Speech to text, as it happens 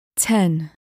10,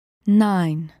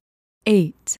 9,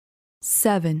 8,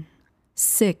 7,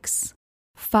 6,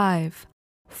 5,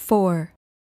 4,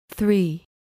 3,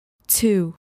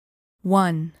 2,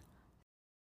 1.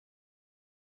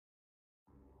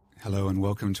 Hello and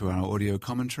welcome to our audio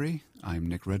commentary. I'm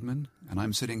Nick Redman, and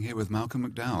I'm sitting here with Malcolm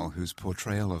McDowell, whose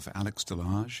portrayal of Alex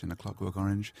Delage in A Clockwork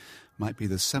Orange might be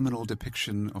the seminal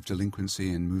depiction of delinquency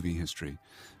in movie history.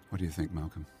 What do you think,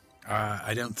 Malcolm?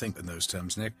 I don't think in those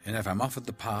terms, Nick. And if I'm offered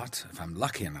the part, if I'm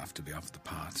lucky enough to be offered the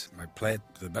part, I play it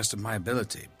to the best of my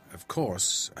ability. Of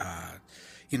course,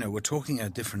 we're talking a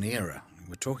different era.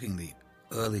 We're talking the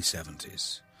early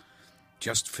 70s.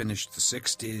 Just finished the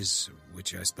 60s,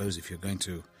 which I suppose if you're going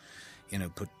to,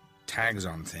 put tags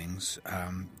on things,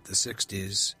 the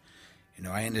 60s,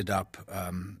 I ended up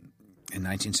in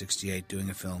 1968 doing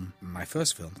a film, my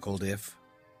first film, called If,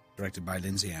 directed by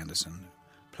Lindsay Anderson,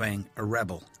 playing a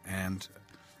rebel. And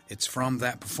it's from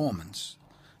that performance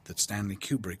that Stanley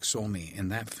Kubrick saw me in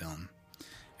that film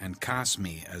and cast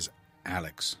me as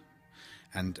Alex.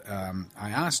 And I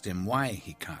asked him why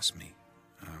he cast me.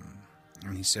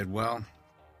 And he said, well,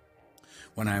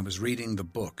 when I was reading the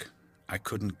book, I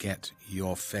couldn't get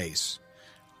your face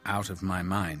out of my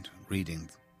mind reading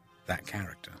that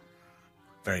character.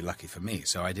 Very lucky for me.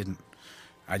 So I didn't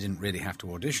really have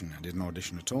to audition. I didn't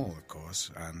audition at all, of course.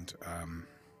 And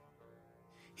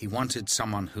he wanted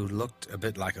someone who looked a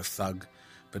bit like a thug,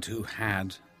 but who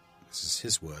had, this is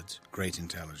his words, great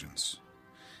intelligence.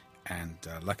 And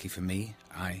lucky for me,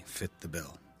 I fit the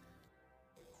bill.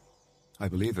 I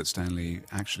believe that Stanley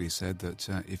actually said that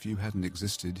if you hadn't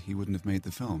existed, he wouldn't have made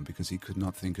the film because he could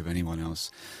not think of anyone else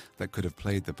that could have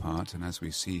played the part. And as we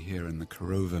see here in the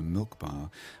Korova Milk Bar,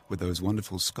 with those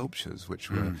wonderful sculptures, which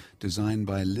were designed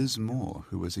by Liz Moore,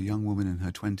 who was a young woman in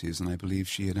her 20s, and I believe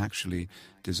she had actually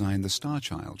designed the Star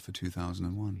Child for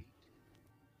 2001.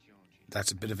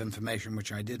 That's a bit of information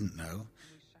which I didn't know.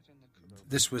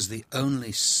 This was the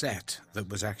only set that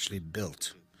was actually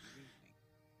built.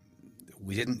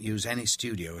 We didn't use any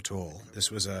studio at all. This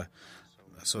was a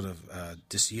sort of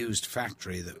disused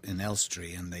factory in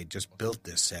Elstree, and they just built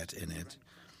this set in it.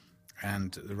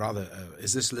 And rather,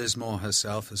 is this Liz Moore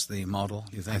herself as the model,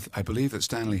 you think? I believe that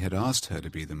Stanley had asked her to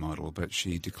be the model, but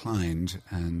she declined,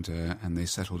 and they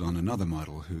settled on another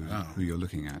model who you're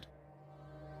looking at.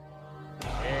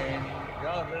 In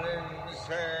Dublin's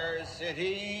fair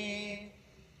city,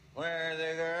 where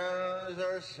the girls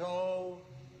are so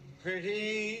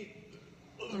pretty,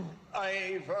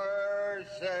 I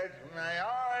first set my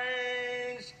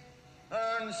eyes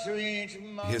on sweet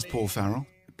mommy. Here's Paul Farrell.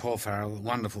 Paul Farrell,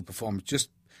 wonderful performance.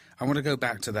 I want to go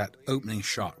back to that opening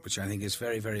shot, which I think is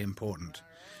very, very important.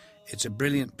 It's a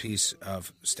brilliant piece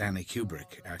of Stanley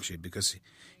Kubrick, actually, because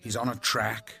he's on a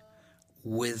track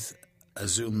with a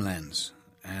zoom lens,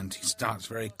 and he starts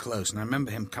very close. And I remember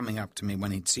him coming up to me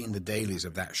when he'd seen the dailies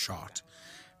of that shot,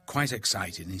 quite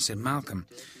excited. And he said, Malcolm,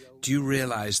 do you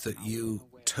realize that you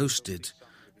toasted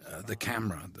the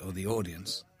camera or the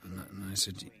audience? And I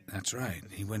said, that's right.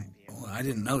 He went, oh, I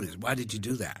didn't notice. Why did you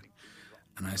do that?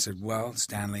 And I said, well,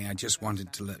 Stanley, I just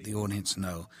wanted to let the audience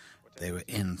know they were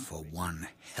in for one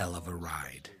hell of a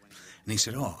ride. And he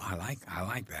said, oh, I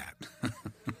like that.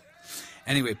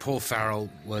 Anyway, Paul Farrell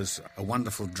was a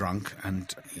wonderful drunk,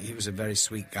 and he was a very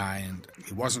sweet guy, and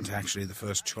he wasn't actually the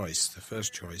first choice. The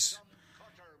first choice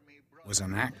was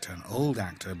an actor, an old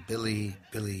actor, Billy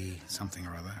something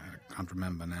or other. I can't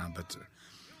remember now, but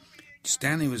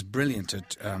Stanley was brilliant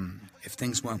at, if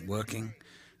things weren't working,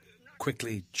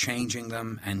 quickly changing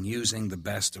them and using the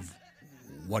best of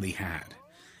what he had.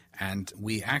 And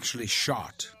we actually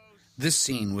shot. This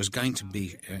scene was going to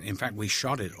be, in fact, we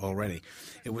shot it already.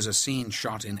 It was a scene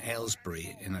shot in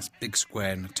Aylesbury, in a big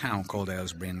square in a town called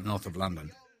Aylesbury in the north of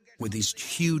London, with these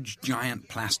huge, giant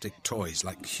plastic toys,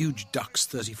 like huge ducks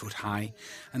 30 foot high,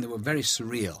 and they were very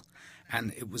surreal.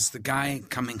 And it was the guy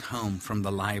coming home from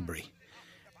the library,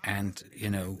 and,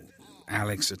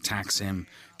 Alex attacks him,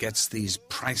 gets these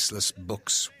priceless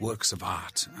books, works of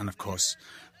art, and, of course,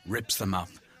 rips them up,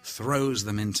 throws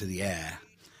them into the air,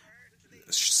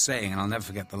 saying, and I'll never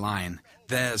forget the line,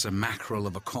 there's a mackerel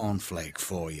of a cornflake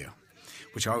for you,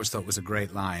 which I always thought was a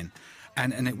great line.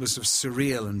 And it was a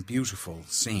surreal and beautiful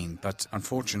scene, but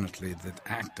unfortunately the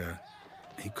actor,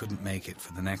 he couldn't make it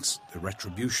for the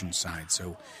retribution side,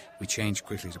 so we changed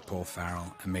quickly to Paul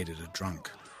Farrell and made it a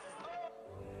drunk.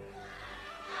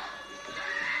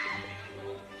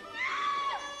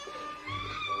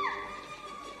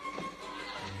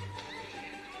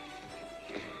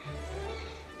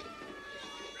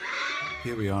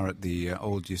 Here we are at the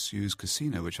old disused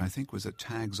casino, which I think was at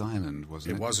Tagg's Island,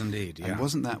 wasn't it? It was indeed, yeah. And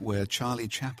wasn't that where Charlie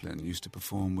Chaplin used to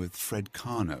perform with Fred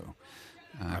Carno?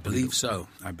 I believe so.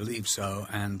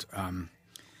 And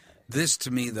this,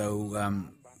 to me, though,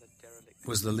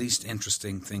 was the least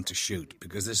interesting thing to shoot,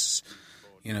 because this,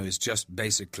 is just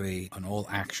basically an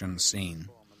all-action scene.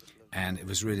 And it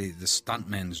was really the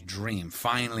stuntmen's dream.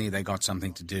 Finally, they got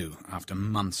something to do after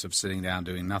months of sitting down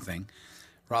doing nothing.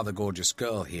 Rather gorgeous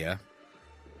girl here.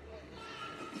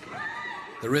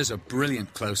 There is a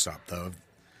brilliant close-up, though, of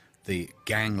the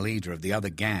gang leader of the other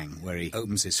gang, where he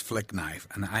opens his flick knife.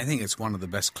 And I think it's one of the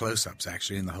best close-ups,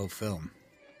 actually, in the whole film.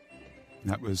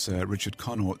 That was Richard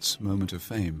Connaught's moment of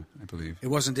fame, I believe. It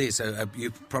was indeed. So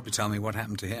you probably tell me what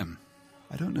happened to him.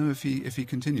 I don't know if he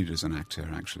continued as an actor,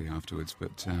 actually, afterwards,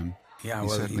 but he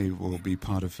certainly will be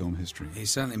part of film history. He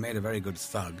certainly made a very good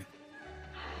thug.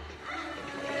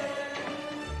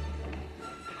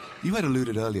 You had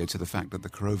alluded earlier to the fact that the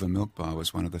Korova Milk Bar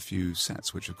was one of the few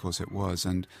sets, which of course it was,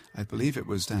 and I believe it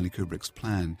was Stanley Kubrick's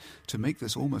plan to make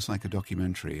this almost like a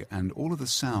documentary, and all of the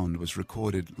sound was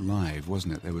recorded live,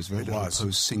 wasn't it? There was very little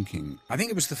post-syncing. I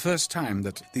think it was the first time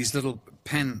that these little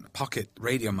pen pocket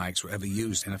radio mics were ever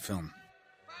used in a film.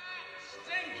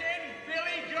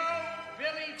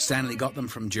 Stanley got them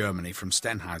from Germany, from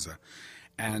Stenheiser,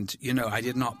 and, I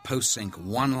did not post-sync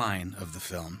one line of the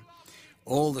film.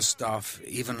 All the stuff,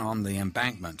 even on the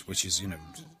embankment, which is,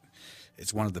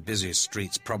 it's one of the busiest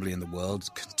streets probably in the world,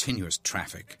 continuous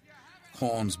traffic,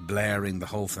 horns blaring, the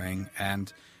whole thing,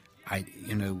 and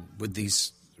with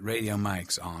these radio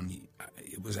mics on,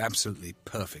 it was absolutely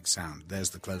perfect sound. There's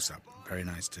the close-up. Very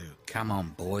nice, too. Come on,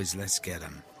 boys, let's get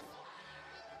 'em.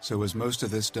 So was most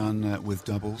of this done with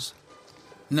doubles?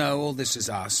 No, all this is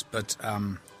us, but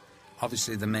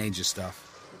obviously the major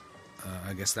stuff,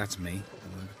 I guess that's me.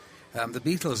 The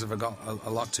Beatles have got a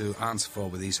lot to answer for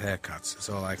with these haircuts, that's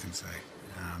all I can say.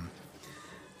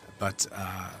 But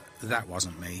that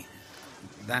wasn't me.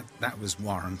 That was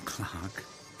Warren Clark,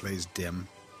 plays Dim.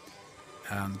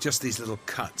 Just these little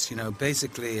cuts,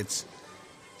 basically it's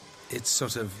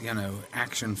sort of,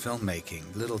 action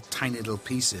filmmaking, tiny little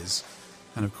pieces.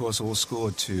 And of course all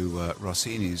scored to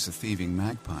Rossini's The Thieving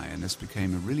Magpie, and this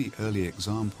became a really early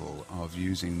example of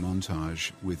using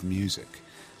montage with music.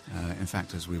 In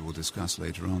fact, as we will discuss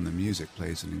later on, the music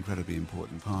plays an incredibly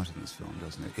important part in this film,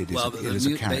 doesn't it? It is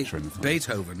a character in the film.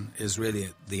 Beethoven is really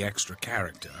the extra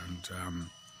character, and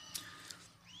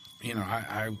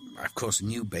I of course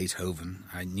knew Beethoven.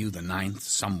 I knew the Ninth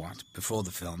somewhat before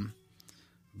the film,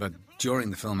 but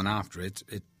during the film and after it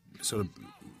sort of,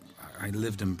 I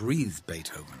lived and breathed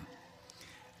Beethoven.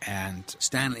 And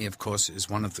Stanley, of course, is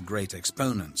one of the great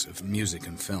exponents of music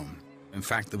and film. In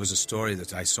fact, there was a story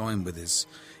that I saw him with his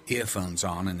earphones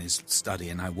on in his study,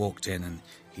 and I walked in and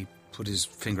he put his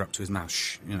finger up to his mouth.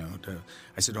 Shh,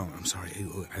 I said, "Oh, I'm sorry."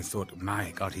 I thought,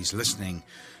 my God, he's listening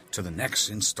to the next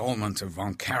installment of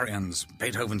Von Karajan's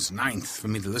Beethoven's Ninth for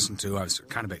me to listen to. I was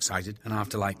kind of excited. And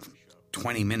after like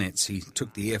 20 minutes, he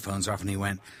took the earphones off and he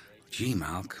went, "Gee,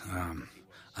 Malk,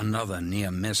 another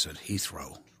near miss at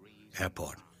Heathrow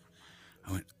Airport."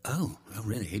 I went, oh,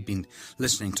 really? He'd been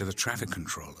listening to the traffic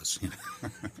controllers.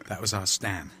 That was our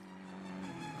Stan.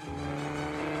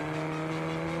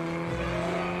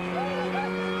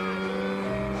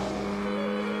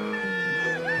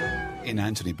 In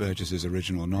Anthony Burgess's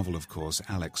original novel, of course,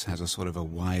 Alex has a sort of a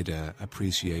wider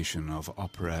appreciation of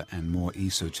opera and more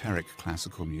esoteric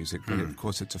classical music. But of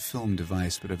course, it's a film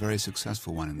device, but a very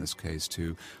successful one in this case,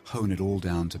 to hone it all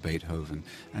down to Beethoven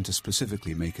and to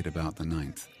specifically make it about the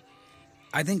Ninth.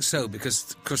 I think so,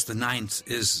 because the Ninth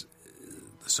is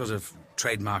the sort of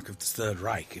trademark of the Third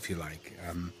Reich, if you like.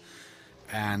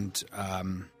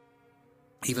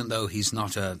 Even though he's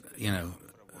not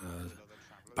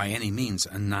by any means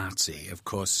a Nazi, of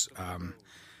course,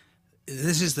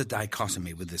 this is the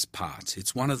dichotomy with this part.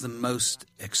 It's one of the most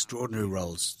extraordinary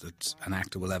roles that an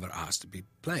actor will ever ask to be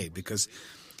played, because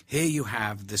here you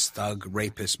have this thug,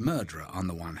 rapist, murderer on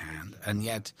the one hand, and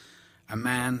yet a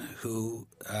man who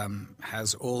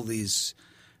has all these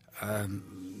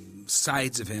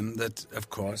sides of him that, of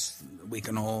course, we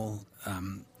can all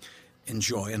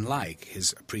enjoy and like.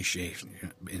 His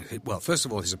appreciation, well, first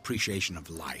of all, his appreciation of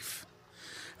life.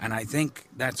 And I think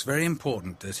that's very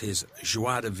important, that his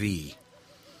joie de vivre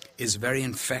is very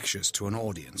infectious to an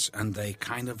audience, and they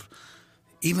kind of,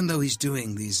 even though he's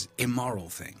doing these immoral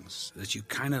things, that you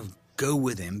kind of go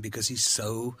with him because he's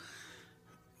so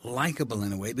likable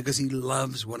in a way, because he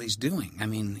loves what he's doing. I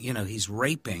mean, he's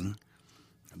raping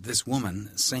this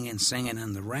woman singing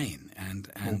in the rain. And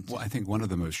well, I think one of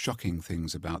the most shocking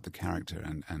things about the character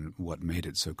and what made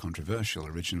it so controversial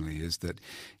originally is that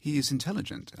he is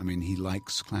intelligent. I mean, he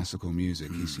likes classical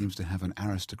music. He seems to have an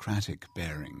aristocratic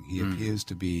bearing. He appears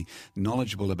to be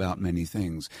knowledgeable about many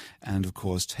things and, of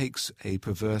course, takes a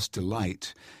perverse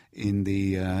delight in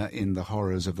the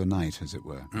horrors of the night, as it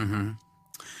were. Mm-hmm.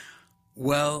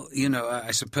 Well, you know,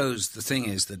 I suppose the thing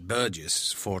is that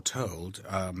Burgess foretold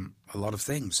a lot of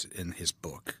things in his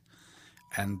book.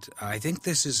 And I think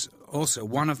this is also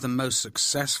one of the most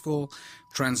successful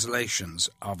translations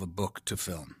of a book to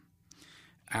film.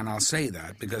 And I'll say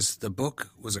that because the book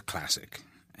was a classic.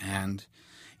 And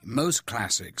most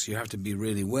classics you have to be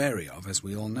really wary of, as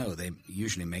we all know. They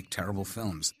usually make terrible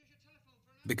films.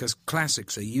 Because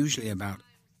classics are usually about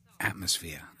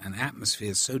atmosphere. And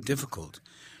atmosphere is so difficult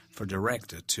for a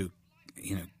director to,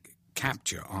 you know,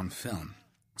 capture on film.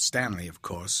 Stanley, of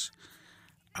course,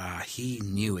 he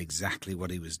knew exactly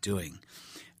what he was doing.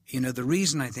 You know, the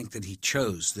reason I think that he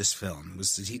chose this film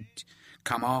was that he'd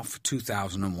come off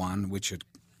 2001, which had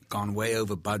gone way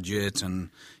over budget,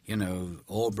 and, you know,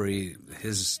 Aubrey,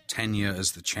 his tenure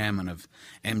as the chairman of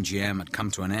MGM had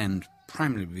come to an end,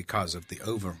 primarily because of the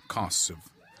over costs of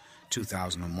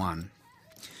 2001.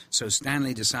 So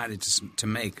Stanley decided to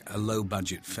make a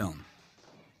low-budget film.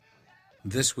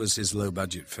 This was his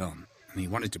low-budget film, and he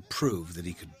wanted to prove that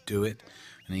he could do it,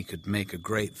 and he could make a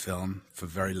great film for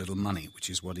very little money, which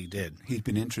is what he did. He'd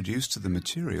been introduced to the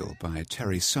material by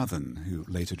Terry Southern, who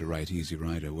later to write Easy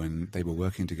Rider, when they were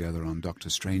working together on Dr.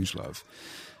 Strangelove.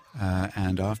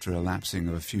 And after a lapsing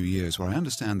of a few years, where I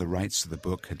understand the rights to the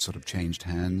book had sort of changed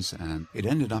hands, and it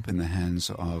ended up in the hands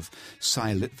of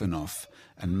Cy Litvinoff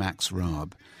and Max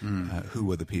Raab, who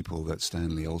were the people that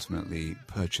Stanley ultimately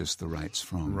purchased the rights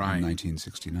from in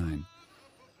 1969.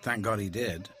 Thank God he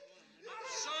did.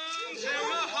 Sun's in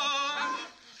my heart,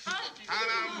 and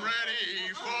I'm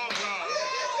ready for love.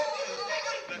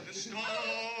 Let the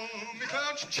stormy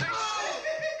clouds chase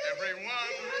everyone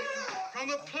from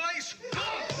the place.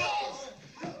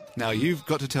 Now, you've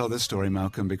got to tell this story,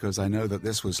 Malcolm, because I know that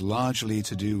this was largely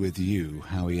to do with you,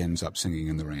 how he ends up singing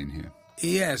in the rain here.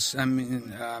 Yes, I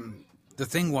mean, the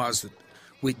thing was that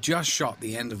we just shot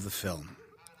the end of the film,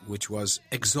 which was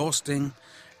exhausting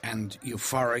and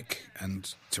euphoric,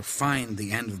 and to find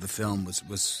the end of the film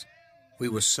was we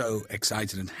were so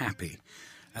excited and happy.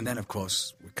 And then, of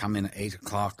course, we come in at 8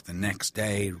 o'clock the next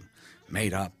day,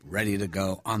 made up, ready to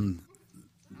go on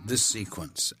this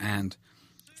sequence. And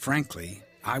frankly,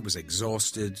 I was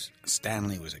exhausted,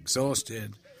 Stanley was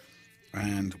exhausted,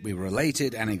 and we were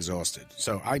elated and exhausted.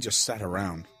 So I just sat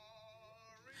around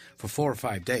for 4 or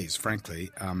 5 days, frankly.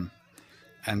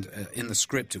 And in the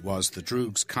script it was the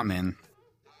Droogs come in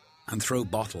and throw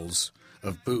bottles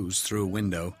of booze through a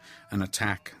window and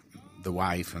attack the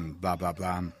wife and blah, blah,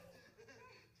 blah.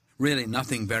 Really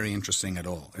nothing very interesting at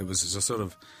all. It was a sort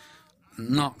of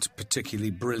not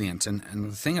particularly brilliant. And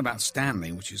the thing about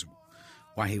Stanley, which is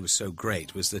why he was so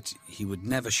great, was that he would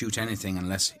never shoot anything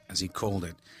unless, as he called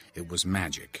it, it was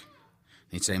magic.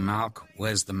 He'd say, "Malk,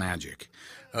 where's the magic?"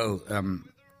 Oh,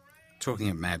 talking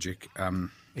of magic...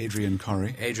 Adrian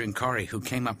Corrie, who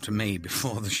came up to me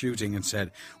before the shooting and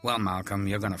said, "Well, Malcolm,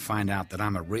 you're going to find out that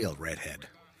I'm a real redhead."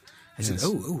 I said,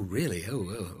 "Oh, really?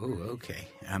 Oh, okay."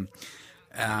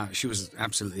 She was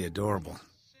absolutely adorable.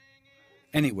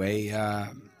 Anyway,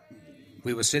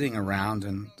 we were sitting around,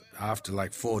 and after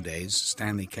like 4 days,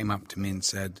 Stanley came up to me and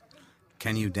said,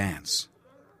 "Can you dance?"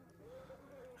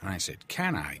 And I said,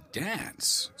 "Can I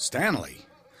dance? Stanley,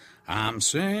 I'm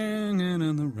singing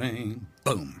in the rain."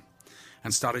 Boom.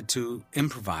 And started to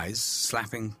improvise,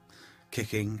 slapping,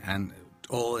 kicking, and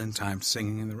all in time to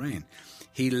Singing in the Rain.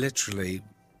 He literally,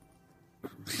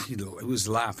 he was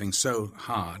laughing so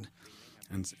hard,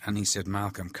 and he said,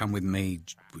 "Malcolm, come with me."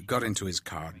 We got into his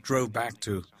car, drove back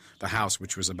to the house,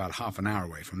 which was about half an hour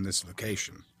away from this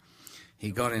location.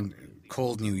 He got in,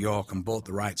 called New York, and bought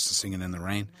the rights to Singing in the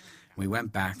Rain. We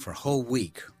went back for a whole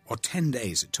week, or 10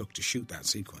 days it took to shoot that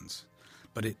sequence.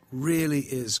 But it really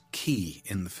is key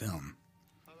in the film,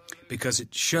 because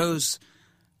it shows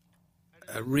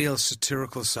a real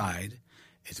satirical side.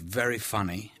 It's very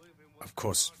funny, of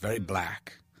course, very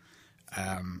black,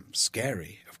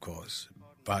 scary, of course,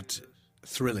 but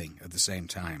thrilling at the same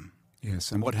time.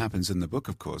 Yes, and what happens in the book,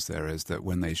 of course, there is that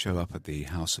when they show up at the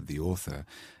house of the author,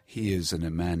 he is a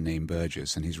man named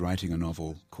Burgess, and he's writing a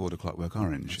novel called A Clockwork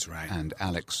Orange. That's right. And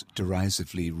Alex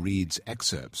derisively reads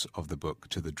excerpts of the book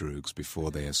to the Droogs before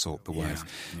they assault the wife.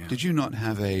 Yeah. Did you not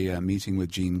have a meeting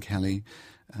with Gene Kelly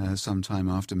sometime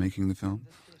after making the film?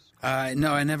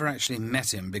 No, I never actually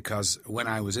met him, because when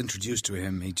I was introduced to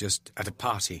him, he just, at a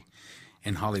party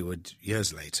in Hollywood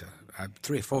years later,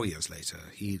 3 or 4 years later,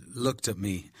 he looked at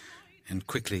me and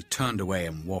quickly turned away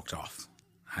and walked off.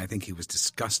 I think he was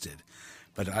disgusted.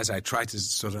 But as I tried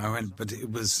to I went, but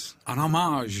it was an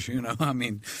homage, I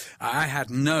mean, I had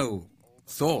no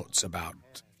thoughts about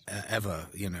ever,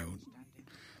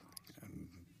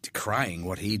 decrying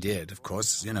what he did, of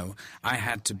course.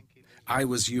 I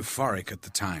was euphoric at the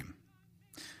time.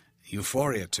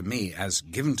 Euphoria, to me, as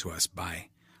given to us by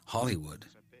Hollywood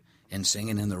in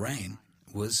Singing in the Rain,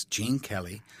 was Gene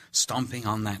Kelly stomping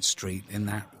on that street in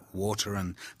that water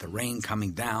and the rain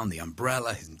coming down, the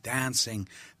umbrella, him dancing.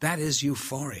 That is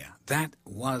euphoria. That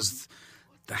was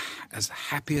as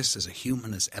happiest as a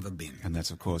human has ever been. And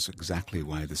that's, of course, exactly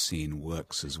why the scene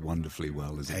works as wonderfully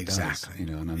well as it exactly.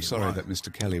 does. And I'm sorry that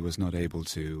Mr. Kelly was not able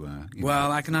to...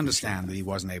 well, I can understand that he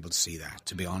wasn't able to see that,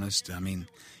 to be honest. I mean,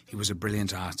 he was a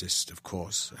brilliant artist, of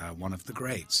course, one of the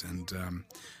greats. And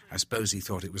I suppose he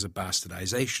thought it was a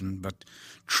bastardization, but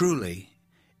truly,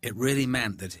 it really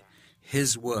meant that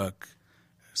his work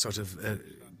sort of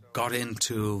got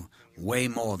into way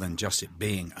more than just it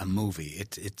being a movie.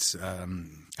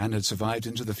 And it survived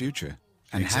into the future,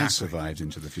 and exactly. has survived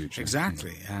into the future.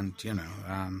 Exactly, and,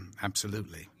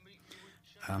 absolutely.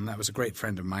 That was a great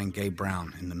friend of mine, Gay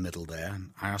Brown, in the middle there.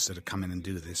 And I asked her to come in and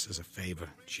do this as a favor.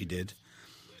 She did.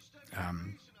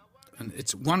 And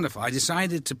it's wonderful. I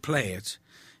decided to play it,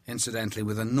 incidentally,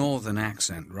 with a northern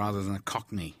accent rather than a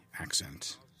Cockney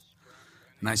accent.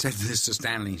 And I said this to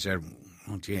Stanley. He said,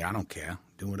 "Oh, gee, I don't care.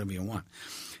 Do whatever you want."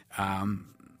 I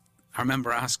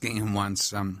remember asking him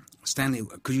once, "Stanley,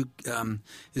 could you?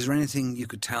 Is there anything you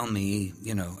could tell me,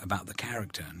 about the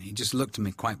character?" And he just looked at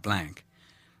me quite blank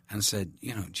and said,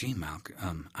 "Gee, Malk,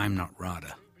 I'm not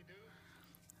Rada."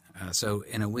 So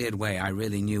in a weird way, I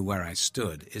really knew where I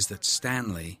stood. Is that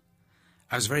Stanley?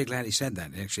 I was very glad he said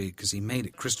that, actually, because he made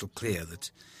it crystal clear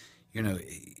that,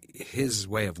 his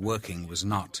way of working was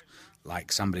not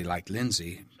like somebody like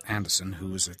Lindsay Anderson,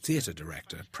 who was a theater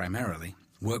director primarily,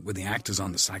 worked with the actors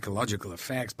on the psychological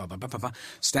effects, blah, blah, blah, blah, blah.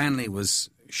 Stanley was,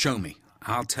 show me.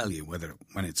 I'll tell you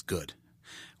when it's good,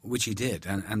 which he did.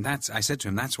 And I said to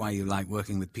him, that's why you like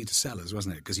working with Peter Sellers,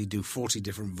 wasn't it? Because he'd do 40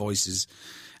 different voices,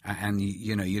 and,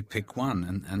 you'd pick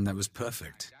one, and that was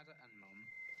perfect.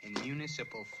 In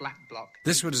municipal flat block.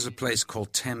 This was a place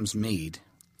called Thames Mead,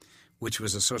 which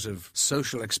was a sort of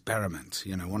social experiment,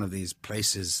 one of these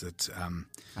places that...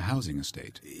 a housing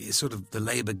estate. Sort of the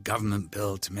Labour government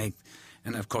built to make...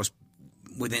 And, of course,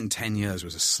 within 10 years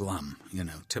was a slum,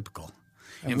 typical.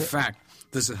 In fact,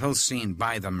 there's a whole scene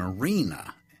by the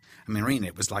marina.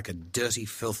 It was like a dirty,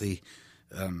 filthy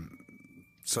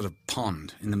sort of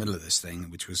pond in the middle of this thing,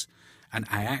 which was... And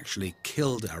I actually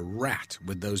killed a rat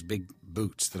with those big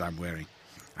boots that I'm wearing.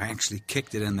 I actually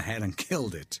kicked it in the head and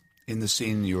killed it. In the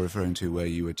scene you're referring to where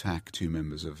you attack 2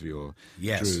 members of your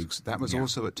Droogs, that was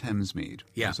also at Thamesmead,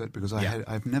 was it? Because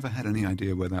I've never had any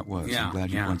idea where that was. I'm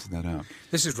glad you pointed that out.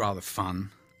 This is rather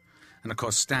fun. And, of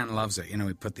course, Stan loves it.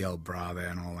 We put the old bra there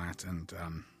and all that. And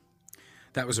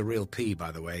that was a real pee,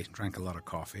 by the way. Drank a lot of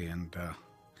coffee and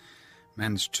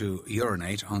managed to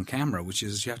urinate on camera, which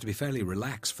is, you have to be fairly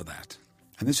relaxed for that.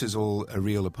 And this is all a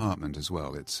real apartment as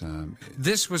well. It's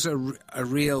This was a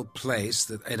real place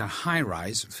that in a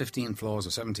high-rise, 15 floors or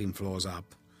 17 floors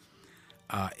up,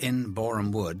 in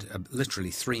Boreham Wood, literally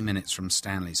 3 minutes from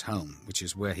Stanley's home, which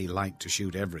is where he liked to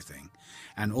shoot everything.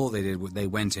 And all they did was they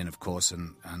went in, of course,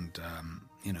 and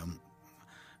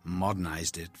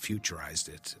modernized it, futurized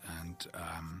it,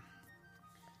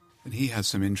 And he has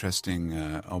some interesting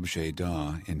objets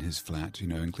d'art in his flat,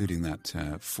 including that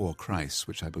Four Christs,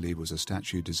 which I believe was a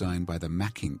statue designed by the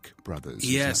Mackink brothers.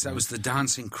 Yes, that was the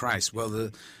Dancing Christ. Well,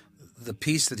 the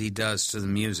piece that he does to the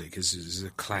music is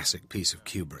a classic piece of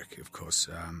Kubrick, of course,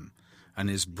 and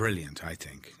is brilliant, I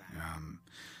think.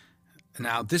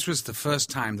 Now, this was the first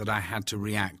time that I had to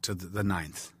react to the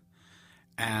Ninth.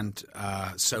 And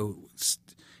so,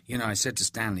 I said to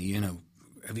Stanley,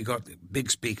 have you got big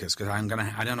speakers? Because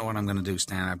I don't know what I'm going to do,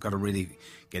 Stan. I've got to really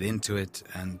get into it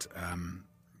and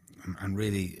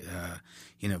really,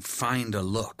 find a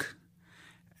look.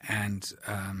 And,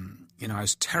 I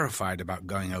was terrified about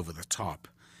going over the top.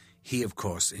 He, of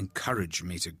course, encouraged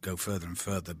me to go further and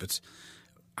further, but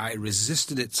I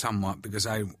resisted it somewhat because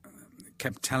I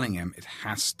kept telling him it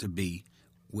has to be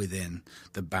within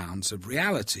the bounds of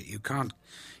reality. You can't...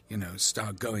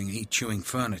 start chewing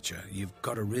furniture. You've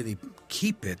got to really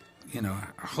keep it,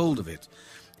 a hold of it.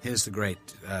 Here's the great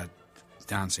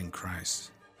Dancing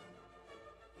Christ.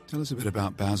 Tell us a bit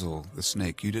about Basil, the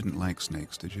snake. You didn't like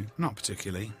snakes, did you? Not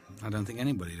particularly. I don't think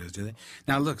anybody does, do they?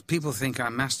 Now, look, people think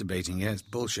I'm masturbating. Yeah, it's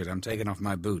bullshit. I'm taking off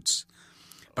my boots.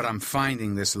 But I'm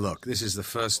finding this look. This is the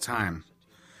first time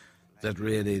that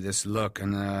really this look,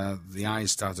 and the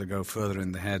eyes start to go further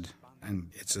in the head, and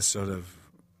it's a sort of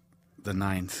the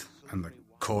ninth, and the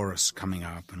chorus coming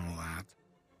up and all that.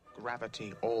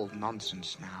 Gravity, all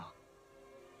nonsense now.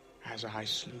 As I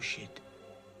slew shit,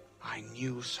 I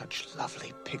knew such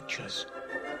lovely pictures.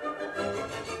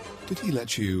 Did he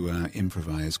let you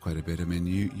improvise quite a bit? I mean,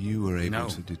 you were able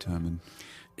to determine...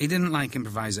 He didn't like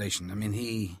improvisation. I mean,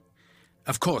 he...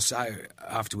 Of course,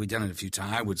 after we'd done it a few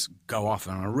times, I would go off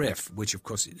on a riff, which, of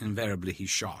course, invariably he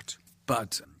shot.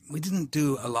 But we didn't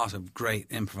do a lot of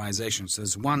great improvisations.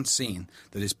 There's one scene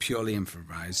that is purely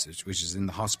improvised, which is in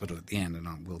the hospital at the end,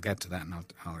 and we'll get to that, and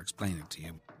I'll explain it to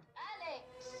you.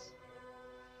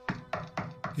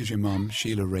 Here's your mum,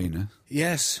 Sheila Rayner.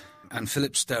 Yes, and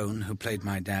Philip Stone, who played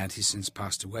my dad, he's since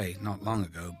passed away not long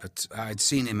ago, but I'd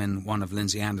seen him in one of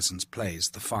Lindsay Anderson's plays,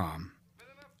 The Farm,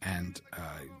 and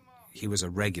he was a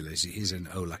regular. He's an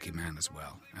Oh Lucky Man as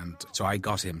well, and so I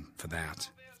got him for that,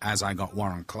 as I got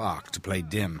Warren Clark to play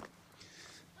Dim.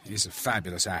 He's a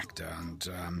fabulous actor,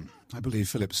 and... I believe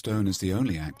Philip Stone is the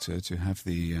only actor to have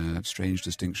the strange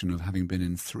distinction of having been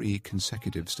in 3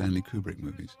 consecutive Stanley Kubrick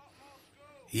movies.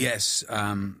 Yes,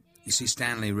 you see,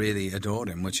 Stanley really adored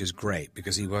him, which is great,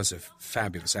 because he was a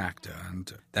fabulous actor,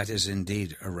 and that is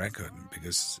indeed a record,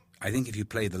 because I think if you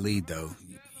play the lead, though,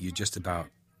 you just about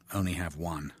only have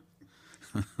one.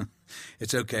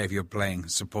 It's okay if you're playing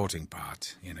supporting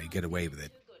part, you get away with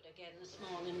it. Good again this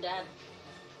morning, Dad.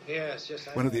 Yes.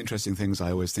 One of the interesting things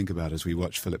I always think about as we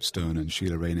watch Philip Stone and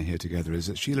Sheila Rayner here together is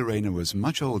that Sheila Rayner was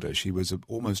much older. She was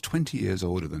almost 20 years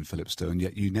older than Philip Stone,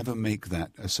 yet you never make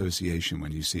that association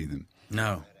when you see them.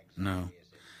 No.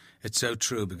 It's so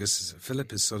true, because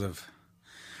Philip is sort of...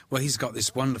 Well, he's got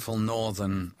this wonderful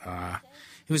northern...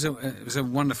 He was a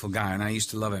wonderful guy, and I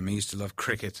used to love him. I used to love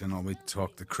cricket, and we'd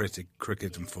talk the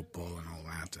cricket and football and all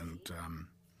that, and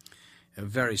a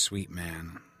very sweet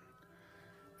man.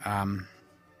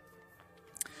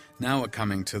 Now we're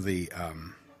coming to the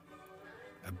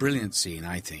a brilliant scene,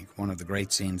 I think, one of the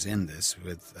great scenes in this,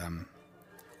 with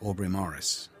Aubrey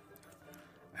Morris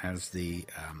as the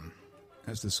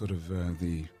sort of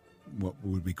what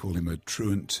would we call him, a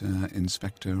truant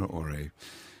inspector, or a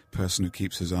person who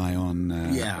keeps his eye on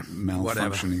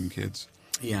malfunctioning kids.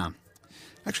 Yeah.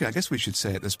 Actually, I guess we should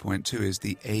say at this point, too, is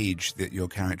the age that your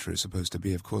character is supposed to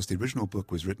be. Of course, the original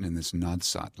book was written in this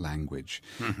Nadsat language,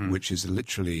 which is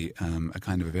literally a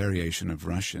kind of a variation of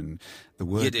Russian. The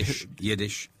word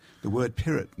Yiddish. The word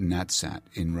Pirat Nadsat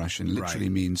in Russian literally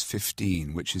means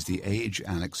 15, which is the age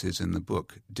Alex is in the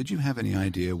book. Did you have any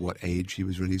idea what age he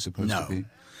was really supposed to be?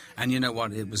 And you know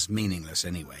what? It was meaningless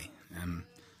anyway.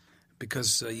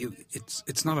 Because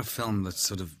it's not a film that's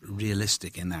sort of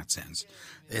realistic in that sense.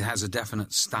 It has a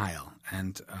definite style,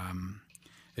 and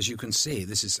as you can see,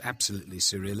 this is absolutely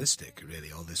surrealistic,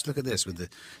 really, all this. Look at this, with the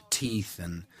teeth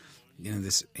and,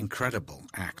 this incredible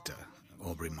actor,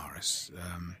 Aubrey Morris,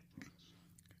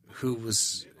 who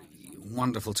was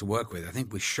wonderful to work with. I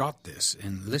think we shot this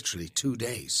in literally 2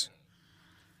 days,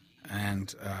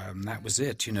 and that was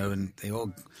it, and they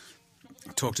all...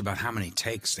 talked about how many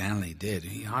takes Stanley did.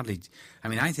 He hardly...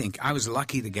 I think I was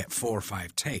lucky to get 4 or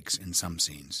 5 takes in some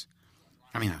scenes.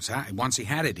 Once he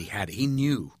had it, he had it. He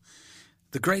knew.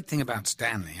 The great thing about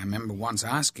Stanley, I remember once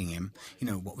asking him,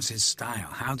 what was his style?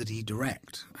 How did he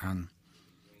direct? And,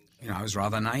 I was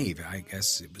rather naive. I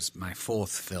guess it was my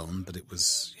 4th film, but it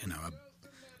was,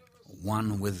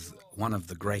 one with one of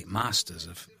the great masters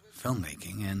of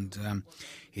filmmaking. And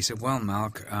he said, well,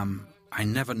 Malk, I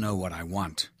never know what I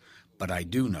want, but I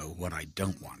do know what I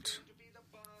don't want,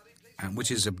 which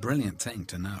is a brilliant thing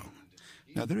to know.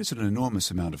 Now, there is an enormous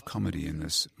amount of comedy in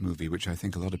this movie, which I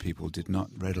think a lot of people did not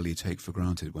readily take for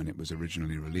granted when it was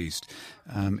originally released.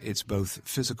 It's both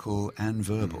physical and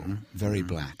verbal. Very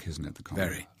black, isn't it, the comedy?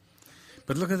 Very.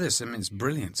 But look at this. It's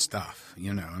brilliant stuff,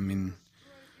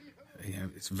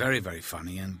 it's very, very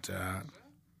funny, and,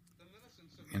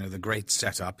 the great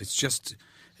setup. It's just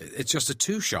a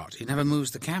 2-shot. He never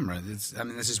moves the camera. This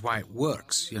is why it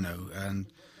works, and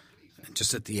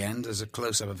just at the end, there's a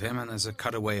close-up of him, and there's a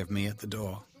cutaway of me at the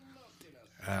door,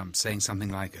 saying something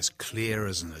like, as clear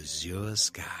as an azure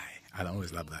sky. I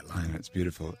always love that line. Yeah, it's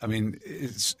beautiful.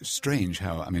 It's strange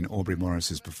how, Aubrey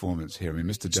Morris's performance here,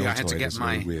 Mr. Deltoid I had to get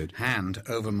my weird. hand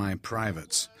over my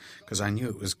privates, because I knew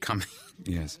it was coming.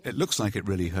 Yes. It looks like it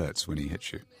really hurts when he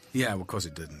hits you. Yeah, well, of course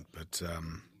it didn't, but...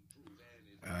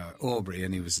 Aubrey,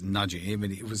 and he was nudging him,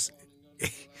 and it was,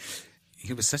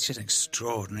 he was such an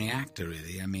extraordinary actor,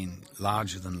 really. I mean,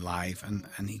 larger than life, and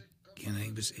he, you know,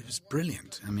 he was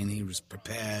brilliant. I mean, he was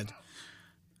prepared.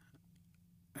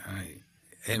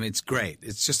 And it's great.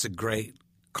 It's just a great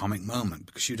comic moment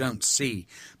because you don't see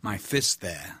my fist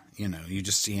there. You know, you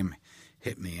just see him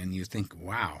hit me, and you think,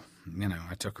 wow, you know,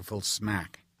 I took a full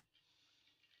smack.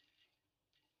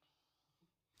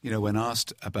 You know, when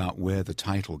asked about where the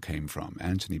title came from,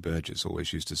 Anthony Burgess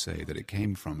always used to say that it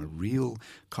came from a real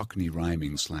Cockney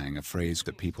rhyming slang, a phrase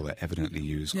that people evidently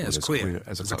use Yeah, called it's queer.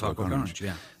 as It's a Clockwork Orange.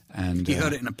 yeah. And he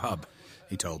heard it in a pub,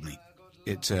 he told me.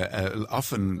 It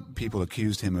often people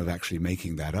accused him of actually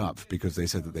making that up because they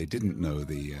said that they didn't know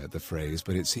the phrase,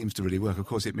 but it seems to really work. Of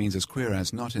course, it means as queer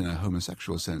as, not in a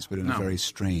homosexual sense, but in a very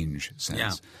strange sense.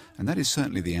 Yeah. And that is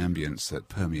certainly the ambience that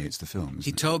permeates the film.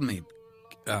 He told me,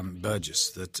 Burgess,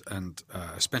 that, and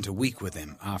I spent a week with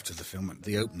him after the film,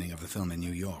 the opening of the film in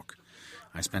New York.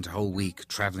 I spent a whole week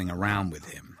traveling around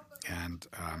with him, and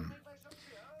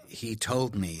he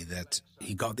told me that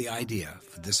he got the idea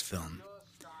for this film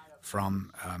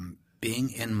from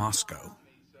being in Moscow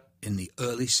in the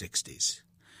early 60s,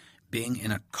 being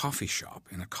in a coffee shop,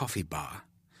 in a coffee bar,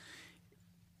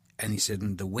 and he said,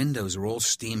 and the windows are all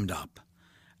steamed up,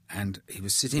 and he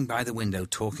was sitting by the window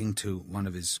talking to one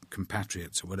of his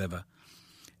compatriots or whatever,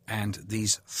 and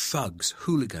these thugs,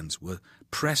 hooligans, were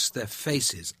pressed their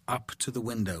faces up to the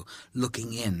window,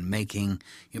 looking in, making,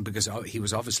 you know, because he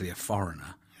was obviously a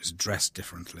foreigner. He was dressed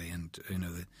differently, and you know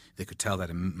they could tell that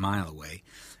a mile away,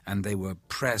 and they were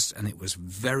pressed, and it was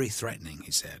very threatening,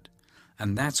 he said.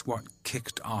 And that's what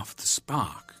kicked off the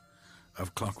spark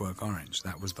of Clockwork Orange.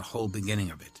 That was the whole beginning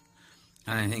of it.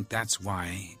 And I think that's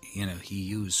why, you know, he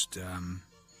used the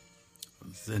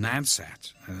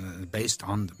Nadsat, based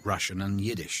on Russian and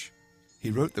Yiddish. He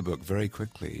wrote the book very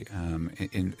quickly,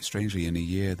 strangely in a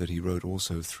year that he wrote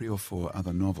also 3 or 4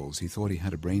 other novels. He thought he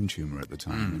had a brain tumor at the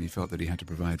time, and he felt that he had to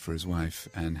provide for his wife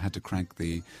and had to crank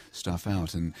the stuff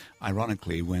out. And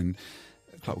ironically, when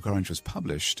Clockwork Orange was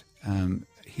published,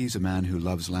 he's a man who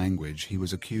loves language. He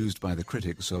was accused by the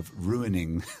critics of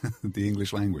ruining the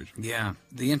English language. Yeah,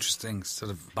 the interesting sort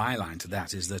of byline to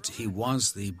that is that he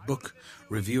was the book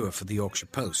reviewer for the Yorkshire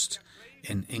Post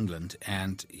in England,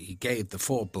 and he gave the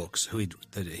 4 books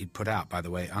that he'd put out, by the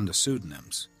way, under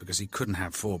pseudonyms, because he couldn't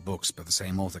have 4 books by the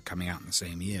same author coming out in the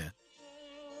same year.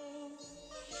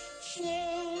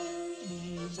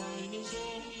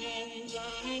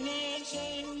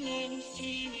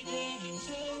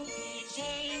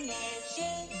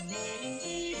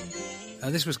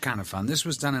 This was kind of fun. This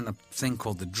was done in a thing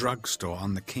called the Drugstore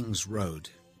on the King's Road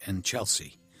in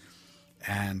Chelsea.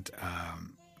 And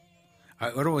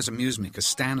it always amused me because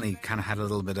Stanley kind of had a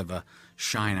little bit of a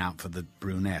shine out for the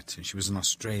brunette. And she was an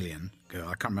Australian girl.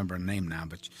 I can't remember her name now,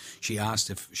 but she asked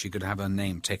if she could have her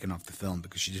name taken off the film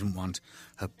because she didn't want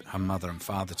her mother and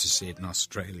father to see it in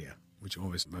Australia, which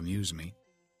always amused me.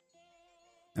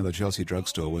 Now, the Chelsea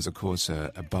Drugstore was, of course,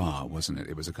 a bar, wasn't it?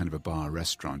 It was a kind of a bar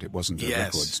restaurant. It wasn't a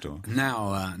record store.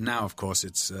 Now, of course,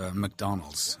 it's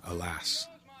McDonald's, alas.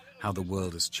 How the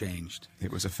world has changed.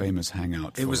 It was a famous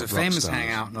hangout for It was a rock famous stars.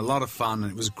 hangout and a lot of fun,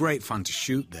 and it was great fun to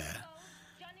shoot there.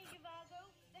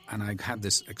 And I had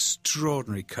this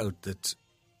extraordinary coat that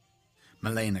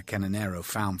Milena Canonero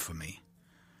found for me.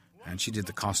 And she did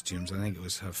the costumes. I think it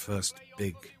was her first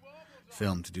big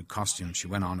film to do costumes. She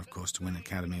went on, of course, to win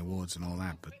Academy Awards and all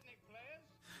that, but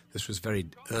this was very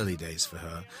early days for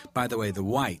her. By the way, the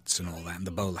whites and all that, and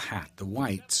the bowler hat, the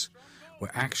whites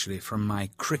were actually from my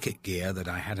cricket gear that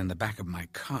I had in the back of my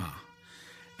car.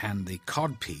 And the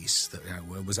codpiece that I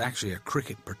wore was actually a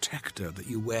cricket protector that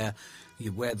you wear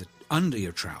under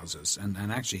your trousers. And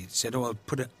actually he said, oh, I'll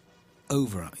put it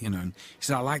over, you know. And he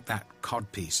said, I like that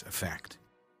codpiece effect.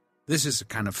 This is a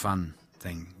kind of fun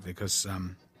thing because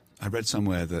I read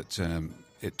somewhere that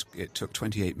it took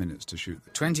 28 minutes to shoot.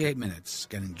 28 minutes,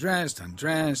 getting dressed,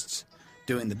 undressed,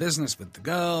 doing the business with the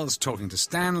girls, talking to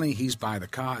Stanley. He's by the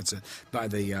car, by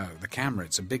the camera.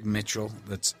 It's a big Mitchell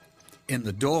that's in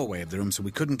the doorway of the room, so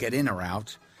we couldn't get in or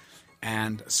out.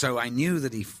 And so I knew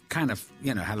that he kind of,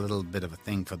 you know, had a little bit of a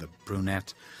thing for the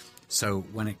brunette. So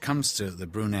when it comes to the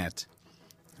brunette,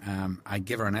 I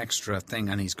give her an extra thing,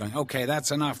 and he's going, okay,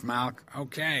 that's enough, Malk.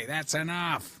 Okay, that's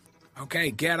enough.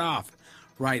 Okay, get off.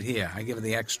 Right here. I give her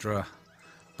the extra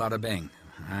bada bing.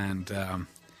 And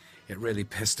it really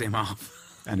pissed him off.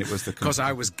 And it was because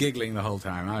I was giggling the whole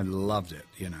time. I loved it,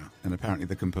 you know. And apparently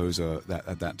the composer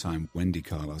at that time, Wendy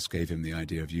Carlos, gave him the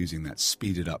idea of using that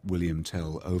speeded-up William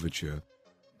Tell overture.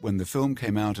 When the film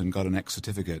came out and got an X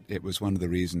certificate, it was one of the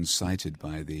reasons cited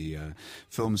by the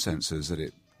film censors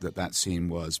that scene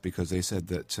was, because they said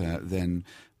that then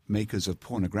makers of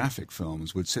pornographic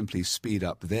films would simply speed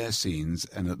up their scenes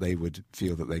and that they would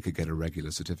feel that they could get a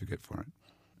regular certificate for it.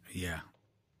 Yeah.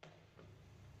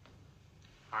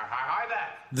 Hi there.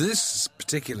 This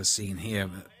particular scene here,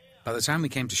 by the time we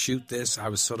came to shoot this, I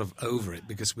was sort of over it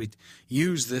because we'd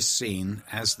used this scene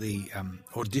as the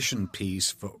audition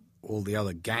piece for all the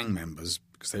other gang members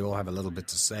because they all have a little bit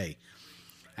to say.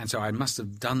 And so I must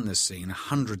have done this scene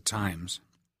 100 times.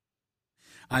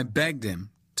 I begged him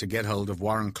to get hold of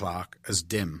Warren Clark as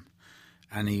Dim,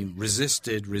 and he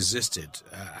resisted.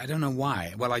 I don't know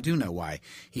why. Well, I do know why.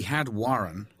 He had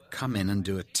Warren come in and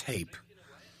do a tape,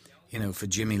 for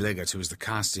Jimmy Liggett, who was the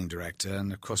casting director,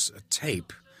 and, of course, a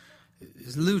tape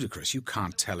is ludicrous. You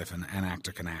can't tell if an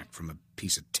actor can act from a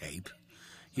piece of tape.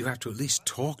 You have to at least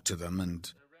talk to them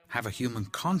and have a human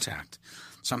contact,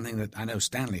 something that I know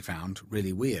Stanley found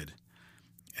really weird.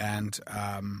 And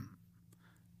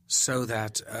so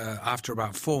that after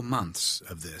about 4 months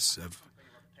of this, of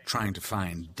trying to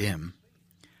find Dim,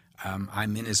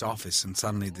 I'm in his office and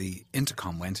suddenly the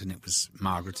intercom went and it was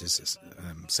Margaret, his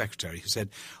secretary, who said,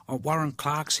 "Oh, Warren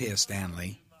Clark's here,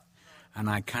 Stanley." And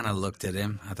I kind of looked at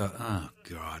him. I thought, oh,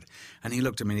 God. And he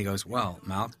looked at me and he goes, "Well,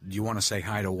 Mal, do you want to say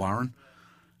hi to Warren?"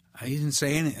 He didn't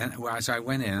say anything. So I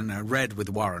went in and I read with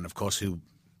Warren, of course, who,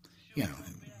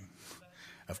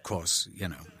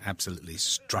 absolutely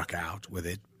struck out with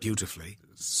it beautifully.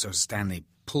 So Stanley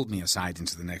pulled me aside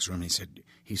into the next room. He said,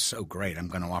 "He's so great, I'm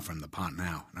going to offer him the part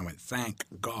now." And I went, "Thank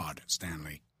God,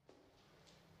 Stanley."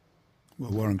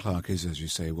 Well, Warren Clark is, as you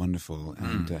say, wonderful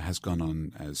and has gone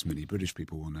on, as many British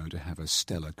people will know, to have a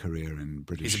stellar career in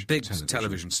British He's a big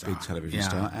television star. Big television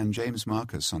star. And James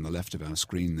Marcus, on the left of our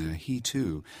screen there, he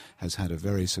too has had a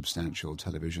very substantial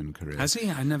television career. Has he?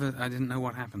 I didn't know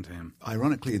what happened to him.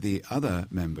 Ironically, the other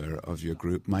member of your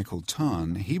group, Michael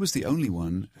Tarn, he was the only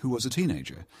one who was a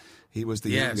teenager. He was the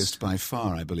youngest by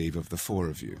far, I believe, of the four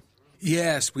of you.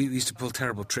 Yes, we used to pull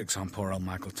terrible tricks on poor old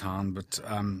Michael Tarn, but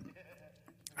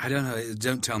I don't know.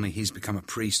 Don't tell me he's become a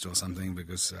priest or something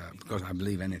because I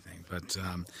believe anything. But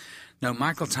no,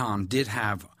 Michael Tarn did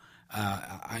have.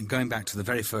 I'm going back to the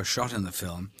very first shot in the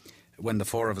film when the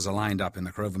four of us are lined up in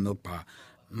the Crover Milk Bar.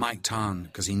 Mike Tarn,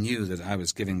 because he knew that I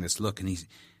was giving this look, and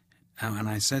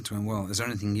I said to him, "Well, is there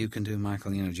anything you can do,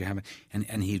 Michael? Do you have it?"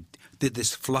 And he did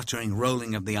this fluttering,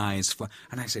 rolling of the eyes.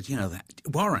 And I said,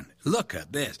 "Warren, look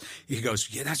at this." He goes,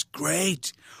 "Yeah, that's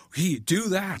great. Do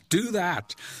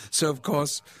that. So, of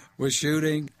course, we're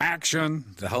shooting,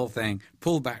 action, the whole thing.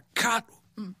 Pull back, cut.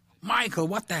 "Michael,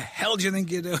 what the hell do you think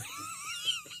you're doing?"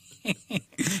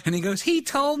 And he goes, "He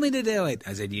told me to do it."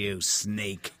 I said, "You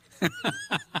snake."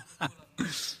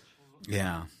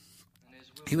 Yeah.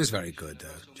 He was very good,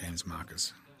 though, James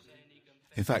Marcus.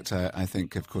 In fact, I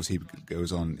think, of course, he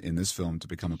goes on in this film to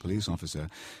become a police officer,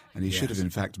 and he should have, in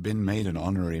fact, been made an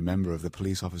honorary member of the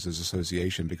Police Officers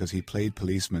Association because he played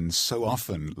policemen so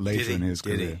often later in his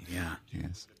career. Did he? Yeah.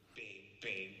 Yes.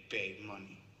 Big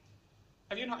money.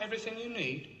 Have you not everything you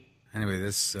need? Anyway,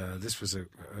 this was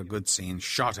a good scene,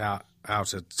 shot out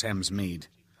at Thames Mead.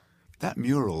 That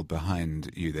mural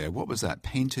behind you there, what was that,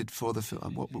 painted for the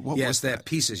film? What yes, was they're that?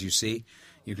 pieces, you see.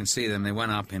 You can see them. They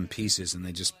went up in pieces and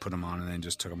they just put them on and then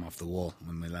just took them off the wall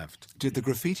when we left. Did the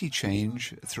graffiti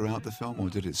change throughout the film or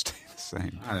did it stay the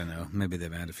same? I don't know. Maybe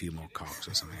they've had a few more cocks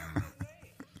or something. I don't know.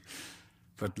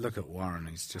 But look at Warren.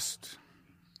 He's just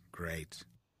great.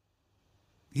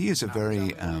 He is a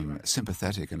very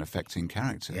sympathetic and affecting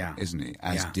character, isn't he?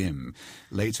 As Dim,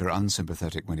 later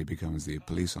unsympathetic when he becomes the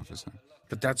police officer.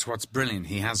 But that's what's brilliant.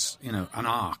 He has, an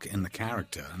arc in the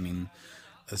character. I mean,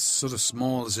 as sort of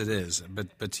small as it is,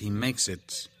 but he makes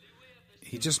it.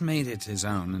 He just made it his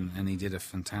own, and he did a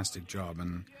fantastic job.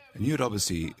 And you had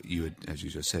obviously, as you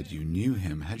just said, you knew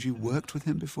him. Had you worked with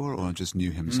him before, or just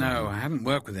knew him? No, I hadn't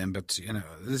worked with him, but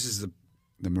this is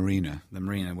the marina. The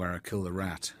marina where I killed the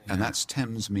rat. And that's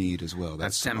Thames Mead as well.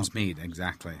 That's Thames Mead,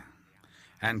 exactly.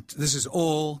 And this is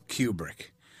all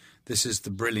Kubrick. This is the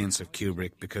brilliance of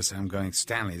Kubrick because I'm going,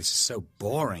 "Stanley, this is so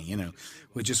boring,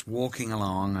 We're just walking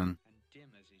along." And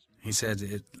he said,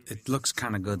 it looks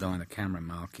kind of good, though, in the camera,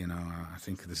 Mark. I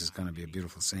think this is going to be a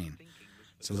beautiful scene.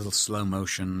 It's a little slow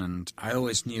motion. And I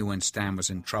always knew when Stan was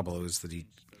in trouble, it was that he'd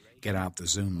get out the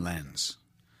zoom lens.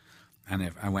 And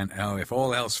if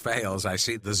all else fails, I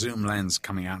see the zoom lens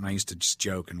coming out, and I used to just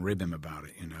joke and rib him about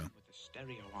it, With the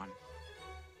stereo on.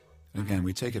 Again,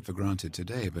 we take it for granted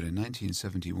today, but in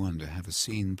 1971, to have a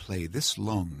scene play this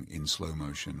long in slow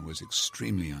motion was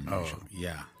extremely unusual. Oh,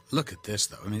 yeah. Look at this,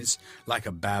 though. I mean, it's like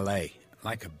a ballet.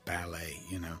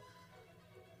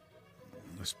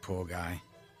 This poor guy.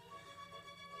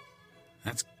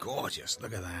 That's gorgeous.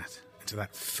 Look at that. into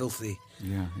that filthy...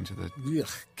 Yeah, into the... Ugh,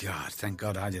 God, thank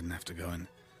God I didn't have to go in.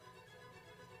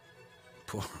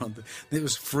 Poor old... It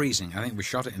was freezing. I think we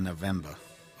shot it in November,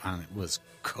 and it was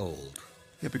cold.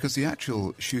 Yeah, because the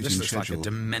actual shooting This looks schedule... like a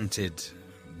demented,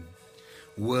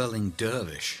 whirling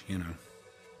dervish, you know.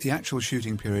 The actual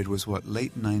shooting period was, what,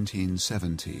 late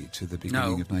 1970 to the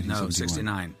beginning of 1971? No,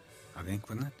 69, I think,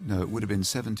 wasn't it? No, it would have been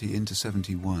 70 into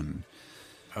 71.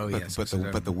 Oh, yes.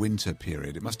 But the winter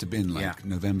period, it must have been like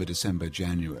November, December,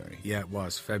 January. Yeah, it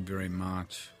was. February,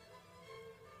 March.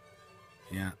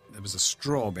 Yeah, there was a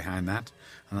straw behind that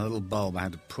and a little bulb I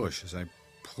had to push as I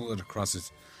pulled it across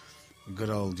this good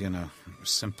old, you know,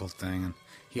 simple thing. And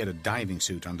he had a diving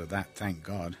suit under that, thank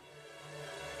God.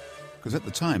 Because at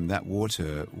the time, that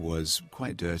water was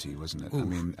quite dirty, wasn't it? Ooh, I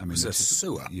mean, it was a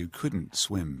sewer. You couldn't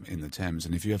swim in the Thames,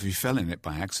 and if you fell in it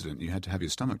by accident, you had to have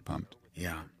your stomach pumped.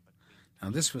 Yeah.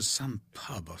 Now, this was some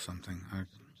pub or something.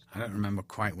 I don't remember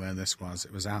quite where this was.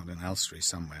 It was out in Elstree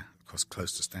somewhere, of course,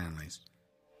 close to Stanley's.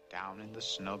 Down in the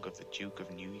snug of the Duke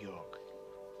of New York.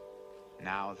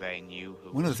 Now they knew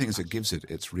who... One of the things that gives it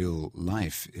its real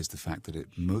life is the fact that it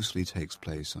mostly takes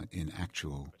place in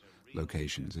actual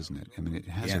locations, isn't it? I mean, it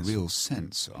has a real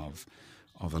sense of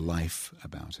a life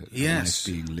about it, a life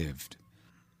being lived.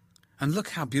 And look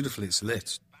how beautifully it's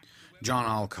lit. John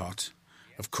Alcott,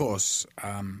 of course,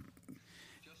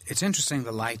 it's interesting,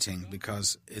 the lighting,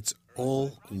 because it's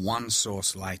all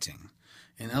one-source lighting.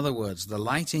 In other words, the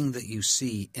lighting that you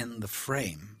see in the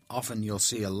frame, often you'll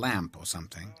see a lamp or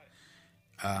something,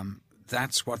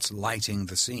 that's what's lighting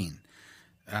the scene.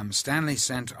 Stanley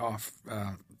sent off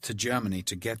to Germany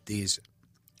to get these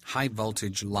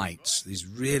high-voltage lights, these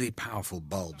really powerful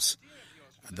bulbs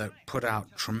that put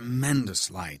out tremendous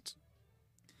light.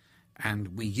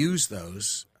 And we use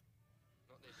those,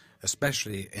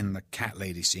 especially in the cat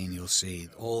lady scene. You'll see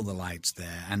all the lights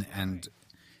there, and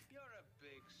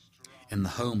in the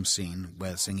home scene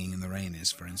where Singing in the Rain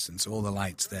is, for instance, all the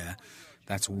lights there.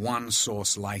 That's one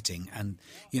source lighting, and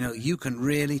you know, you can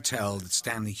really tell that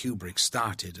Stanley Kubrick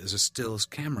started as a stills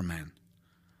cameraman,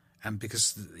 and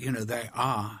because, you know, they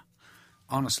are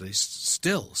honestly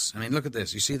stills. I mean, look at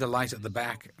this. You see the light at the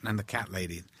back and the cat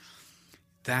lady.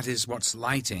 That is what's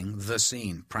lighting the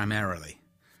scene primarily.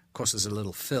 Of course, there's a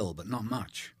little fill, but not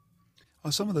much.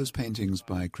 Are some of those paintings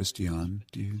by Christian?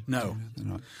 No,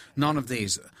 none of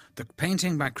these. The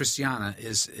painting by Christiana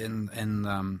is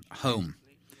in Home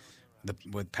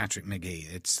with Patrick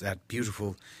McGee. It's that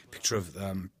beautiful picture of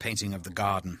painting of the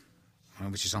garden,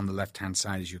 which is on the left-hand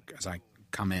side as I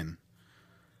come in.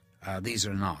 These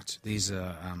are not. These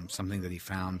are something that he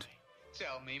found.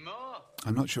 Tell me more.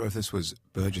 I'm not sure if this was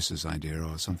Burgess's idea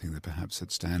or something that perhaps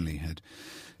that Stanley had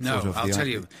thought of. No, I'll tell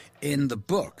you. In the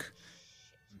book,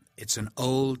 it's an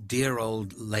dear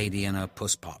old lady in her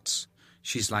pusspots.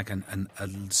 She's like a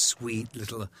sweet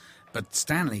little... But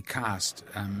Stanley cast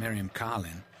Miriam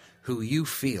Carlin, who you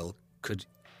feel could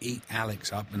eat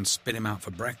Alex up and spit him out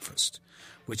for breakfast,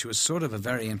 which was sort of a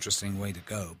very interesting way to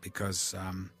go because,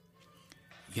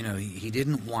 you know, he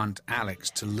didn't want Alex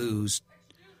to lose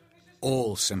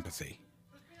all sympathy.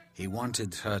 He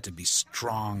wanted her to be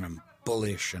strong and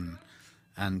bullish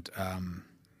and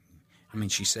I mean,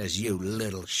 she says, "You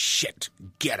little shit,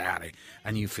 get out of here."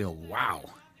 And you feel, wow,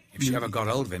 if she ever got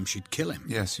hold of him, she'd kill him.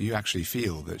 Yes, you actually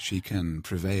feel that she can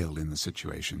prevail in the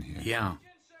situation here. Yeah.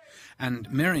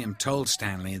 And Miriam told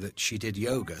Stanley that she did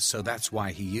yoga, so that's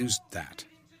why he used that.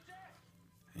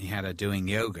 He had her doing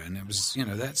yoga, and it was, you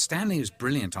know, that Stanley was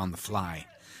brilliant on the fly.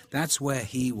 That's where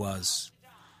he was,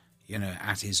 you know,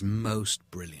 at his most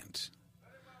brilliant,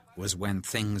 was when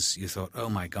things, you thought, oh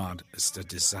my God, it's a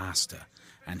disaster,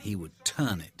 and he would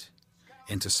turn it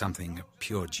into something of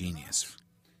pure genius.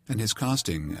 And his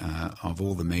casting of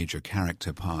all the major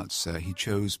character parts, he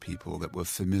chose people that were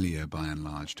familiar, by and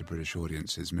large, to British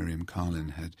audiences. Miriam Carlin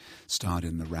had starred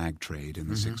in the rag trade in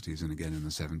the 60s and again in the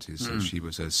 70s, so she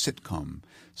was a sitcom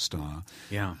star.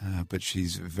 Yeah. But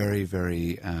she's very,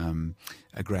 very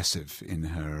aggressive in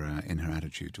her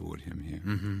attitude toward him here.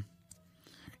 Mm-hmm.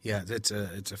 Yeah, it's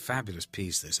a fabulous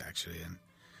piece, this, actually.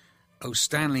 And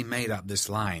Stanley made up this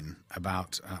line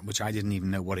about, which I didn't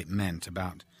even know what it meant,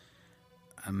 about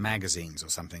magazines or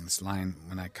something. This line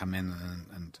when I come in,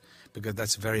 and because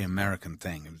that's a very American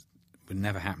thing. It would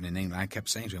never happen in England. I kept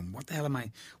saying to him, what the hell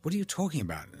what are you talking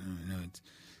about? You know,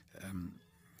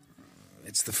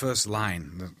 it's the first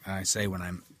line that I say when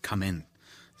I come in.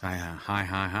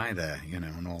 Hi there, you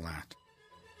know, and all that.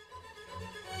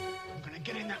 I'm going to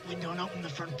get in that window and open the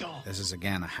front door. This is,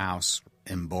 again, a house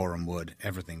in Boreham Wood,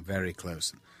 everything very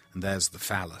close. And there's the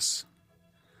phallus.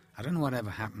 I don't know what ever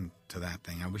happened to that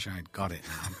thing. I wish I had got it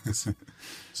now.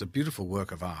 It's a beautiful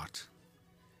work of art.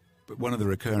 But one of the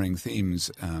recurring themes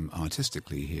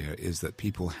artistically here is that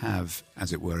people have,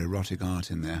 as it were, erotic art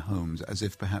in their homes, as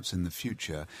if perhaps in the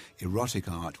future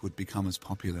erotic art would become as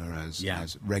popular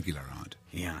as regular art.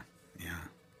 Yeah.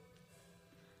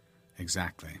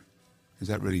 Exactly. Is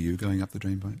that really you going up the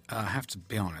drain pipe? I have to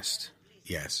be honest.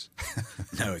 Yes.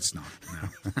 No, it's not.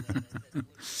 No.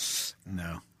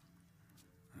 No.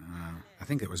 I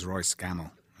think it was Roy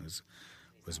Scannell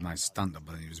was my stunt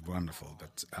double. He was wonderful.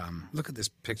 But look at this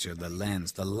picture, the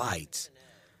lens, the light.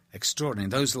 Extraordinary.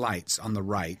 Those lights on the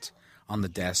right, on the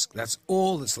desk, that's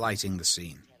all that's lighting the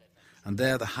scene. And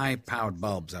they're the high-powered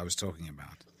bulbs I was talking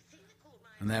about.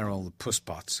 And they're all the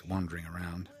pusspots wandering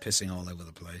around, pissing all over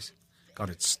the place.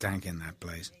 God, it stank in that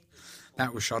place.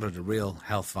 That was shot at a real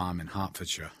health farm in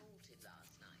Hertfordshire.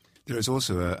 There is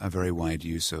also a very wide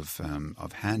use of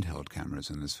handheld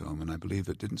cameras in this film, and I believe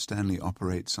that didn't Stanley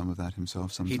operate some of that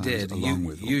himself sometimes? He did, along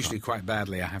with usually quite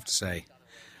badly, I have to say.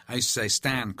 I used to say,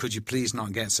 Stan, could you please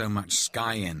not get so much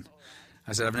sky in?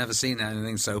 I said, I've never seen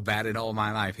anything so bad in all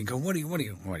my life. He'd go, what are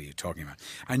you talking about?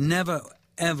 I never,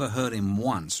 ever heard him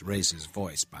once raise his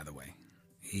voice, by the way.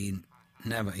 He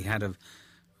had a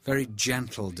very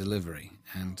gentle delivery,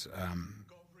 and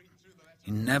he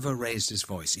never raised his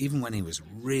voice. Even when he was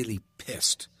really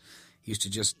pissed, he used to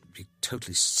just be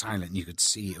totally silent. You could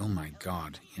see, oh my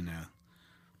God, you know.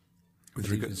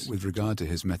 With regard to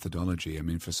his methodology, I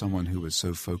mean, for someone who was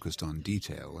so focused on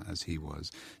detail as he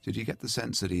was, did you get the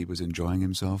sense that he was enjoying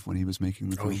himself when he was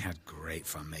making the film? Oh, he had great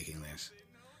fun making this.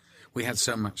 We had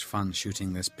so much fun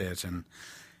shooting this bit, and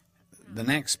the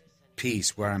next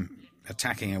piece where I'm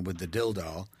attacking her with the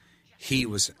dildo, he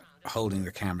was holding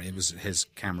the camera. It was his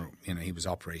camera, you know, he was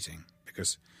operating,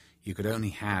 because you could only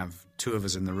have two of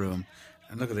us in the room.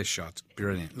 And look at this shot,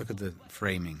 brilliant. Look at the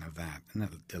framing of that. Isn't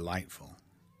that delightful?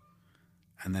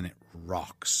 And then it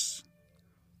rocks.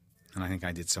 And I think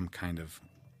I did some kind of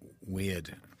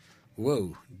weird,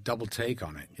 double take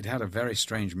on it. It had a very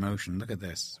strange motion. Look at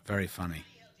this. Very funny.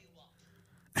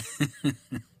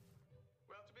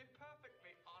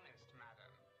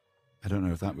 I don't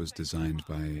know if that was designed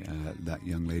by that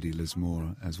young lady Liz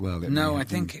Moore as well. No, I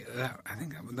think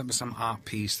that was some art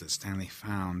piece that Stanley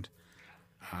found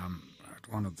at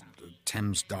one of the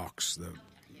Thames docks,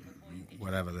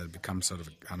 whatever, that had become sort of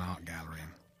an art gallery.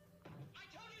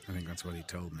 I think that's what he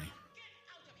told me.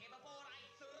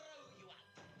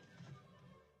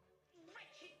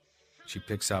 She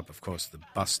picks up, of course, the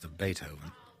bust of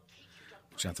Beethoven,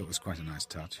 which I thought was quite a nice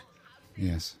touch.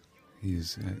 Yes.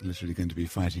 He's literally going to be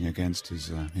fighting against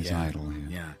his idol here.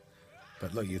 Yeah.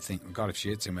 But look, you think, oh God, if she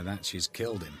hits him with that, she's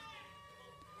killed him.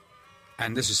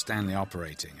 And this is Stanley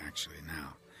operating, actually,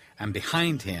 now. And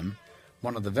behind him,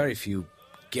 one of the very few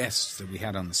guests that we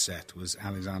had on the set was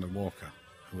Alexander Walker,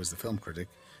 who was the film critic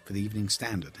for the Evening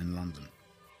Standard in London.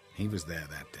 He was there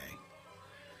that day.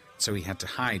 So he had to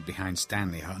hide behind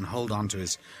Stanley and hold on to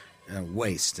his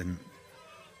waist and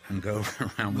go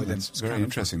around with him. It's very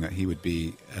interesting that he would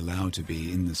be allowed to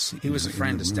be in the scene. He was a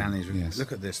friend of Stanley's. Yes.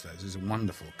 Look at this, though. These are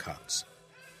wonderful cuts.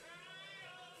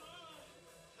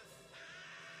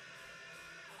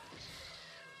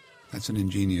 That's an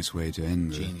ingenious way to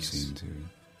end the scene, too.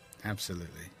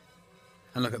 Absolutely.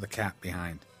 And look at the cat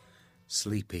behind.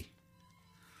 Sleepy.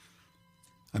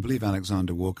 I believe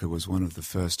Alexander Walker was one of the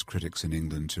first critics in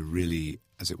England to really,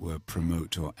 as it were,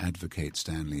 promote or advocate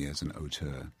Stanley as an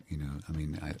auteur. You know, I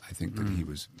mean, I think that he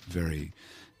was very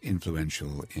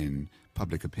influential in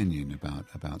public opinion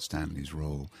about Stanley's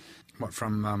role. What,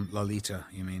 from Lolita,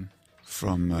 you mean?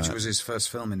 From which was his first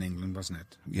film in England, wasn't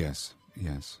it? Yes.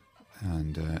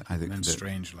 And I think that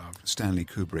Strangelove. Stanley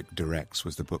Kubrick Directs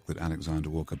was the book that Alexander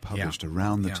Walker published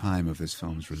around the time of this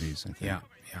film's release, I think. Yeah.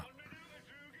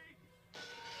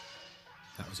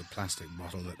 That was a plastic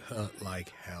bottle that hurt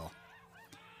like hell.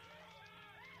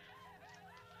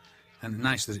 And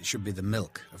nice that it should be the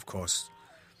milk, of course,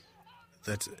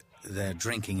 that they're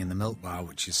drinking in the milk bar,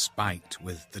 which is spiked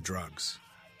with the drugs.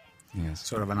 Yes.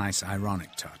 Sort of a nice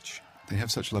ironic touch. They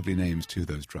have such lovely names too,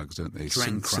 those drugs, don't they?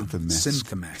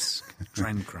 Synthemesk.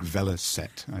 Drencrum.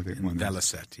 Velocet, I think.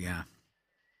 Velocet, yeah.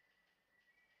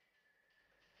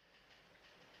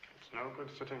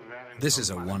 This is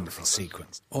a wonderful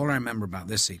sequence. All I remember about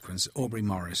this sequence, Aubrey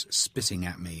Morris spitting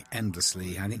at me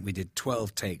endlessly. I think we did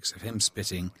 12 takes of him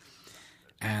spitting.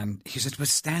 And he said, but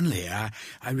Stanley, I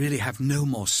really have no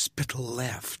more spittle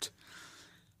left.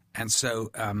 And so,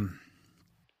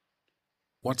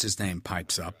 what's his name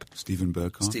pipes up? Stephen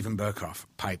Burkhoff. Stephen Burkhoff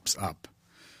pipes up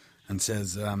and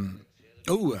says,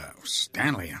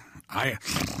 Stanley, I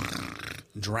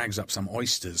drags up some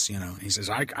oysters, you know. He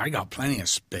says, I got plenty of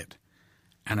spit.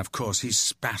 And, of course, he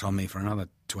spat on me for another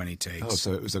 20 takes. Oh,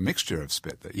 so it was a mixture of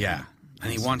spit that you... Yeah,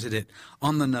 and he wanted it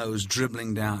on the nose,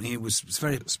 dribbling down. He was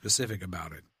very specific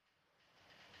about it.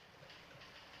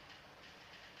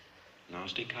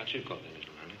 Nasty cut you've got there,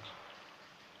 little Alex.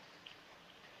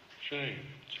 Shame.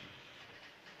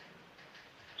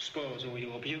 Spoils all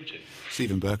your beauty.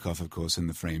 Stephen Burkoff, of course, in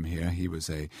the frame here. He was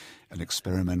an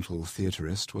experimental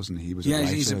theaterist, wasn't he? He was a writer,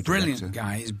 he's a brilliant director.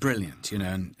 guy. He's brilliant,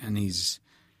 and he's...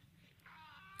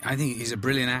 I think he's a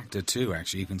brilliant actor, too,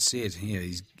 actually. You can see it here.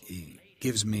 He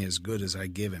gives me as good as I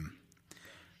give him.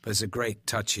 But it's a great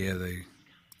touch here, the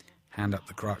hand up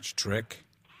the crotch trick.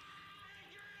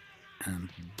 And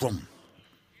boom.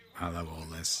 I love all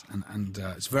this. And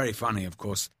it's very funny, of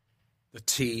course. The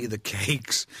tea, the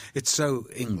cakes. It's so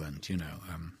England,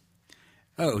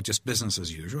 just business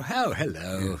as usual. Oh,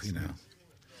 hello, Yes,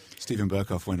 Stephen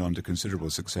Burkoff went on to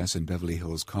considerable success in Beverly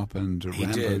Hills Cop and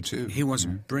Rambo too. He was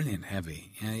brilliant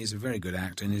heavy. Yeah, he's a very good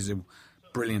actor, and he's a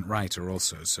brilliant writer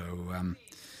also. So I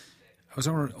was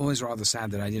always rather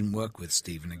sad that I didn't work with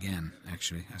Stephen again,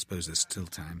 actually. I suppose there's still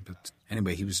time. But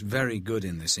anyway, he was very good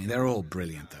in this scene. They're all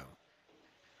brilliant, though.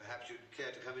 Perhaps you'd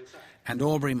care to come inside? And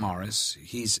Aubrey Morris,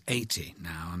 he's 80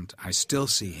 now, and I still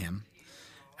see him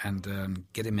and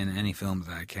get him in any film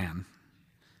that I can.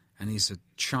 And he's a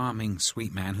charming,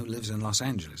 sweet man who lives in Los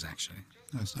Angeles, actually.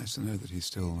 Oh, it's nice to know that he's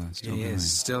still He going.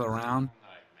 is still around.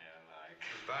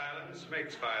 Violence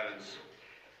makes violence.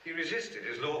 He resisted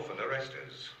his lawful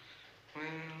arresters.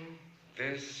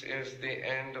 This is the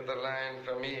end of the line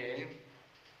for me.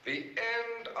 The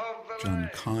end of the John line.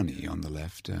 Carney on the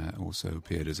left also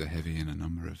appeared as a heavy in a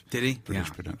number of Did he? British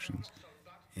Yeah. productions.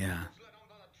 Yeah.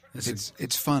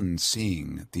 It's fun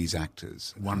seeing these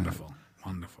actors. Wonderful,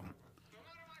 wonderful.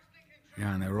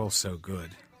 Yeah, and they were all so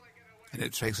good. And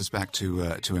it takes us back to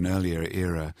an earlier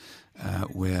era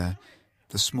where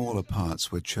the smaller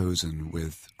parts were chosen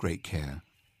with great care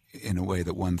in a way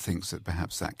that one thinks that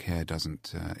perhaps that care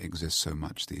doesn't exist so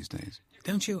much these days.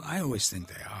 Don't you? I always think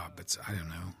they are, but I don't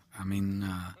know. I mean,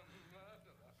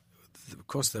 of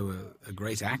course, there were a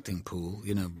great acting pool,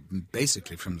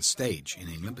 basically from the stage in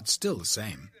England, but still the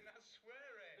same.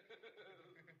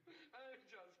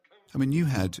 I mean, you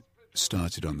had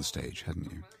started on the stage,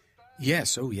 hadn't you?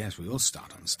 Yes, oh yes, we all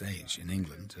start on stage in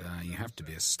England. You have to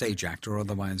be a stage actor,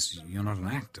 otherwise you're not an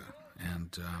actor.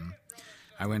 And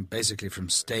I went basically from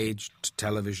stage to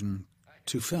television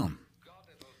to film.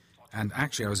 And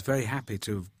actually I was very happy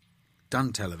to have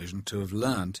done television, to have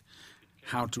learned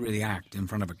how to really act in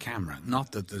front of a camera.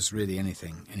 Not that there's really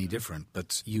anything any different,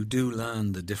 but you do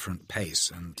learn the different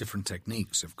pace and different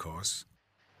techniques, of course.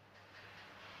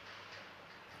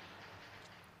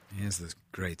 Here's this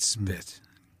great spit.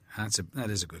 That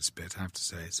is a good spit, I have to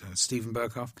say. So, Stephen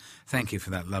Burkoff, thank you for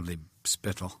that lovely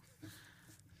spittle.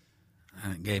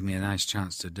 And it gave me a nice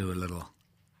chance to do a little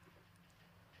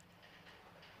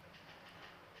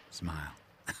smile.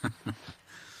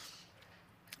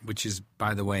 Which is,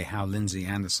 by the way, how Lindsay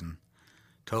Anderson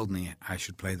told me I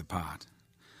should play the part.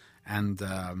 And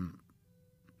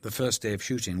the first day of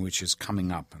shooting, which is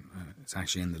coming up, it's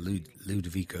actually in the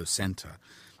Ludovico Center.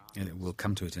 We'll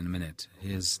come to it in a minute.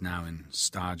 Here's now in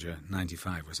Stagia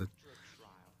 95, was it?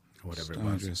 Or whatever it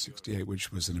was. Stagia 68, which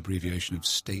was an abbreviation of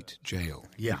State Jail.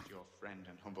 Yeah. Your friend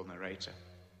and humble narrator.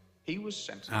 He was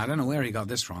sentenced. I don't know where he got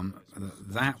this from.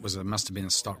 That must have been a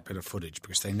stock bit of footage,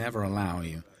 because they never allow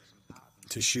you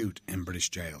to shoot in British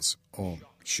jails or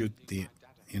shoot the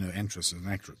entrances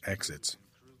and exits,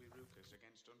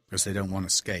 because they don't want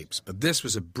escapes. But this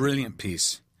was a brilliant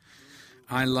piece.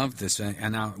 I loved this,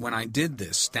 and now when I did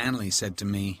this, Stanley said to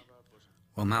me,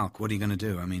 "Well, Malk, what are you going to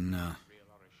do? I mean,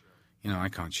 I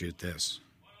can't shoot this."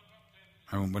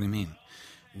 I went, "What do you mean?"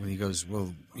 Well, he goes,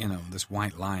 "Well, this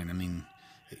white line. I mean,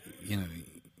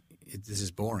 this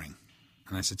is boring."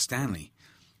 And I said, "Stanley,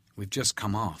 we've just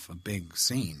come off a big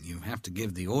scene. You have to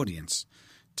give the audience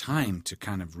time to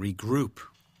kind of regroup,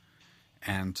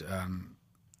 and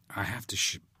I have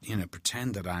to,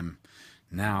 pretend that I'm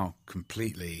now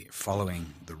completely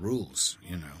following the rules,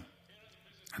 and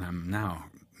I'm now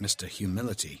Mr.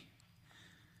 Humility."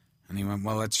 And he went,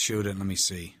 "Well, let's shoot it and let me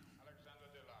see."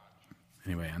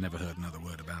 Anyway, I never heard another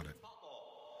word about it.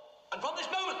 And from this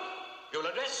moment, you'll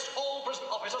address all prison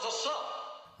officers as sir.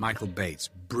 Michael Bates,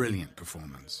 brilliant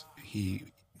performance. He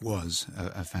was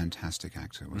a fantastic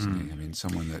actor, wasn't he? I mean,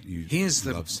 someone that you He is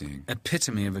the love seeing.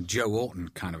 epitome of a Joe Orton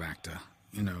kind of actor,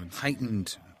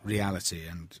 heightened reality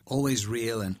and always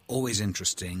real and always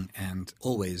interesting and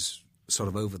always sort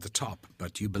of over the top,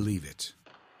 but you believe it.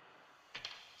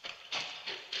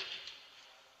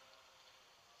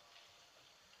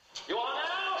 You are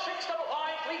now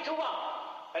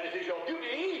 655-321, and it is your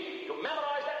duty to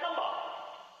memorize that number.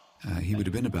 He would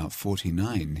have been about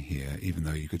 49 here, even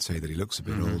though you could say that he looks a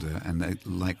bit older. And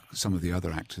like some of the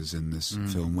other actors in this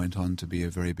film, went on to be a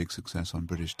very big success on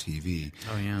British TV.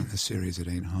 Oh, yeah. The series It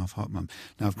Ain't Half Hot Mum.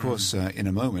 Now, of course, in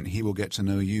a moment, he will get to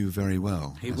know you very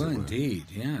well. He will indeed,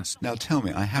 yes. Now, tell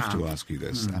me, I have to ask you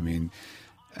this. I mean,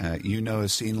 you know a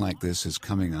scene like this is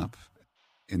coming up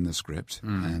in the script,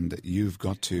 and you've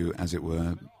got to, as it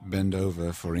were, bend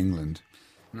over for England.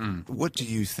 What do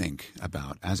you think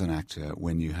about, as an actor,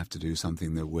 when you have to do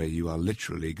something where you are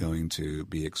literally going to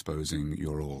be exposing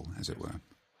your all, as it were?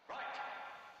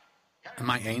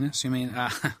 My anus, you mean?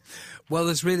 Well,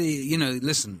 there's really,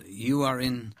 listen, you are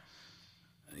in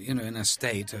a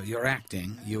state, you're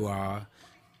acting, you are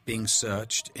being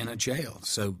searched in a jail.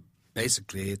 So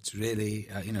basically it's really,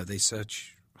 they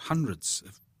search hundreds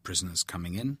of prisoners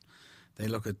coming in. They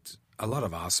look at a lot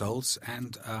of arseholes,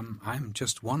 and I'm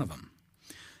just one of them.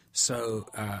 So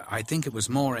I think it was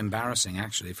more embarrassing,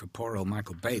 actually, for poor old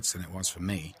Michael Bates than it was for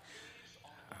me.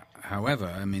 However,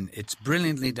 I mean, it's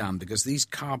brilliantly done, because these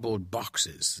cardboard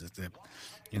boxes,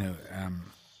 you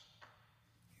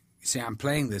see, I'm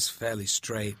playing this fairly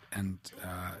straight, and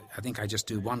I think I just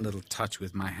do one little touch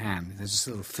with my hand. There's this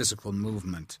little physical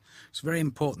movement. It's very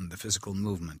important, the physical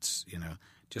movements,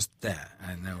 just there.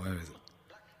 I know where is it?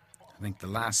 I think the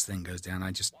last thing goes down,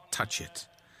 I just touch it,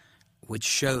 which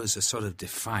shows a sort of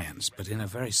defiance, but in a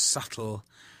very subtle,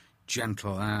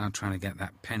 gentle, I'm trying to get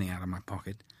that penny out of my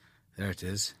pocket. There it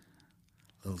is.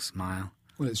 Little smile.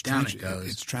 Well, it's tragic.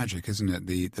 It's tragic, isn't it?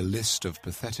 The list of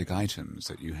pathetic items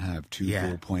that you have: 2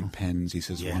 ballpoint pens. He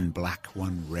says 1 black,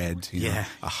 1 red.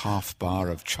 A half bar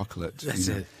of chocolate. That's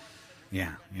it.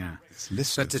 Yeah.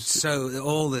 It's but it's so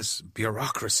all this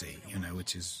bureaucracy,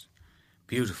 which is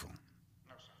beautiful,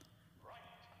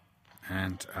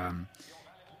 and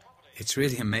it's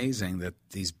really amazing that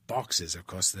these boxes, of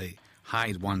course, they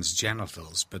hide one's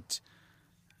genitals, but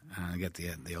get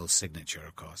the old signature,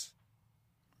 of course.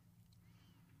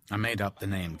 I made up the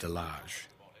name Delage.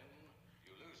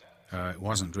 It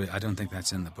wasn't really, I don't think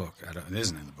that's in the book. It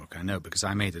isn't in the book, I know, because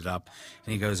I made it up.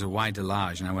 And he goes, well, why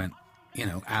Delage? And I went,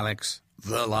 Alex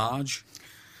the Large.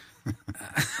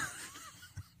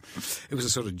 It was a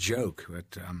sort of joke,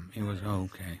 but he was,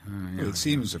 okay. Well, it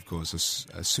seems, of course,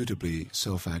 a suitably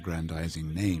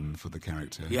self-aggrandizing name for the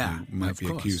character. Yeah, who might be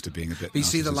accused of being a bit But you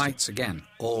see the narcissistic. lights again,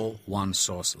 all one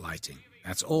source lighting.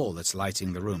 That's all that's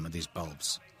lighting the room, are these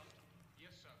bulbs.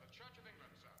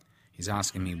 He's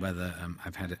asking me whether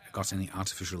I've got any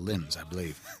artificial limbs, I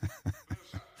believe.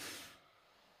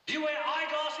 Do you wear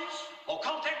eyeglasses or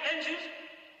contact lenses?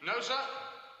 No, sir.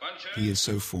 He is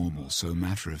so formal, so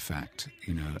matter-of-fact,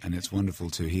 and it's wonderful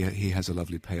too. He has a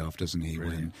lovely payoff, doesn't he,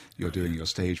 when you're doing your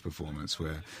stage performance,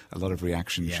 where a lot of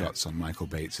reaction shots on Michael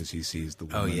Bates as he sees the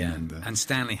woman. Oh, yeah. And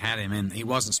Stanley had him in. He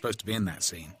wasn't supposed to be in that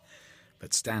scene.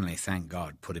 But Stanley, thank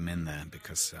God, put him in there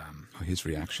because... his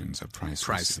reactions are priceless.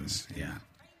 Priceless, yeah.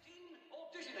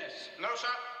 No, sir.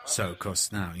 So, of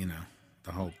course, now,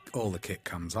 all the kit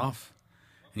comes off.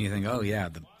 And you think, oh, yeah,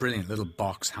 the brilliant little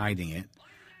box hiding it.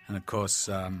 And, of course,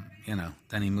 then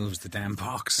he moves the damn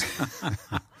box.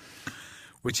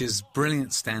 Which is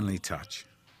brilliant Stanley touch,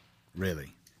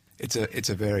 really. It's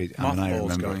a very... I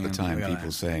remember at the time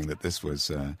people saying that this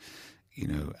was,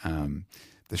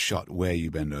 the shot where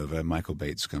you bend over, Michael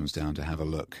Bates comes down to have a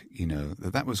look,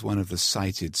 that was one of the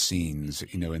cited scenes,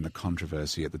 in the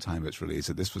controversy at the time of its release,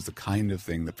 that this was the kind of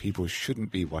thing that people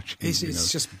shouldn't be watching.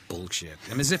 It's just bullshit.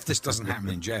 I mean, as if this doesn't happen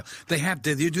in jail.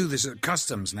 You do this at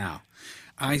customs now.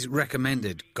 I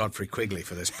recommended Godfrey Quigley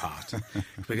for this part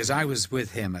because I was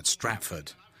with him at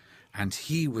Stratford, and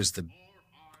he was the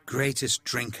greatest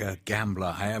drinker,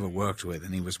 gambler I ever worked with,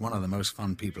 and he was one of the most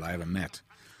fun people I ever met.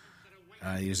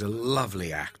 He was a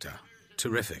lovely actor,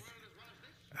 terrific.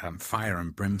 Fire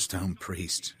and brimstone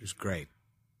priest. It was great.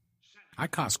 I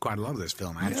cast quite a lot of this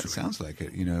film, actually. Yeah, it sounds like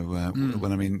it.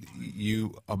 Well, I mean,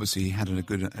 you obviously had a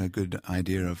good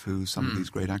idea of who some of these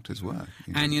great actors were.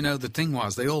 And, the thing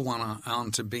was, they all went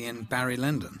on to be in Barry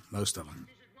Lyndon, most of them.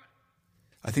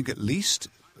 I think at least,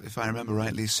 if I remember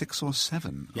rightly, 6 or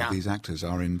 7 of these actors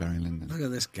are in Barry Lyndon. Look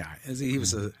at this guy. He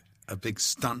was a big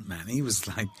stunt man. He was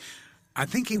like... I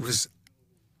think he was...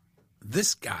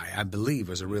 This guy, I believe,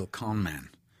 was a real con man.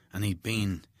 And he'd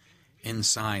been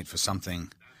inside for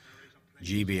something...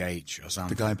 GBH or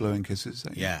something. The guy blowing kisses?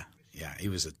 Yeah, he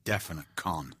was a definite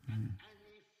con.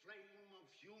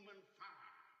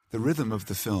 The rhythm of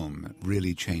the film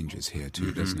really changes here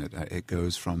too, doesn't it? It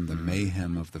goes from the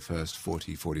mayhem of the first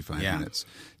 40, 45 minutes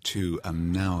to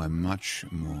now a much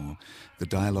more... The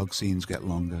dialogue scenes get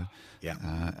longer. Yeah.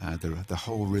 The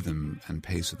whole rhythm and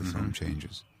pace of the film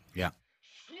changes. Yeah.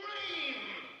 Scream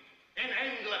in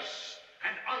endless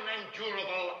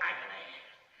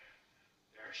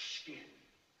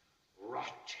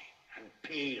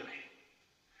peely.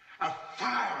 A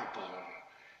fireball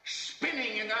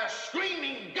spinning in their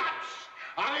screaming guts.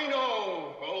 I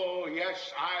know. Oh,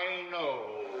 yes, I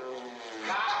know.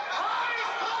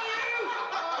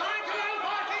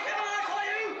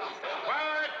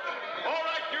 Quiet. All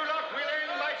right, you lot, we'll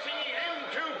end by singing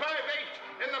M258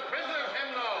 in the prisoner's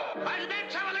hymnal. I meant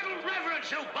to have a little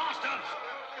reverence, you bastards!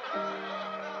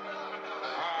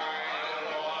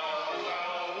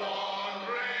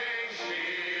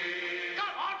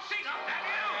 Come on, sing up,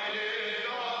 Daniel!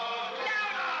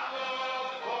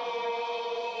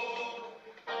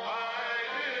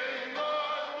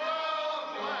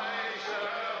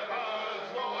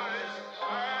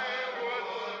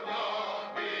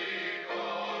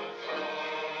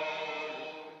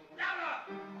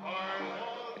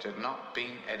 It had not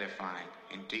been edifying,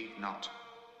 indeed not,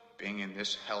 being in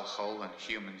this hellhole and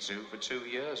human zoo for 2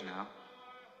 years now,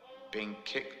 being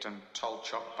kicked and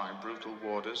toll-chopped by brutal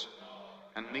warders,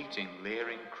 and meeting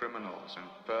leering criminals and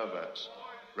perverts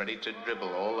ready to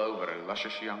dribble all over a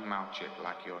luscious young mouthchip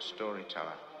like your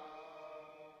storyteller.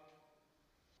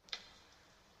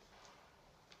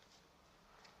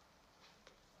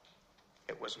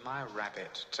 It was my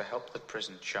rabbit to help the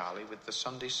prison Charlie with the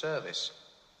Sunday service.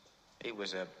 He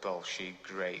was a bolshy,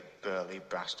 great, burly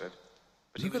bastard.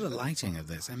 But you've got a lighting of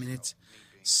this. I mean, it's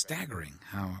staggering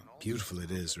how beautiful it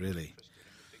is, really.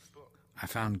 I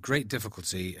found great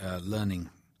difficulty learning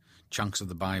chunks of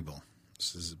the Bible.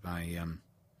 This is by,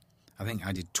 I think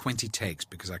I did 20 takes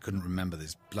because I couldn't remember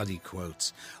these bloody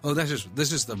quotes. Oh,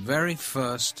 this is the very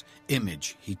first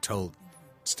image he told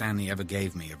Stanley ever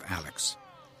gave me of Alex.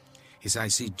 He said, I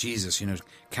see Jesus,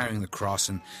 carrying the cross,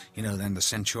 and, then the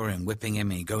centurion whipping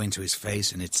him, and you go into his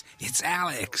face, and it's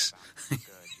Alex.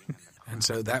 And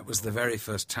so that was the very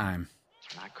first time.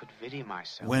 I could vidi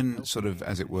myself. When sort of,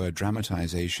 as it were,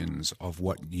 dramatizations of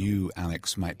what you,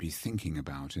 Alex, might be thinking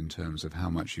about in terms of how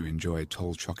much you enjoy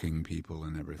toll-chocking people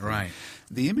and everything. Right.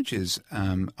 The images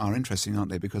are interesting,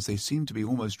 aren't they? Because they seem to be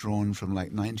almost drawn from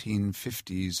like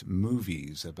 1950s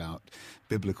movies about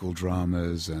biblical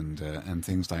dramas and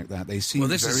things like that. They seem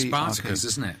this very is Spartacus,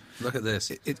 isn't it? Look at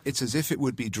this. It's as if it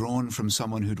would be drawn from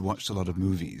someone who'd watched a lot of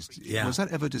movies. Yeah. Was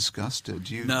that ever discussed?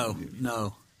 No.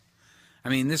 I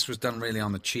mean, this was done really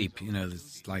on the cheap.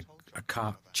 It's like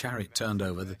a chariot turned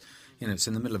over. It's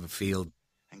in the middle of a field.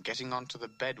 And getting onto the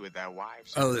bed with their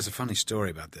wives. Oh, there's a funny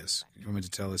story about this. You want me to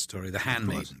tell this story? The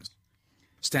handmaidens.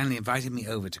 Stanley invited me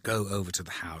over to go over to the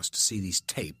house to see these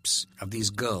tapes of these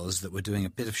girls that were doing a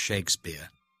bit of Shakespeare.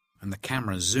 And the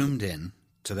camera zoomed in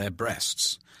to their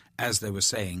breasts as they were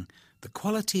saying, "The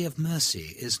quality of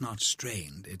mercy is not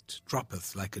strained. It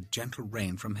droppeth like a gentle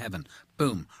rain from heaven."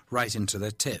 Boom, right into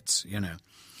their tits,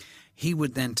 He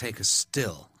would then take a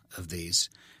still of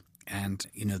these, and,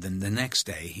 then the next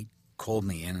day he called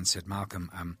me in and said,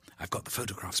 "Malcolm, I've got the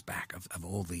photographs back of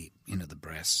all the, the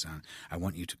breasts. I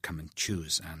want you to come and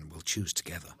choose, and we'll choose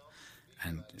together."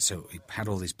 And so he had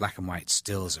all these black and white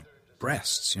stills of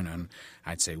breasts, and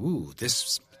I'd say, "Ooh,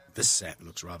 this set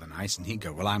looks rather nice." And he'd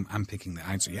go, "Well, I'm picking the..."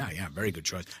 I'd say, yeah, very good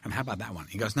choice. And how about that one?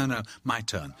 He goes, no, my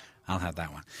turn. I'll have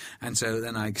that one. And so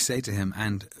then I say to him,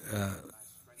 and,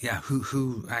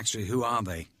 who are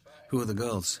they? Who are the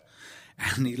girls?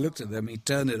 And he looked at them, he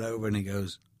turned it over, and he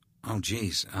goes, "Oh,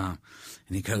 geez." And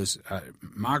he goes,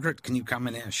 "Margaret, can you come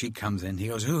in here?" She comes in. He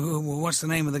goes, what's the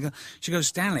name of the girl? She goes,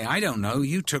 "Stanley, I don't know.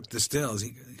 You took the stills."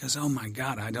 He goes, "Oh, my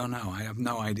God, I don't know. I have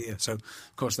no idea." So,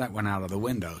 of course, that went out of the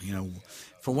window,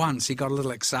 For once, he got a little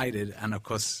excited, and, of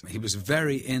course, he was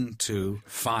very into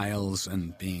files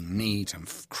and being neat and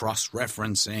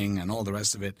cross-referencing and all the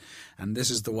rest of it. And this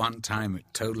is the one time it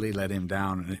totally let him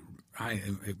down, and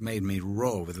it made me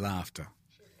roar with laughter.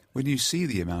 When you see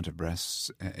the amount of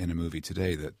breasts in a movie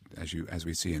today that, as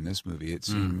we see in this movie, it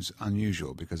seems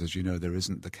unusual because, as you know, there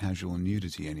isn't the casual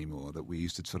nudity anymore that we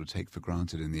used to sort of take for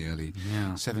granted in the early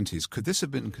 70s. Could this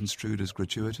have been construed as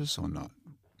gratuitous or not?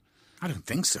 I don't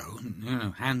think so.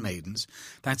 Handmaidens,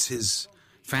 that's his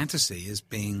fantasy, is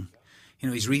being,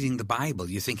 he's reading the Bible.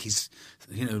 You think he's,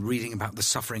 reading about the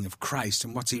suffering of Christ,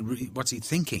 and what's he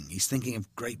thinking? He's thinking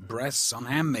of great breasts on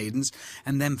handmaidens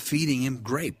and them feeding him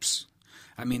grapes.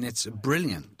 I mean, it's a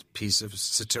brilliant piece of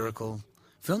satirical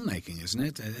filmmaking, isn't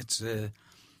it?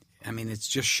 It's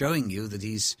just showing you that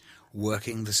he's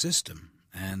working the system,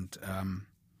 and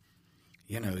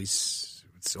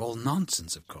it's all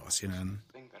nonsense, of course, Thing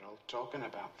they're all talking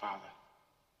about, Father,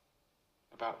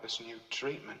 about this new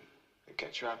treatment that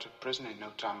gets you out of prison in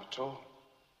no time at all.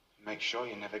 Make sure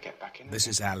you never get back in. This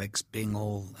is Alex being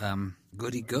all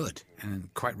goody-good,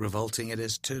 and quite revolting it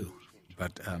is too,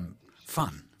 but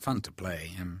fun to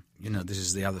play. This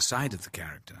is the other side of the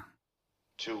character.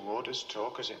 Two waters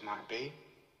talk as it might be.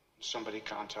 Somebody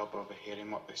can't help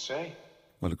overhearing what they say.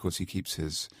 Well, of course, he keeps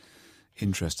his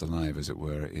interest alive, as it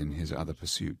were, in his other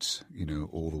pursuits,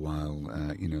 all the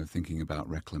while, thinking about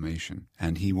reclamation.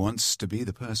 And he wants to be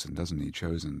the person, doesn't he,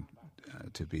 chosen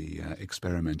to be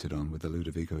experimented on with the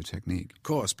Ludovico technique. Of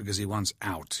course, because he wants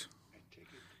out.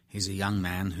 He's a young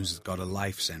man who's got a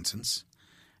life sentence,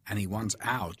 and he wants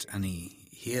out, and he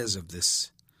hears of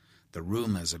the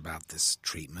rumors about this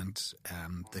treatment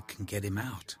that can get him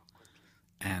out.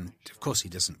 And, of course, he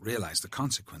doesn't realize the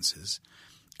consequences.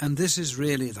 And this is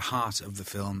really the heart of the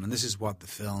film, and this is what the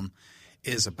film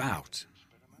is about.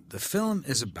 The film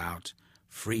is about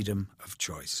freedom of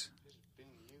choice.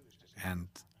 And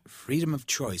freedom of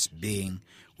choice being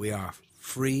we are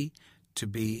free to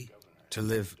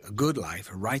live a good life,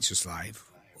 a righteous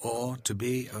life, or to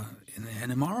be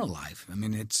an immoral life. I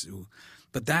mean,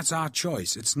 but that's our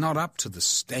choice. It's not up to the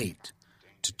state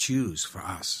to choose for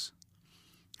us.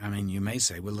 I mean, you may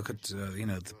say, well, look at,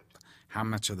 how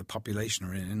much of the population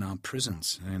are in our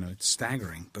prisons. It's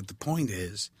staggering. But the point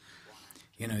is,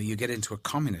 you get into a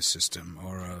communist system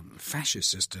or a fascist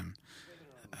system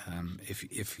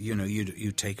if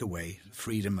you take away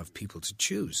freedom of people to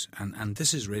choose. And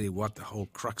this is really what the whole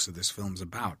crux of this film's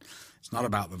about. It's not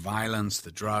about the violence,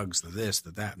 the drugs, the this,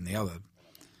 the that, and the other.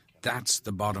 That's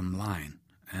the bottom line.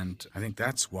 And I think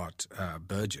that's what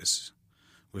Burgess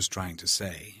was trying to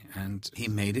say, and he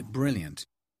made it brilliant.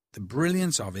 The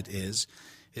brilliance of it is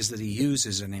that he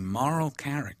uses an immoral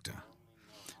character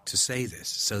to say this,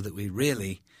 so that we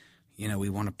really, we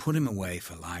want to put him away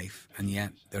for life, and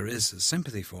yet there is a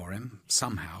sympathy for him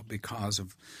somehow because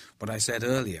of what I said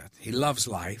earlier. He loves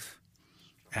life,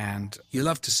 and you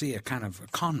love to see a kind of a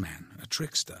con man, a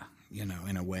trickster,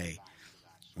 in a way,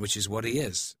 which is what he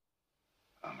is.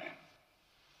 Amen.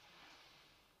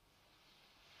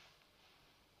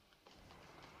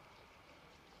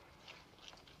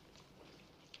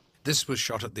 This was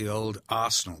shot at the old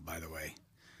Arsenal, by the way.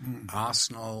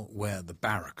 Arsenal, where the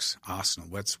barracks, Arsenal,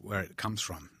 that's where it comes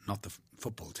from, not the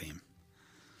football team.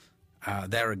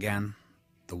 There again,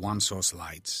 the one-source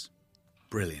lights,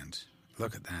 brilliant.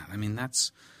 Look at that. I mean,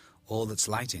 that's all that's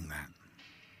lighting that.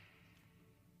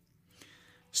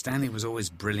 Stanley was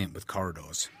always brilliant with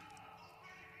corridors.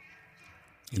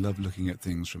 He loved looking at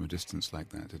things from a distance like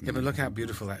that, didn't he? Yeah, but look how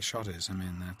beautiful that shot is. I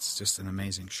mean, that's just an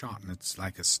amazing shot, and it's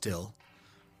like a still.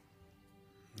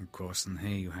 Of course, and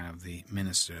here you have the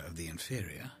Minister of the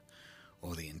Inferior,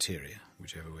 or the Interior,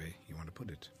 whichever way you want to put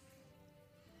it.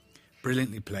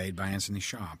 Brilliantly played by Anthony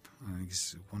Sharp. I think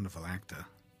he's a wonderful actor.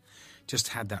 Just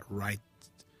had that right,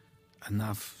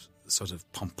 enough sort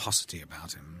of pomposity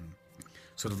about him,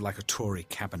 sort of like a Tory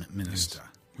cabinet minister.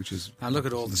 Yes, which is... Now look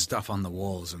at all the stuff on the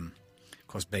walls, and, of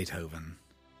course, Beethoven.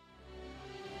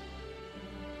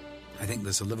 I think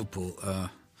there's a Liverpool...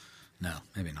 no,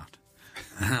 maybe not.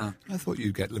 I thought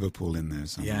you'd get Liverpool in there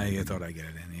somewhere. Yeah, you thought I'd get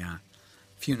it in, yeah.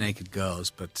 A few naked girls,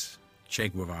 but Che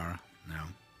Guevara, no.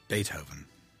 Beethoven.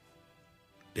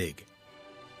 Big.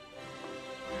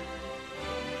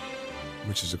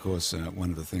 Which is, of course,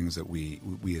 one of the things that we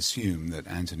assume that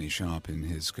Anthony Sharp, in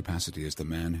his capacity as the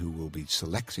man who will be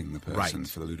selecting the person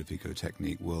for the Ludovico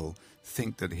technique, will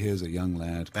think that here's a young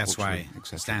lad. That's why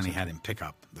Stanley etc. had him pick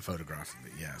up the photograph of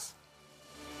it, yes.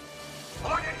 I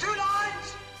want you 2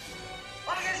 lines!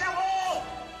 Up against that wall!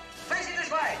 Facing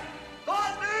this way! Go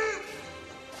on, move!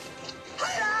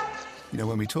 Hurry up!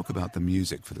 When we talk about the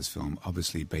music for this film,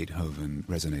 obviously Beethoven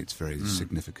resonates very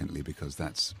significantly because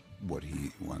that's what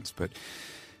he wants. But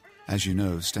as you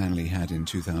know, Stanley had in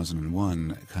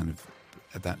 2001 kind of,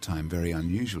 at that time, very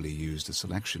unusually used a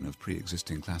selection of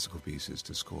pre-existing classical pieces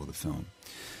to score the film.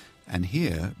 And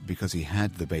here, because he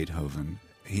had the Beethoven,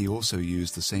 he also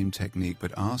used the same technique,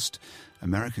 but asked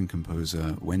American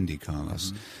composer Wendy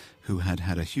Carlos, who had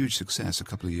had a huge success a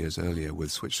couple of years earlier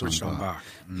with Switched on Bach,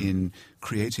 in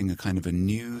creating a kind of a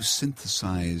new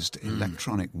synthesized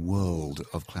electronic world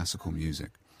of classical music.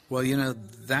 Well,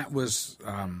 that was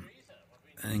an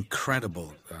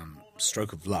incredible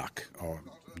stroke of luck or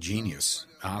genius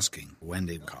asking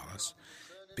Wendy Carlos,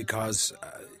 because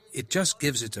it just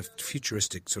gives it a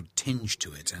futuristic sort of tinge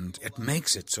to it, and it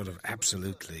makes it sort of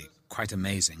absolutely quite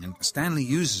amazing. And Stanley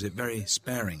uses it very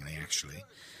sparingly, actually.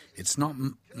 It's not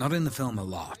in the film a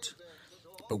lot,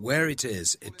 but where it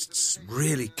is, it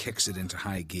really kicks it into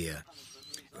high gear.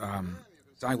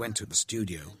 I went to the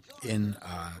studio in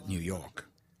New York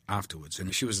afterwards,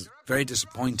 and she was very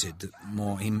disappointed that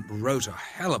he wrote a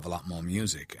hell of a lot more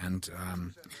music, and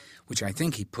which I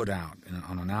think he put out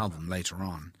on an album later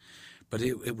on. But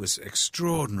it was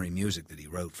extraordinary music that he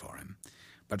wrote for him.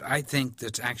 But I think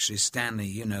that actually Stanley,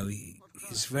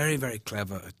 He's very, very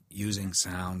clever at using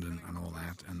sound and all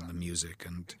that, and the music,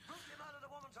 and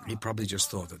he probably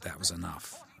just thought that was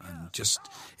enough. And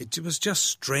it was just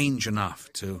strange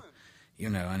enough to,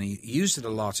 and he used it a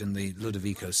lot in the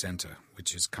Ludovico Center,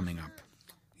 which is coming up.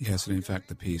 Yes, and in fact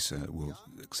the piece, we'll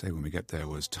say when we get there,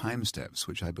 was Time Steps,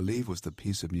 which I believe was the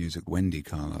piece of music Wendy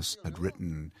Carlos had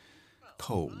written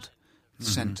cold,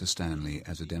 sent to Stanley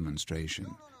as a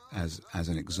demonstration, as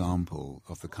an example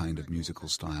of the kind of musical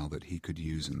style that he could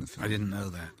use in the film. I didn't know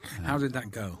that. How did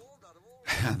that go?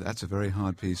 That's a very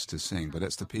hard piece to sing, but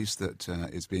it's the piece that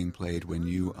is being played when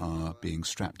you are being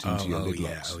strapped into your lid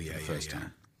locks for the first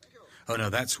time. Oh, no,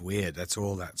 that's weird. That's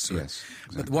all that sort of... Yes,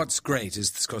 exactly. But what's great is,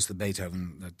 of course, the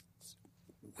Beethoven,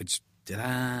 which...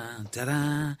 Da-da,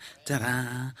 da-da,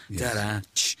 da-da, da-da,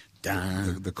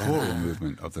 The choral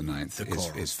movement of the ninth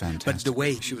is fantastic. But the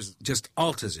way she just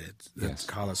alters it,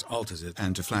 Carlos alters it.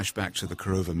 And to flash back to the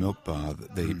Korova Milk Bar,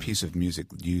 the piece of music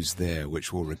used there,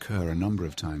 which will recur a number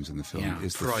of times in the film,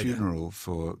 is the funeral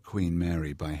for Queen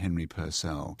Mary by Henry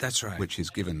Purcell. That's right. Which is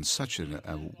given such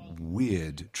a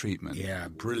weird treatment. Yeah,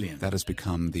 brilliant. That has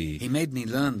become the... He made me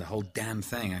learn the whole damn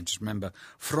thing. I just remember,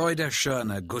 Freude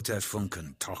schöne guter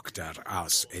Funken, Tochter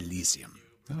aus Elysium.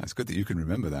 Oh, it's good that you can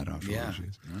remember that after all these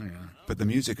years. Oh, yeah. But the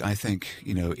music, I think,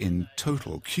 in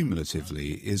total,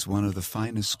 cumulatively, is one of the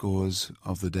finest scores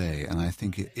of the day. And I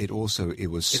think it was so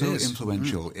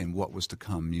influential in what was to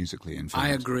come musically in film. I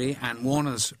agree. And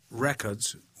Warner's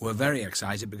records were very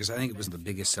excited because I think it was the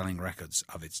biggest selling records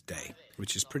of its day,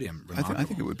 which is pretty remarkable. I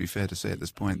think it would be fair to say at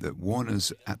this point that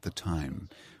Warner's, at the time,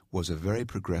 was a very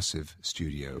progressive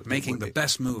studio. Making the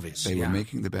best movies. They were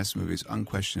making the best movies,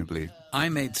 unquestionably. I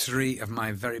made 3 of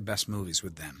my very best movies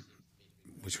with them,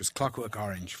 which was Clockwork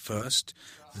Orange first,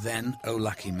 then Oh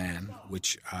Lucky Man,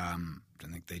 which I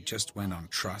think they just went on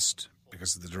trust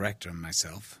because of the director and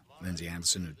myself, Lindsay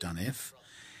Anderson, who'd done If.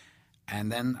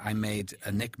 And then I made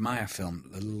a Nick Meyer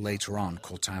film a little later on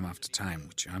called Time After Time,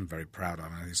 which I'm very proud of.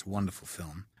 I think it's a wonderful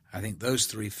film. I think those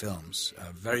 3 films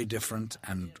are very different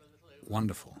and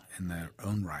wonderful in their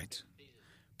own right,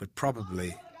 but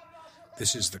probably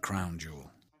this is the crown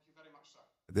jewel.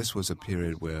 This was a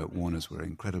period where Warners were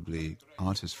incredibly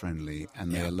artist-friendly,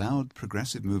 and they allowed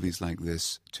progressive movies like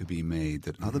this to be made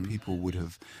that other people would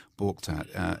have balked at.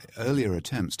 Earlier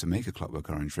attempts to make a Clockwork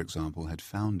Orange, for example, had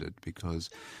foundered because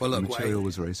the material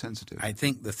was very sensitive. I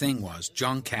think the thing was,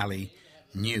 John Calley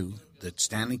knew that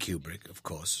Stanley Kubrick, of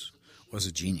course, was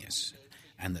a genius,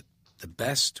 and that the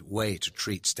best way to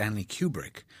treat Stanley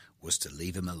Kubrick was to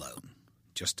leave him alone,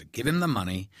 just to give him the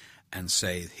money and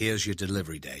say, here's your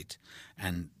delivery date,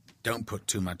 and don't put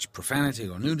too much profanity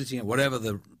or nudity or whatever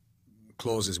the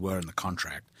clauses were in the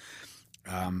contract.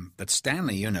 But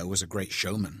Stanley, was a great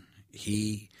showman.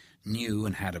 He knew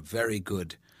and had a very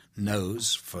good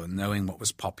nose for knowing what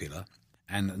was popular,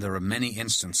 and there are many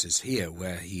instances here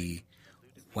where he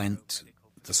went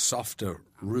the softer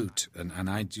route, and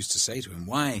I used to say to him,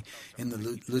 why, in the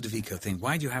Ludovico thing,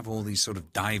 why do you have all these sort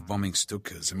of dive-bombing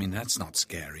Stukas? I mean, that's not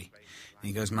scary. And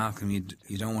he goes, Malcolm,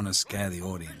 you don't want to scare the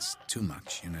audience too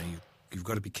much, you've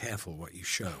got to be careful what you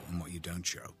show and what you don't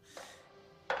show.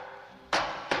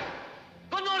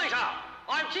 Good morning, sir.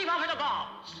 I'm Chief Officer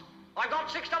Barnes. I got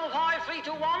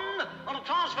 655321 on a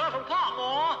transfer from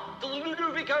Parkmore to the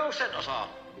Ludovico Centre, sir.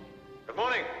 Good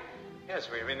morning. Yes,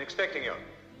 we've been expecting you.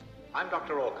 I'm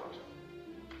Dr. Alcott.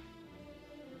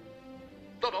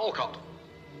 Dr. Alcott.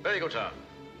 Very good, sir.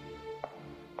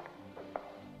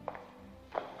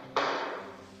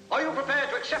 Are you prepared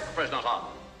to accept the prisoner, sir?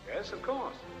 Yes, of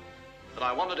course. Then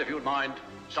I wondered if you'd mind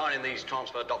signing these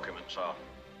transfer documents, sir.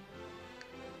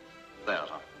 There,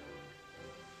 sir.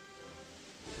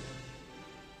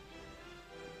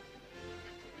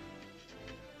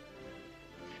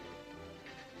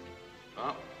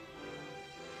 Sir.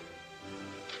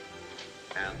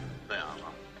 And there, sir.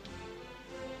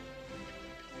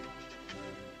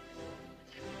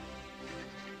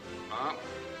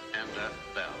 And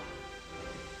there.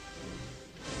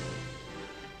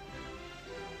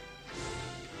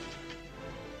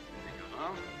 Thank you, sir.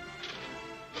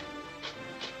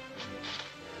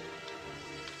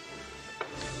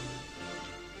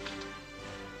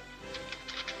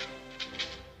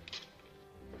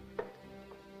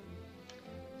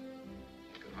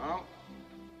 Now.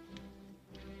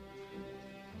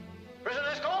 Prisoner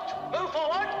escort, move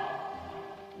forward.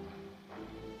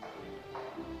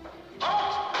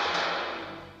 Halt!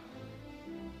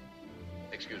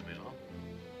 Excuse me, sir.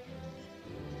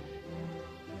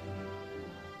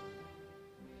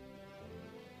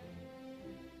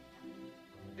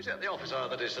 Is that the officer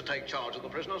that is to take charge of the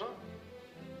prisoner, sir?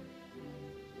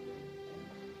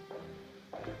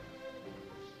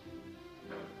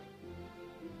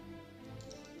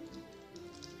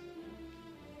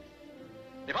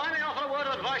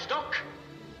 twice, Doc.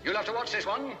 You'll have to watch this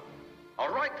one. A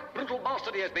right brutal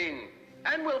bastard he has been,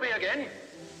 and will be again,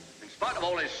 in spite of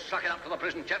all his sucking up to the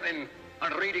prison chaplain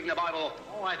and reading the Bible.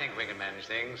 Oh, I think we can manage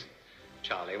things.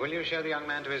 Charlie, will you show the young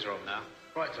man to his room now?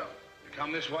 Right, sir.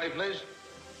 Come this way, please.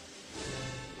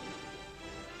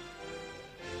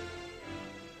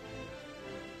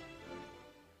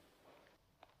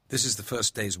 This is the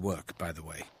first day's work, by the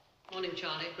way. Morning,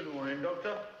 Charlie. Good morning,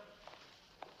 Doctor.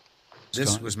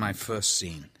 This was my first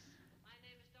scene.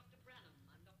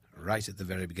 Right at the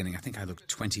very beginning. I think I looked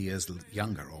 20 years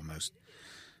younger, almost.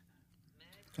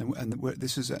 And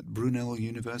this is at Brunel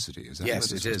University, is that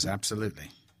Yes, it is, absolutely.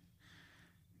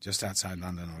 Just outside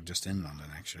London, or just in London,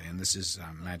 actually. And this is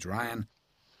Madge Ryan.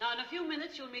 Now, in a few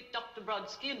minutes, you'll meet Dr.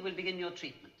 Brodsky and we'll begin your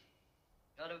treatment.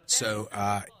 So,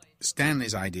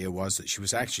 Stanley's idea was that she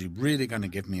was actually really going to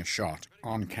give me a shot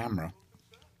on camera.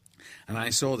 And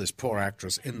I saw this poor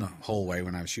actress in the hallway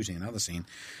when I was shooting another scene,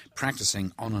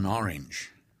 practicing on an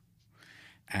orange.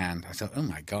 And I thought, oh,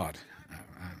 my God.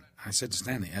 I said to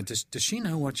Stanley, does she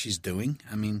know what she's doing?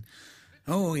 I mean,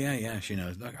 oh, yeah, she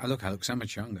knows. Look, I look so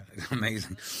much younger. It's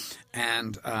amazing.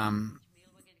 And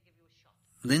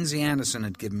Lindsay Anderson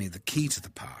had given me the key to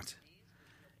the part,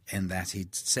 in that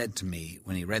he'd said to me,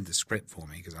 when he read the script for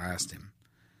me, because I asked him,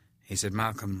 he said,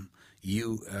 Malcolm,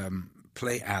 you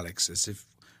play Alex as if,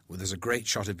 well, there's a great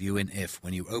shot of you in If,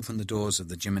 when you open the doors of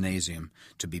the gymnasium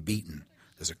to be beaten,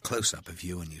 there's a close-up of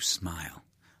you and you smile.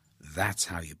 That's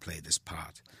how you play this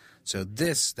part. So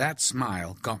that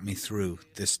smile got me through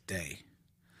this day.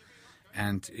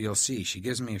 And you'll see, she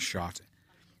gives me a shot,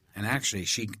 and actually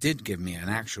she did give me an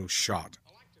actual shot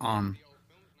on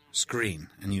screen,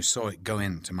 and you saw it go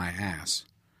into my ass.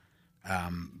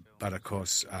 But of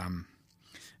course,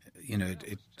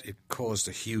 it caused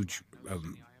a huge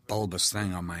bulbous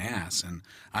thing on my ass, and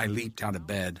I leaped out of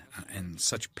bed in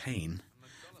such pain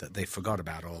that they forgot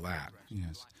about all that.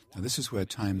 Yes. Now, this is where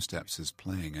Time Steps is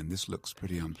playing, and this looks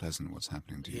pretty unpleasant, what's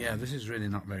happening to you. Yeah, this is really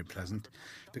not very pleasant,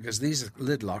 because these are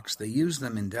lid locks. They use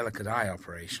them in delicate eye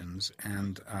operations,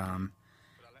 and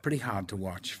pretty hard to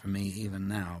watch for me even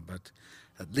now, but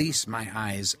at least my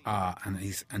eyes are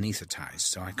anesthetized,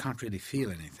 so I can't really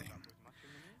feel anything.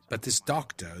 But this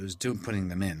doctor who's putting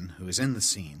them in, who is in the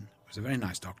scene, was a very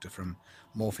nice doctor from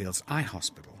Moorfields Eye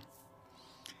Hospital.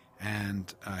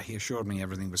 And he assured me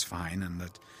everything was fine, and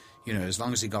that, as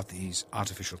long as he got these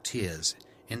artificial tears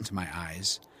into my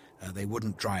eyes, they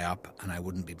wouldn't dry up and I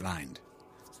wouldn't be blind.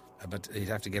 But he'd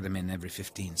have to get them in every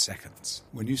 15 seconds.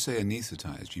 When you say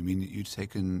anesthetized, you mean you'd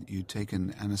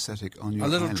taken anesthetic on your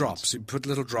little eyelids? drops. He'd put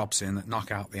little drops in that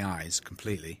knock out the eyes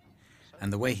completely.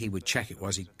 And the way he would check it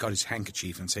was he got his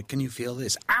handkerchief and said, "Can you feel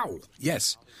this?" Ow!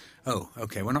 Yes. Oh,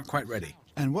 okay, we're not quite ready.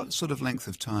 And what sort of length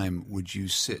of time would you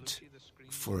sit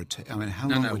for how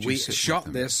long would you sit? We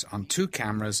shot this on 2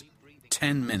 cameras,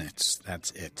 10 minutes. That's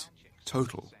it.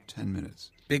 Total, 10 minutes.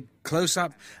 Big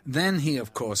close-up. Then he,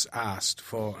 of course, asked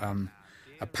for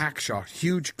a pack shot,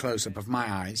 huge close-up of my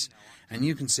eyes. And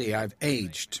you can see I've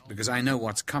aged because I know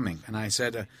what's coming. And I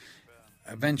said,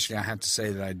 eventually I had to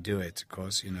say that I'd do it. Of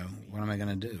course, what am I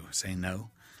going to do? Say no?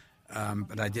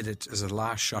 But I did it as a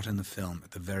last shot in the film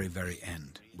at the very, very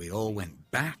end. We all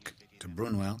went back to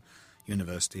Brunel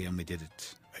University and we did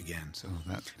it again. So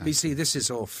but you see, this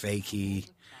is all fakey.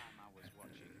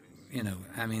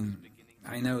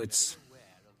 I know it's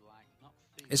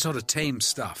sort of tame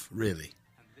stuff, really,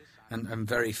 and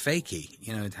very fakey.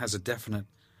 It has a definite.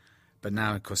 But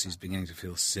now, of course, he's beginning to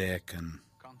feel sick and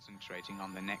concentrating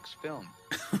on the next film.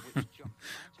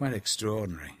 Quite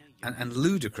extraordinary and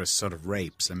ludicrous sort of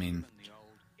rapes.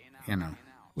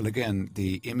 Well, again,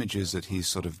 the images that he's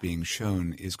sort of being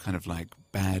shown is kind of like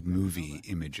bad movie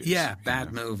images. Yeah,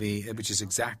 bad movie, which is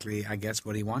exactly, I guess,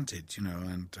 what he wanted.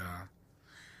 And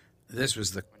this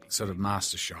was the sort of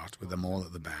master shot with them all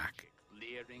at the back.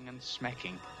 Leering and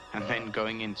smacking, and then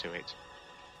going into it.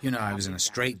 I was in a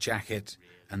straitjacket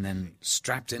and then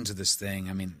strapped into this thing.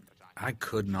 I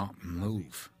could not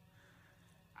move.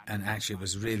 And actually, it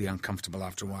was really uncomfortable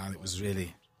after a while. It was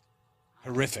really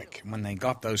horrific. When they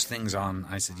got those things on,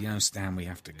 I said, Stan, we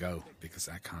have to go, because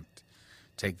I can't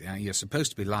take the... You're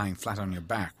supposed to be lying flat on your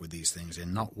back with these things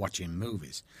and not watching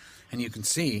movies. And you can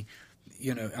see...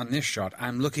 on this shot,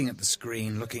 I'm looking at the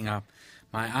screen, looking up,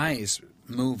 my eyes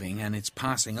moving, and it's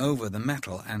passing over the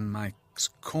metal, and my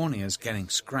cornea's getting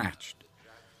scratched.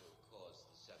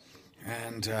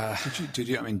 And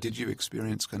did you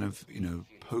experience kind of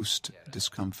post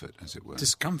discomfort, as it were?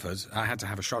 Discomfort? I had to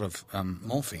have a shot of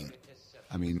morphine.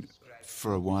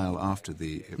 For a while after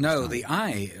the... No, the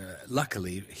eye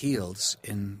luckily heals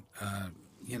in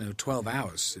 12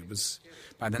 hours. It was,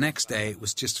 by the next day, it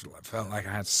was just, felt like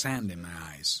I had sand in my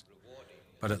eyes.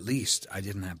 But at least I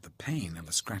didn't have the pain of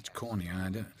a scratched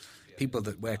cornea. People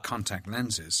that wear contact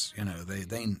lenses,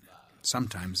 they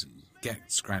sometimes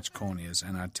get scratched corneas,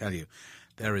 and I tell you,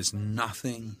 there is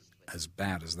nothing as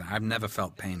bad as that. I've never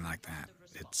felt pain like that.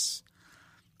 It's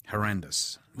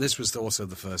horrendous. This was also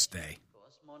the first day.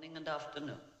 Morning and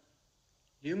afternoon.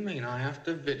 You mean I have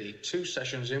to vidi 2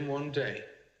 sessions in one day?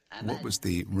 What was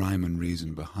the rhyme and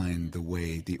reason behind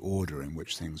the order in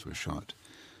which things were shot?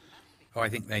 Oh, I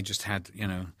think they just had,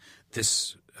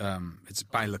 this, it's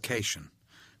by location.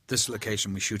 This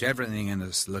location, we shoot everything in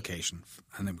this location,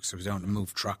 and then, so we don't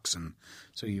move trucks, and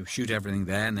so you shoot everything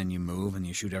there, and then you move, and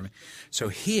you shoot everything. So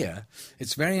here,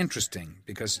 it's very interesting,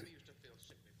 because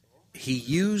he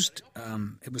used,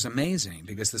 it was amazing,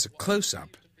 because there's a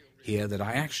close-up here that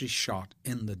I actually shot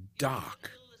in the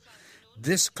dark.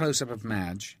 This close-up of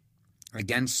Madge,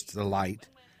 against the light,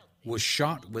 was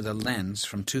shot with a lens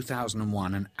from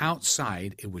 2001, and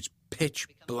outside it was pitch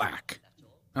black.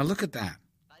 Now look at that.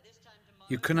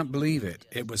 You couldn't believe it.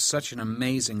 It was such an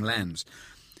amazing lens.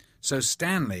 So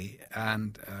Stanley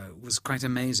was quite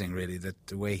amazing, really, that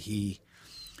the way he,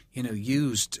 he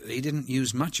didn't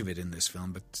use much of it in this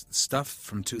film, but stuff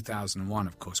from 2001,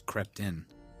 of course, crept in.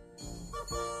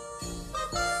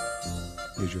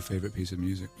 Here's your favorite piece of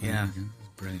music? Yeah.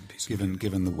 Brilliant piece of music.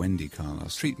 Given the Wendy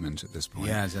Carlos treatment at this point.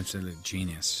 Yeah, it's absolute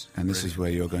genius. And this is where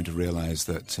you're going to realize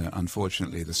that,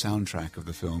 unfortunately, the soundtrack of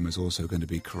the film is also going to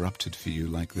be corrupted for you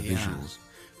like the visuals.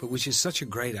 But which is such a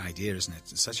great idea, isn't it?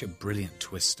 It's such a brilliant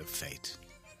twist of fate.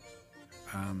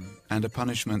 And a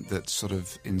punishment that's sort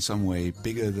of, in some way,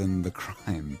 bigger than the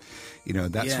crime.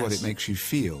 That's what it makes you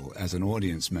feel as an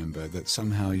audience member, that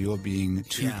somehow you're being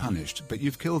too punished. But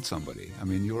you've killed somebody. I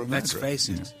mean, you're a murderer. Let's face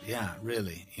it. Yeah,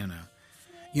 really,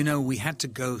 we had to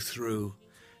go through...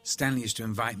 Stanley used to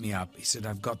invite me up. He said,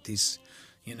 I've got these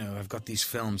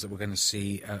films that we're going to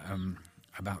see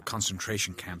about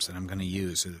concentration camps that I'm going to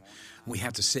use. We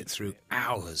had to sit through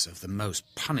hours of the most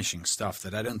punishing stuff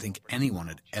that I don't think anyone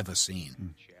had ever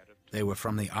seen. They were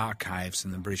from the archives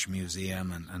in the British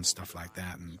Museum and stuff like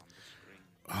that. And,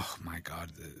 oh, my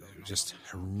God, just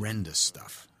horrendous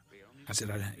stuff. I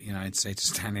said, I'd say to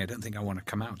Stanley, I don't think I want to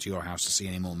come out to your house to see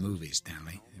any more movies,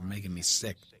 Stanley. You're making me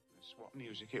sick. That's what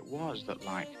music it was that,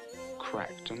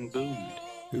 cracked and boomed.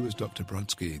 Who was Dr.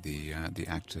 Brodsky, the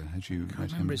actor? Had you met him? I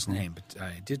can't remember his name, but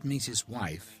I did meet his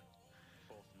wife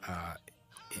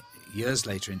years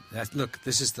later. Look,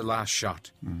 this is the last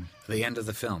shot, the end of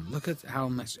the film. Look at how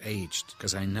much aged,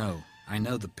 because I know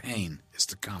the pain is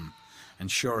to come. And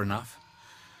sure enough,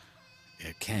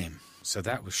 it came. So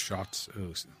that was shot,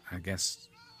 I guess,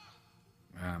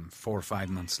 4 or 5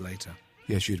 months later.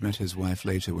 Yes, you'd met his wife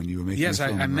later when you were making a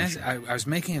film. Yes, I was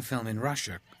making a film in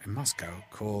Russia, in Moscow,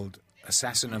 called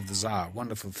Assassin of the Tsar,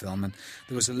 wonderful film, and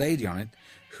there was a lady on it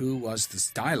who was this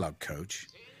dialogue coach,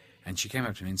 and she came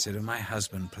up to me and said, my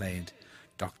husband played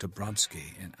Dr.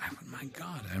 Brodsky, and I went, my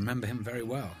God, I remember him very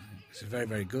well. He's very,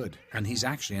 very good, and he's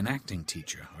actually an acting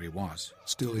teacher, or he was.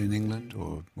 Still in England,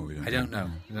 or we don't know?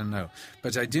 I don't know,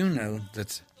 but I do know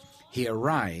that he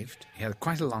arrived, he had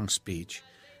quite a long speech,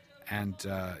 and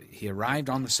he arrived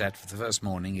on the set for the first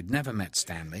morning. He'd never met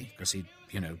Stanley, because he'd,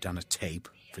 done a tape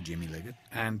for Jimmy Liggett,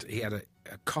 and he had a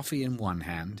coffee in one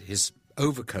hand, his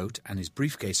overcoat and his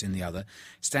briefcase in the other.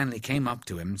 Stanley came up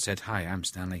to him and said, "Hi, I'm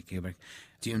Stanley Kubrick.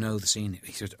 Do you know the scene?"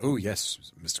 He said, "Oh,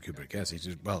 yes, Mr. Kubrick, yes." He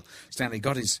said, well, Stanley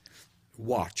got his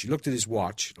watch. He looked at his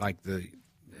watch, like the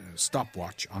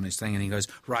stopwatch on his thing, and he goes,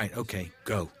 "Right, okay,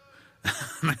 go."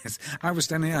 I was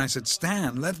standing there, and I said,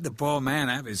 "Stan, let the poor man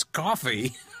have his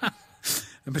coffee."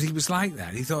 But he was like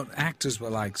that. He thought actors were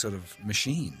like sort of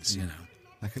machines,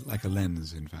 Like a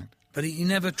lens, in fact. But he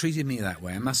never treated me that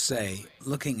way. I must say,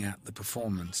 looking at the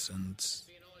performance and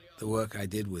the work I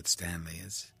did with Stanley,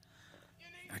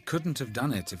 I couldn't have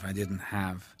done it if I didn't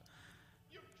have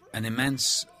an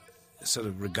immense sort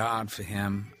of regard for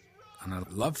him and a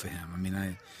love for him. I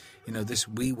mean,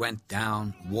 we went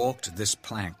down, walked this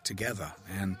plank together,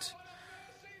 and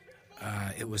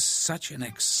it was such an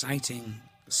exciting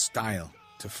style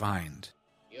to find.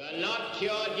 You're not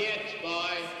cured yet,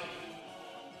 boy.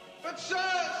 But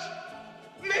sirs,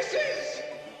 missus,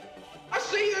 I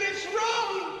see that it's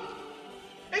wrong.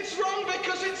 It's wrong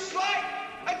because it's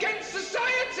against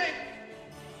society.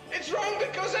 It's wrong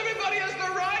because everybody has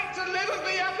the right to live and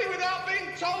be happy without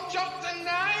being told, chopped and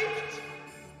knifed.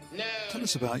 No. Tell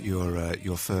us about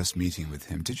your first meeting with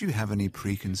him. Did you have any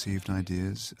preconceived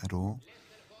ideas at all?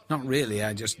 Not really.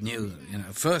 I just knew,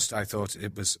 at first I thought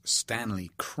it was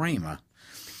Stanley Kramer.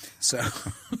 So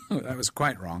that was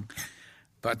quite wrong.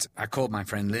 But I called my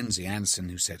friend Lindsay Anderson,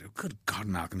 who said, "Oh, good God,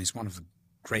 Malcolm, he's one of the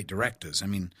great directors." I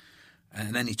mean,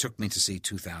 and then he took me to see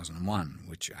 2001,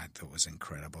 which I thought was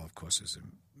incredible. Of course, it was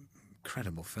an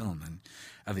incredible film, and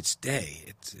of its day,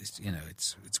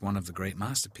 it's one of the great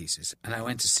masterpieces. And I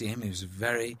went to see him. He was a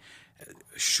very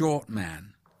short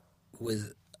man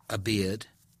with a beard,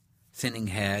 thinning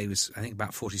hair. He was, I think,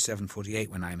 about 47,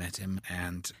 48 when I met him,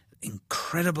 and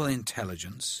incredible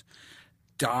intelligence,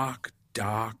 dark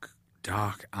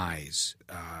eyes,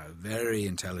 very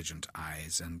intelligent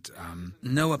eyes, and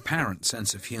no apparent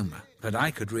sense of humor. But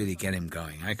I could really get him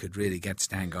going. I could really get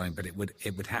Stan going, but it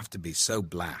would have to be so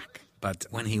black. But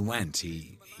when he went,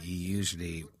 he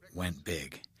usually went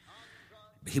big.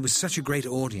 He was such a great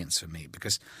audience for me,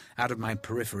 because out of my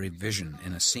periphery vision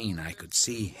in a scene, I could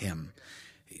see him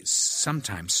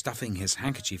sometimes stuffing his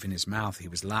handkerchief in his mouth. He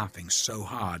was laughing so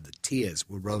hard that tears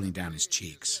were rolling down his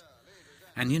cheeks.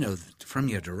 And, you know, from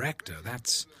your director,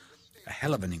 that's a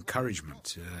hell of an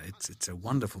encouragement. It's a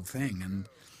wonderful thing. And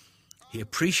he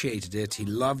appreciated it. He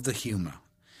loved the humor.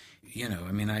 You know,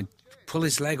 I mean, I'd pull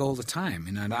his leg all the time,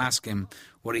 and I'd ask him,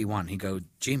 "What do you want?" He'd go,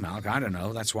 "Gee, Malk, I don't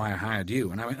know. That's why I hired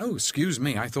you." And I went, "Oh, excuse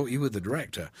me. I thought you were the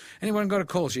director. Anyone got a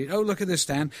call sheet? Oh, look at this,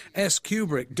 Stan. S.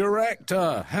 Kubrick,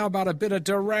 director. How about a bit of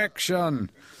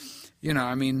direction?" You know,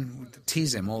 I mean,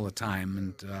 tease him all the time.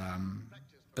 And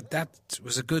but that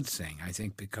was a good thing, I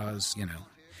think, because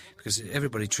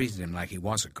everybody treated him like he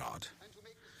was a god.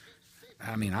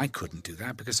 I mean, I couldn't do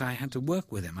that because I had to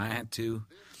work with him. I had to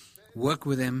work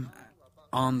with him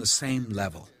on the same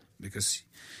level, because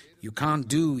you can't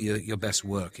do your best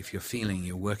work if you're feeling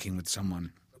you're working with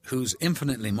someone who's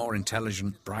infinitely more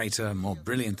intelligent, brighter, more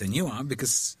brilliant than you are,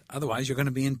 because otherwise you're going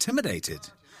to be intimidated.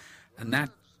 And that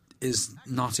is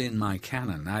not in my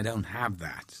canon. I don't have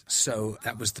that. So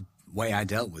that was the way I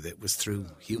dealt with it, was through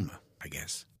humor, I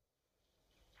guess.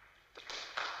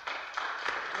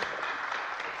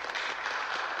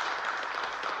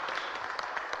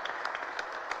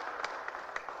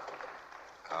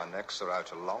 Our necks are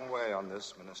out a long way on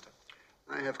this, Minister.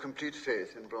 I have complete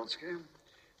faith in Brodsky.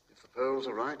 If the polls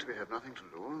are right, we have nothing to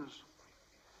lose.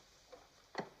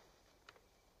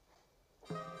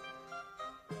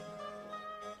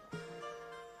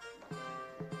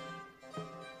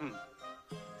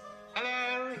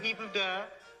 Hello, heap of dirt.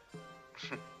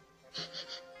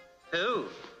 Oh,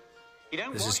 you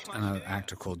don't This is wash another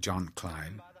actor called John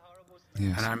Clyde.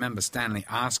 Yes. And I remember Stanley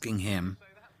asking him,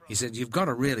 he said, "You've got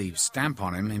to really stamp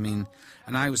on him." I mean,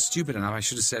 and I was stupid enough. I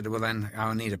should have said, "Well, then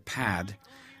I'll need a pad."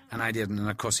 And I didn't. And,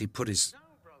 of course, he put his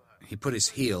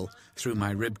heel through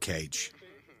my rib cage.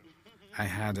 I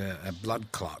had a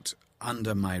blood clot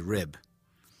under my rib.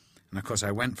 And, of course,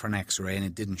 I went for an X-ray and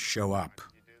it didn't show up.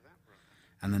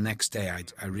 And the next day, I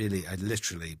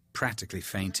literally practically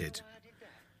fainted.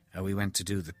 We went to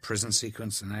do the prison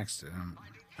sequence the next.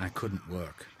 I couldn't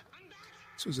work.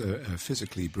 This was a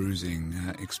physically bruising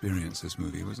experience, this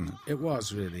movie, wasn't it? It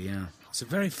was, really, yeah. It's a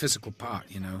very physical part,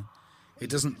 you know. It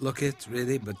doesn't look it,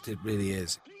 really, but it really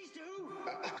is.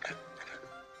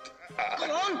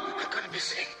 Hold on! I'm gonna be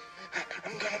sick.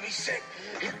 I'm gonna be sick.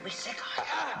 You're gonna be sick.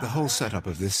 The whole setup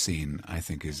of this scene, I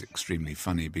think, is extremely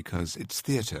funny because it's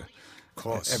theatre. Of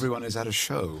course. Everyone is at a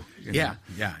show. You know?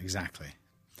 Yeah, exactly.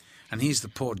 And he's the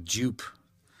poor dupe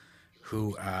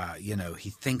who, he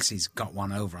thinks he's got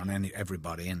one over on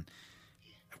everybody, and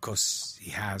of course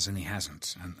he has and he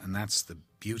hasn't, and that's the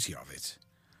beauty of it.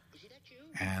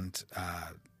 And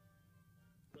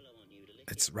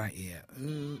it's right here.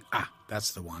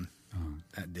 That's the one. Oh.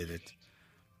 That did it.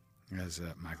 There's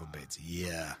Michael Bates.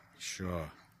 Yeah,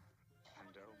 sure.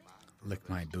 Licked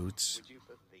my boots.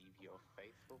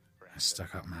 I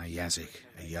stuck up my Yazik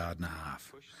 1.5 yards.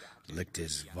 Licked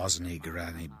his Vosny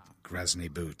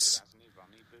Grasny boots.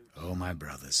 Oh, my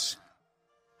brothers.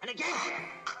 And again!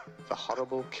 The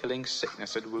horrible killing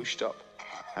sickness had whooshed up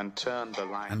and turned the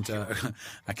line. And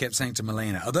I kept saying to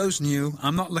Milena, "Are those new?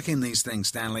 I'm not licking these things,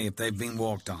 Stanley, if they've been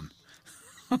walked on."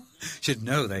 Should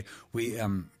know we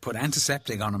put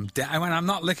antiseptic on them. I went, "I'm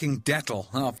not licking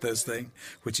Dettol off this thing,"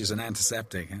 which is an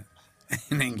antiseptic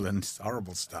in England. It's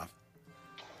horrible stuff.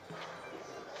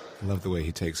 I love the way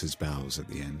he takes his bows at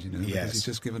the end, you know, Yes. because he's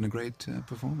just given a great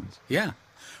performance. Yeah.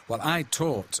 Well, I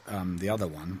taught the other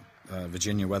one,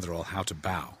 Virginia Weatherall, how to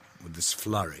bow with this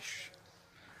flourish.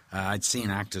 I'd seen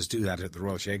actors do that at the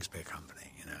Royal Shakespeare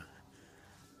Company, you know.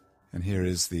 And here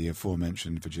is the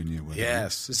aforementioned Virginia Weatherall.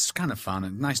 Yes, it's kind of fun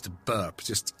and nice to burp,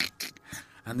 just...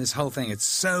 And this whole thing, it's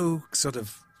so sort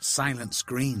of silent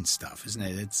screen stuff, isn't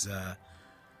it? It's,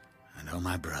 and oh,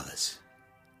 my brothers.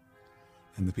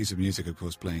 And the piece of music, of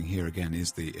course, playing here again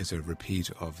is a repeat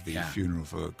of the funeral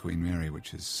for Queen Mary,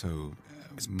 which is so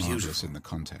marvelous in the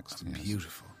context. Yes.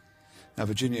 Beautiful. Now,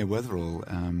 Virginia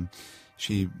Wetherall,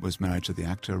 she was married to the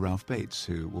actor Ralph Bates,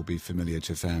 who will be familiar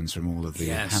to fans from all of the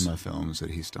Hammer films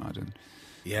that he starred in.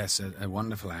 Yes, a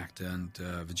wonderful actor. And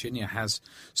Virginia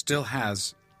still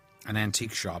has an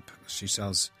antique shop. She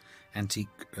sells antique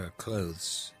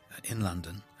clothes in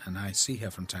London, and I see her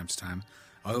from time to time.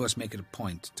 I always make it a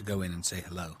point to go in and say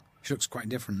hello. She looks quite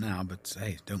different now, but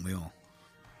hey, don't we all?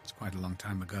 It's quite a long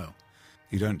time ago.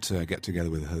 You don't get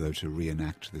together with her, though, to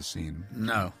reenact the scene?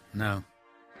 No. And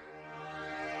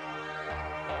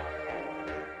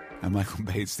Michael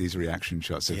Bates, these reaction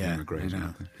shots of him are great. I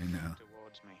know.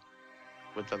 Towards me,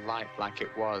 with the light like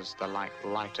it was, the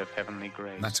light of heavenly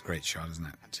grace. That's a great shot, isn't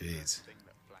it? Jeez.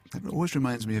 That always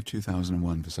reminds me of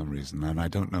 2001 for some reason, and I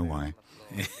don't know why.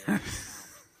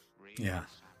 Yeah.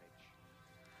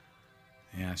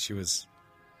 Yeah, she was...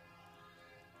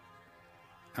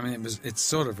 I mean, it's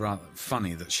sort of rather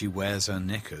funny that she wears her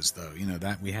knickers, though. You know,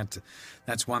 that we had to...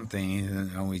 That's one thing.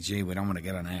 Oh, gee, we don't want to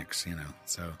get an X, you know,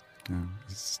 so... No,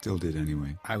 still did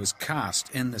anyway. I was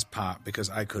cast in this part because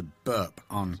I could burp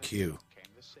on cue.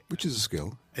 Which is a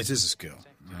skill. It is a skill.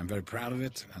 I'm very proud of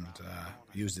it, and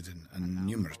used it in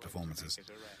numerous performances.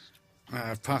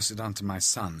 I've passed it on to my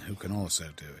son, who can also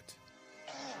do it.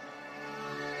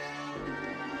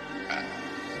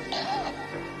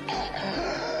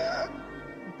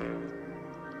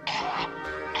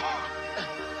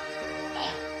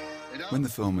 When the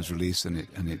film was released and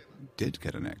it did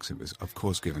get an X, it was of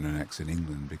course given an X in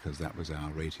England because that was our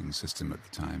rating system at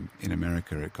the time. In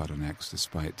America, it got an X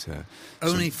despite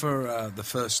only for the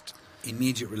first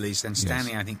immediate release. Then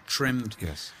Stanley, I think, trimmed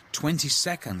 20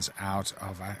 seconds out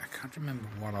of I can't remember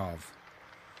what of.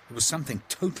 It was something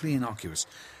totally innocuous.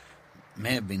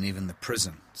 May have been even the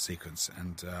prison sequence,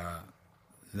 and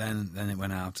then it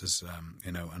went out as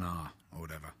an R or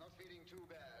whatever.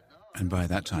 And by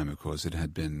that time, of course, it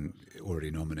had been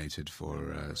already nominated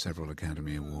for several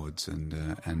Academy Awards,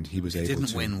 and he was able to...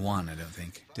 Didn't win one, I don't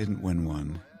think. Didn't win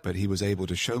one, but he was able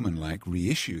to showman-like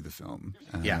reissue the film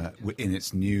in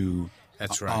its new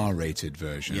R-rated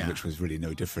version, which was really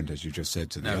no different, as you just said,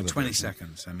 to the other 20 version.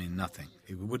 seconds, I mean, nothing.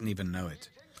 He wouldn't even know it.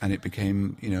 And it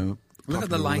became, Look at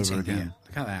the lighting again. here.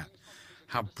 Look at that.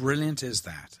 How brilliant is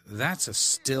that? That's a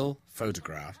still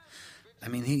photograph. I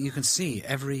mean, you can see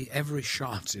every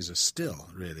shot is a still,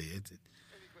 really.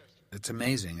 It's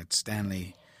amazing.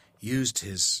 Stanley used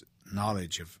his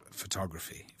knowledge of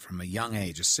photography from a young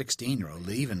age, a 16-year-old,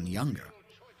 even younger.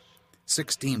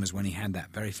 16 was when he had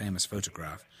that very famous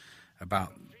photograph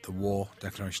about the war,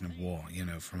 declaration of war,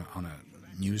 on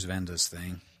a news vendor's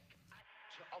thing.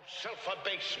 Of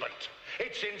self-abasement.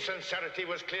 Its insincerity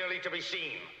was clearly to be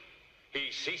seen. He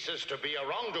ceases to be a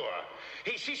wrongdoer.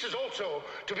 He ceases also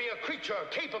to be a creature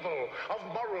capable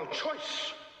of moral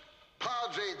choice.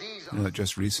 Padre, these are...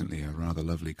 Just recently, a rather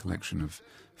lovely collection of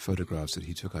photographs that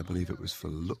he took, I believe it was for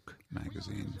Look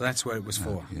magazine. That's what it was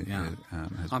for,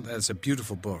 it's a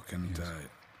beautiful book, and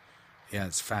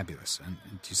it's fabulous. And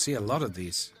you see a lot of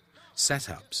these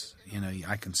setups.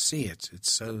 I can see it.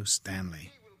 It's so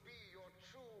Stanley.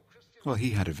 Well,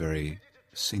 he had a very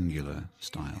singular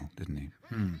style, didn't he?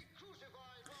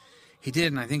 He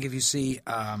did, and I think if you see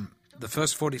the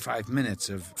first 45 minutes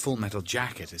of Full Metal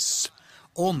Jacket is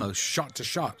almost shot to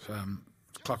shot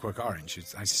Clockwork Orange.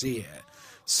 I see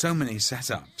so many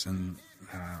setups and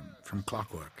from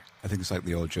Clockwork. I think it's like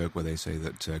the old joke where they say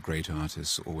that great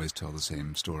artists always tell the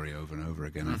same story over and over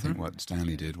again. I think what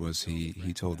Stanley did was he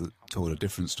told a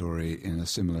different story in a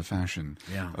similar fashion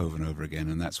over and over again,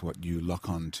 and that's what you lock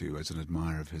on to as an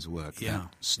admirer of his work,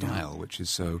 that style, which is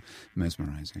so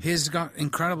mesmerizing. He's got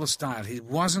incredible style. He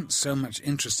wasn't so much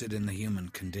interested in the human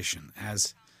condition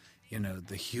as,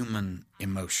 the human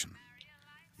emotion,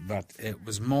 but it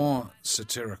was more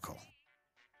satirical.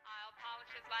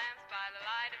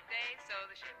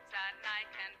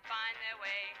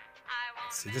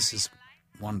 See, this is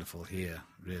wonderful here,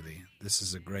 really. This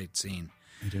is a great scene.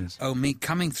 It is. Oh, me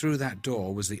coming through that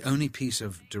door was the only piece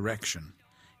of direction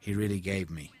he really gave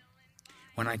me.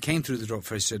 When I came through the door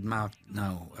first, he said, "Mal,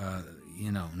 no,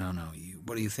 no.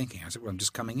 What are you thinking?" I said, "Well, I'm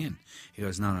just coming in." He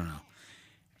goes, No.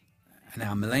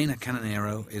 Now, Milena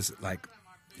Canonero is like,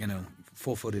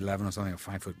 4'11" or something, or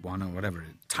 5'1" or whatever,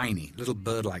 tiny, little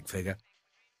bird-like figure.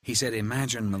 He said,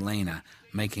 imagine Milena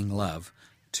making love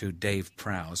to Dave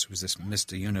Prowse, who's this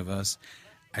Mr. Universe,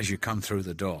 as you come through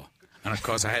the door. And, of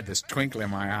course, I had this twinkle in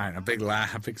my eye and a big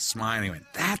laugh, a big smile. And he went,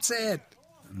 "That's it!"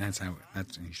 And that's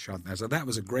he shot that. So that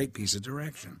was a great piece of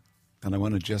direction. And I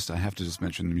have to just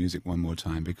mention the music one more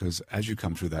time, because as you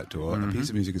come through that door, a piece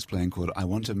of music is playing called I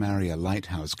Want to Marry a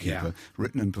Lighthouse Keeper,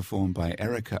 written and performed by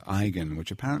Erica Eigen, which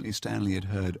apparently Stanley had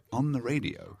heard on the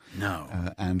radio.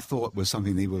 No. And thought was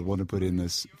something he would want to put in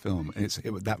this film.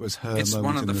 That was her moment in the sun.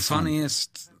 It's one of the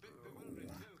funniest...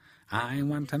 I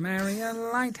want to marry a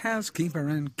lighthouse keeper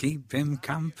and keep him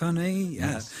company.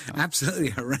 Yes.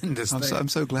 Absolutely horrendous. I'm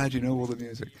so glad you know all the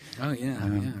music. Oh, yeah,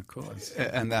 of course.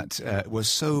 And that was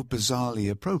so bizarrely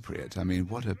appropriate. I mean,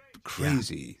 what a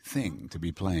crazy thing to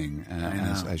be playing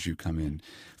as you come in.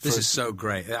 This is so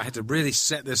great. I had to really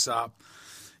set this up,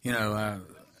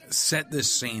 set this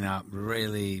scene up,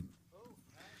 really,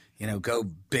 go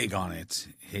big on it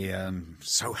here. I'm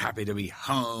so happy to be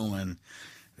home,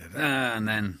 and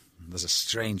then... There's a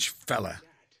strange fella.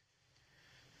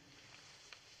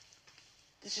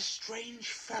 There's a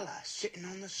strange fella sitting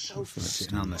on the sofa.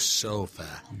 Sitting on the sofa.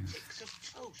 Chicks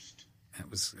of toast. It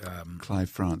was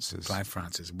Clive Francis.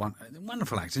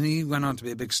 Wonderful actor. And he went on to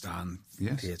be a big star in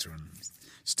theatre, and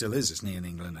still is, isn't he, in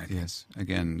England, I think. Yes.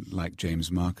 Again, like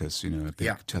James Marcus, a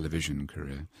big television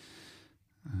career.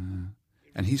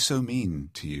 And he's so mean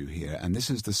to you here. And this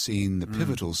is the scene, the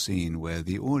pivotal scene, where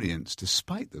the audience,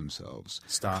 despite themselves,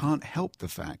 can't help the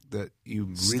fact that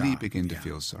you really begin to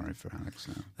feel sorry for Alex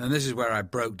now. And this is where I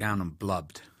broke down and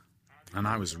blubbed. And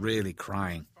I was really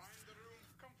crying.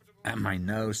 And my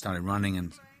nose started running,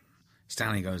 and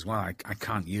Stanley goes, well, I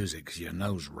can't use it because your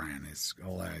nose ran.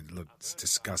 It looks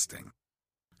disgusting.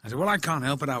 I said, well, I can't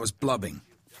help it. I was blubbing.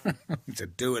 To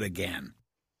do it again.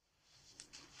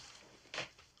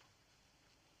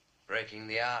 Breaking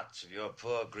the hearts of your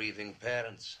poor grieving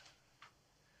parents.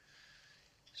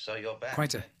 So you're back.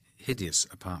 Quite a hideous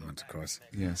apartment, of course.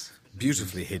 Yes.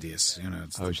 Beautifully hideous,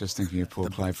 I was just thinking of poor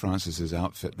Clive Francis's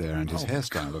outfit there, and his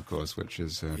hairstyle, of course, which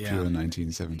is pure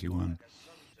 1971.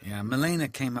 Yeah, Milena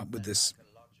came up with this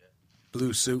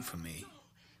blue suit for me,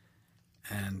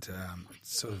 and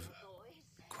it's sort of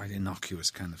quite innocuous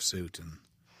kind of suit, and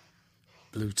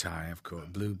blue tie, of course,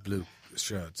 blue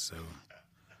shirt, so...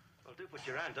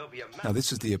 Now,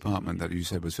 this is the apartment that you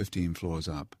said was 15 floors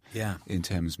up in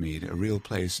Thamesmead, a real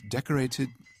place, decorated,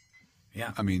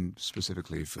 I mean,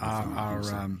 specifically for the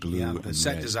film. Blue and the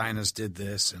set red. designers did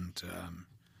this, and,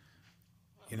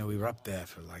 we were up there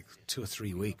for like 2 or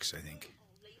 3 weeks, I think,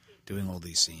 doing all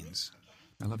these scenes.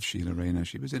 I love Sheila Rayner.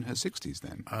 She was in her 60s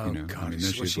then. Oh, God.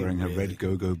 She was wearing her red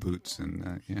go-go boots,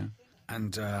 and,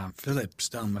 And Philip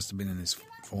Stone must have been in his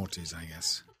 40s, I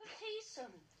guess.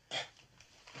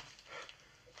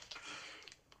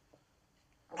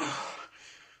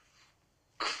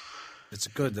 It's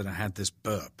good that I had this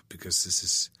burp, because this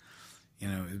is,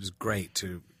 it was great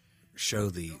to show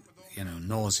the,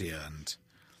 nausea, and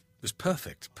it was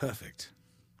perfect.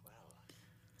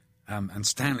 And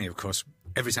Stanley, of course,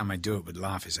 every time I do it would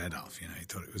laugh his head off, he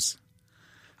thought it was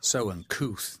so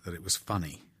uncouth that it was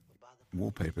funny.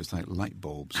 Wallpaper's like light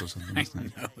bulbs or something.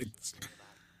 I know, it's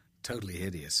totally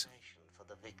hideous. For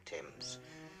the victims.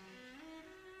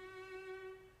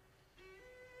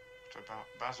 What about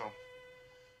Basil?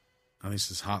 Oh,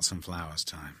 this is Hearts and Flowers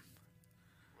time.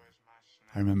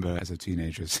 I remember as a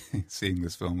teenager seeing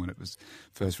this film when it was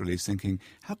first released, thinking,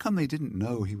 how come they didn't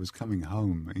know he was coming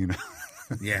home,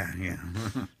 Yeah.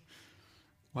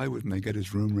 Why wouldn't they get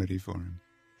his room ready for him?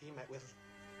 He met with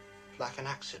like an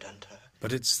accident.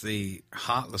 But it's the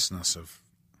heartlessness of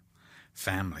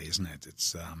family, isn't it?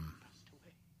 It's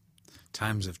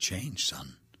times have changed,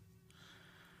 son.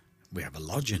 We have a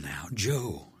lodger now,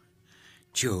 Joe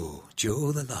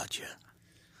the lodger.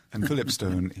 And Philip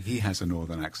Stone, he has a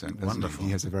northern accent. Wonderful.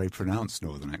 He has a very pronounced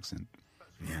northern accent.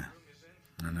 Yeah,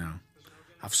 I know.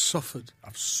 I've suffered.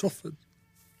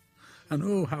 And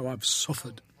oh, how I've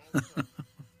suffered.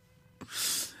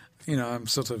 I'm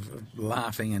sort of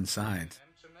laughing inside.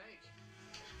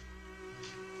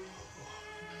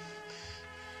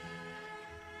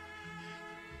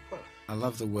 I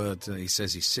love the word he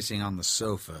says he's sitting on the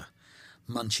sofa,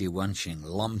 munchy-wunching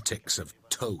lomticks of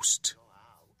toast.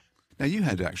 Now, you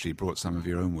had actually brought some of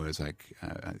your own words, like...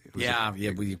 well,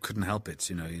 you couldn't help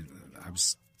it, I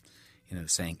was,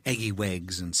 saying eggy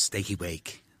wegs and steaky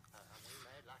wake.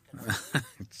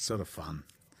 It's sort of fun.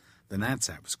 The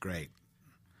Nadsat was great.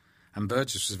 And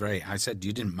Burgess was I said,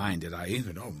 you didn't mind it. I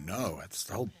even, oh, no, that's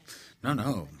the whole...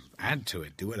 No, add to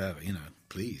it, do whatever,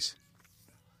 please.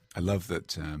 I love that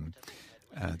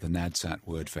the Nadsat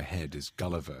word for head is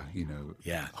Gulliver,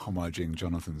 homaging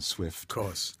Jonathan Swift. Of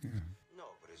course. Yeah. No,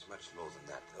 but it's much more than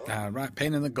that, though. Right,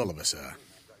 pain in the Gulliver, sir.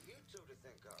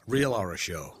 Real horror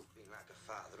show.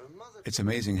 It's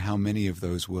amazing how many of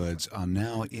those words are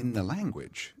now in the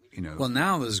language, Well,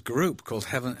 now there's a group called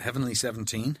Heavenly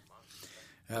 17,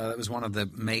 That was one of the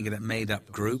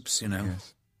made-up groups, you know.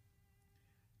 Yes.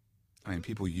 I mean,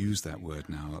 people use that word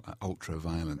now,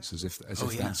 ultra-violence, as if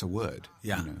that's a word.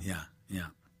 Yeah, you know. yeah.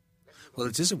 Well,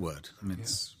 it is a word. I mean,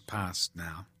 it's past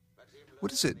now.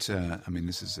 What is it, I mean,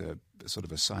 this is a sort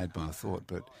of a sidebar thought,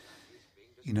 but,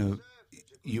 you know,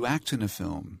 you act in a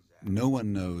film, no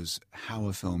one knows how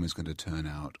a film is going to turn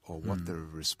out or what the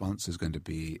response is going to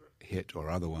be, hit or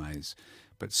otherwise,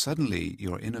 but suddenly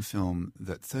you're in a film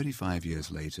that 35 years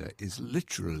later is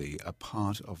literally a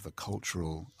part of the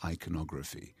cultural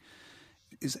iconography.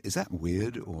 Is that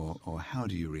weird, or how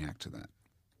do you react to that?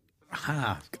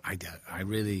 I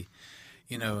really,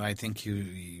 you know, I think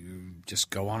you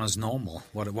just go on as normal.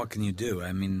 What can you do?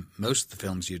 I mean, most of the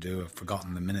films you do are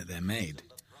forgotten the minute they're made.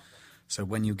 So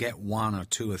when you get one or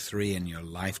two or three in your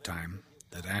lifetime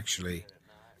that actually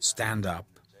stand up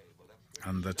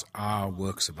and that are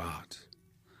works of art,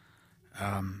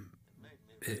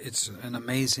 it's an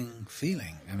amazing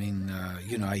feeling. I mean,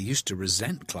 you know, I used to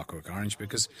resent Clockwork Orange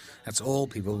because that's all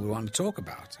people would want to talk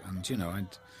about. And, you know,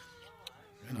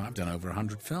 I've done over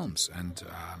 100 films, and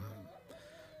I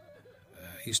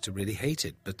used to really hate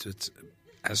it. But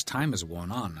as time has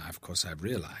worn on, of course, I've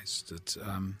realized that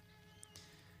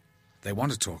they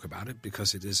want to talk about it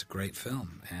because it is a great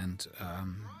film. And,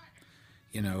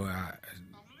 you know,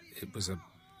 it was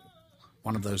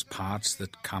one of those parts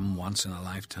that come once in a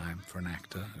lifetime for an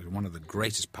actor. One of the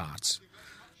greatest parts,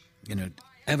 you know,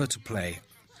 ever to play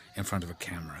in front of a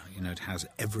camera. You know, it has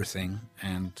everything,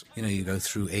 and, you know, you go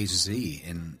through A to Z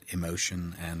in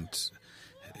emotion and,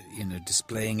 you know,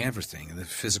 displaying everything, the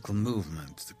physical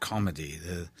movement, the comedy,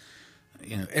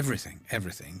 you know, everything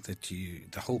that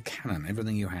the whole canon,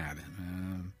 everything you had,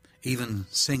 even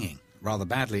singing. Rather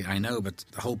badly, I know, but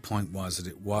the whole point was that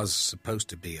it was supposed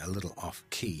to be a little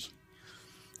off-key.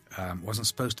 Wasn't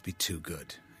supposed to be too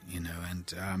good, you know,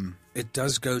 and it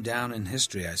does go down in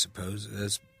history, I suppose,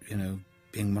 as, you know,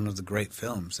 being one of the great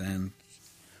films and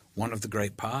one of the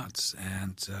great parts,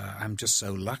 and I'm just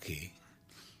so lucky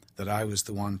that I was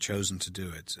the one chosen to do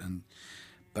it.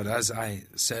 But as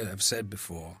I've said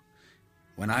before,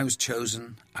 when I was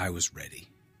chosen, I was ready,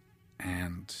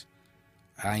 and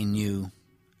I knew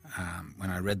when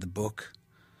I read the book,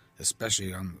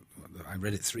 especially I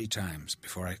read it 3 times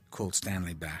before I called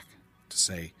Stanley back to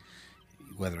say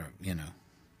whether, you know,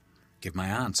 give my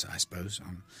answer, I suppose.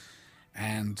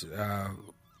 And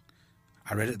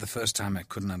I read it the first time, I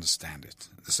couldn't understand it.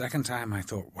 The second time, I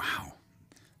thought, wow,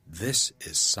 this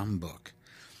is some book.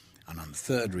 And on the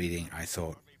third reading, I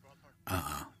thought,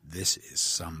 this is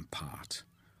some part.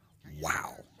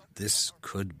 Wow, this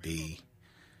could be.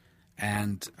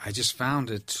 And I just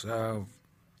found it...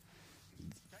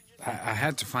 I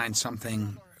had to find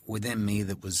something within me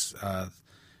that was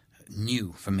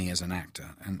new for me as an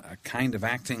actor, and a kind of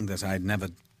acting that I'd never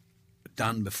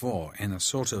done before, in a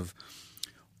sort of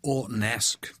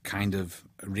Orton-esque kind of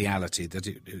reality that,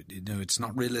 you know, it's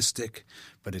not realistic,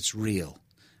 but it's real.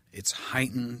 It's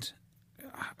heightened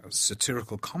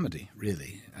satirical comedy,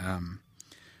 really,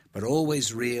 but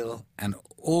always real and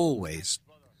always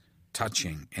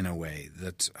touching in a way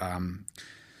that...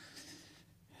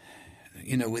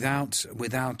 you know,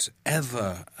 without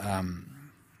ever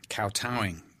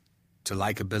kowtowing to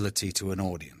likability to an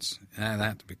audience.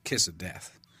 That would be a kiss of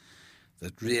death.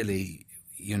 That really,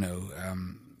 you know,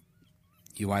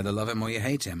 you either love him or you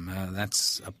hate him.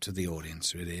 That's up to the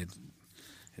audience, really.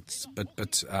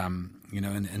 But you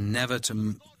know, and never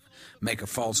to make a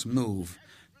false move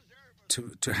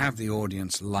to have the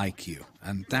audience like you.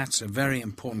 And that's a very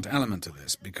important element of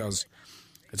this, because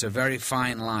it's a very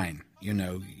fine line, you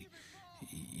know.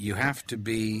 You have to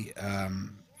be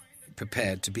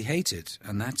prepared to be hated,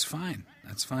 and that's fine.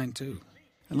 That's fine too.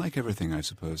 And like everything, I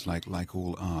suppose, like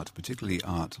all art, particularly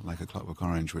art like A Clockwork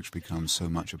Orange, which becomes so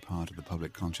much a part of the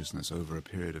public consciousness over a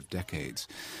period of decades,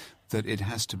 that it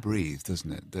has to breathe,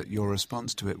 doesn't it? That your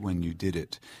response to it when you did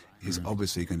it is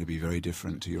obviously going to be very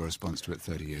different to your response to it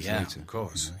 30 years later. Yeah, of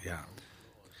course, you know? Yeah.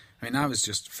 I mean, I was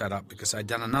just fed up because I'd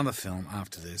done another film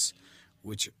after this,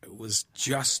 which was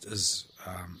just as,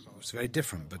 it was very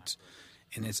different, but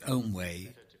in its own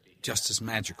way, just as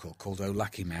magical, called Oh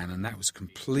Lucky Man, and that was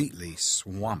completely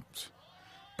swamped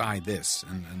by this,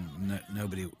 and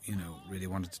nobody, you know, really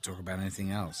wanted to talk about anything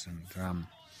else,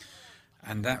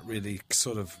 and that really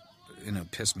sort of, you know,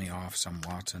 pissed me off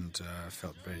somewhat, and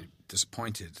felt very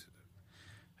disappointed,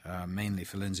 mainly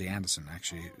for Lindsay Anderson,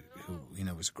 actually, who, you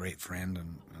know, was a great friend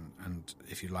and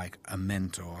if you like, a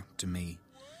mentor to me,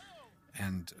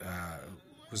 and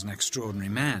was an extraordinary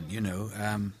man, you know.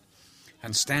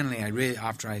 And Stanley,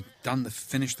 after I'd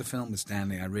finished the film with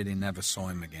Stanley, I really never saw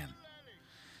him again.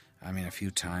 I mean, a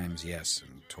few times, yes,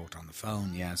 and talked on the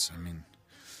phone, yes. I mean,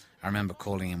 I remember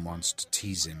calling him once to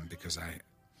tease him because I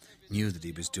knew that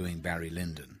he was doing Barry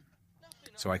Lyndon.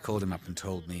 So I called him up and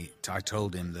I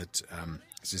told him that,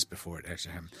 this is before it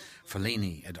actually happened,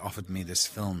 Fellini had offered me this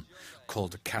film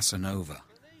called Casanova.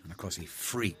 And of course he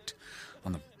freaked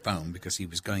on the phone because he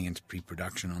was going into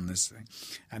pre-production on this thing.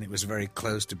 And it was very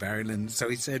close to Barry Lyndon. So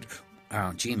he said,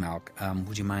 gee, Malk,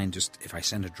 would you mind just, if I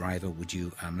send a driver, would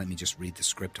you let me just read the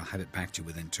script? I'll have it back to you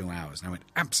within 2 hours. And I went,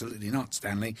 absolutely not,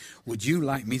 Stanley. Would you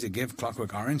like me to give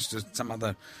Clockwork Orange to some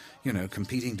other,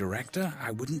 competing director?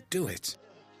 I wouldn't do it.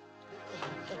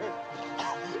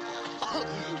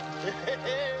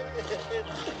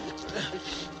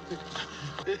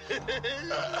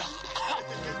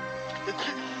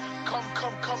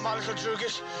 Come, my little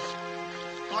Drugis.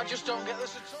 I just don't get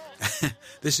this at all.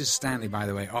 This is Stanley, by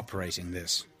the way, operating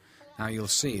this. Now you'll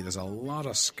see there's a lot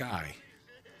of sky.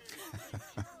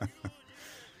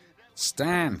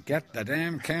 Stan, get the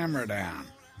damn camera down.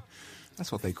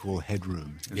 That's what they call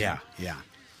headroom. Yeah.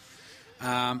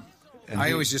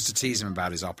 I always used to tease him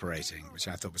about his operating, which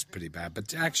I thought was pretty bad,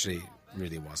 but actually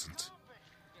really wasn't.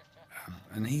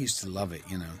 And he used to love it,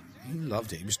 He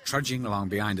loved it. He was trudging along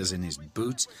behind us in his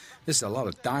boots. There's a lot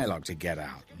of dialogue to get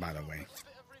out, by the way.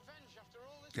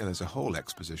 Yeah, there's a whole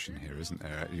exposition here, isn't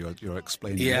there? You're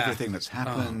explaining everything that's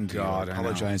happened. Oh, God, you're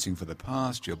apologizing for the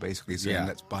past. You're basically saying,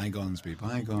 let's bygones be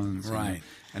bygones. Right.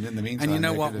 And in the meantime... And you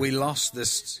know what? We lost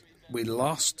this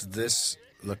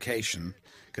location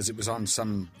because it was on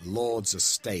some lord's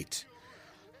estate.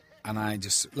 And I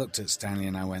just looked at Stanley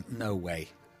and I went, no way.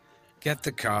 Get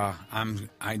the car.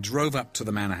 I drove up to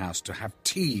the manor house to have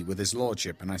tea with his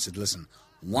lordship. And I said, listen,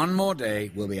 one more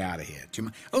day, we'll be out of here. Do you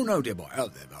mind? Oh, no, dear boy. Oh, all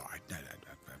right. No.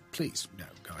 Please, no,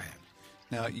 go ahead.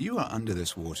 Now, you are under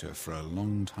this water for a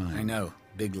long time. I know.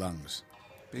 Big lungs.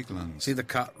 Big lungs. See the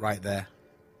cut right there?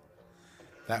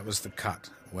 That was the cut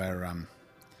where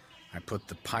I put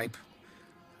the pipe,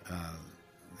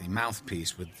 the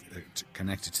mouthpiece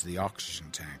connected to the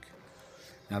oxygen tank.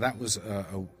 Now, that was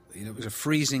it was a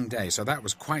freezing day, so that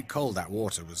was quite cold, that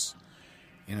water was,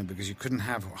 because you couldn't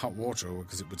have hot water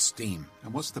because it would steam.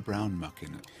 And what's the brown muck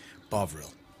in it?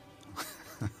 Bovril.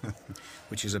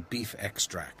 Which is a beef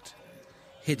extract.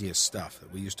 Hideous stuff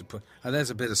that we used to put... there's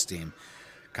a bit of steam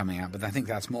coming out, but I think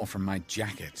that's more from my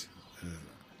jacket.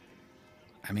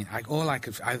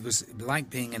 I was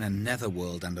like being in a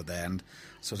netherworld under there and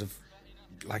sort of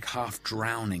like half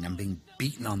drowning and being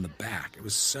beaten on the back. It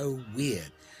was so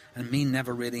weird. And me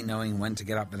never really knowing when to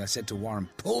get up. And I said to Warren,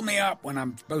 pull me up when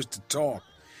I'm supposed to talk.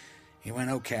 He went,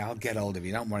 okay, I'll get hold of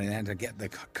you. Don't worry. Then to get the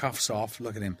cuffs off,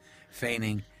 look at him,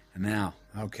 feigning. And now,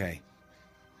 okay.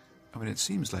 I mean, it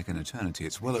seems like an eternity.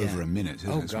 It's well over a minute, isn't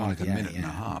it? It's more like a minute and a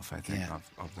half, I think,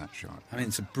 of that shot. I mean,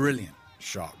 it's a brilliant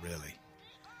shot, really.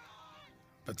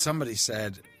 But somebody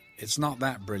said it's not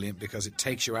that brilliant because it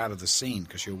takes you out of the scene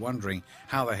because you're wondering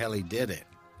how the hell he did it.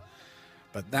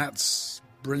 But that's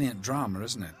brilliant drama,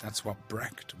 isn't it? That's what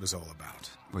Brecht was all about.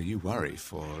 Well, you worry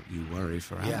for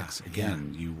Alex.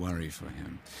 Again, you worry for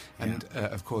him. And,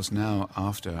 of course, now,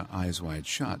 after Eyes Wide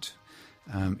Shut...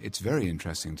 it's very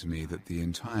interesting to me that the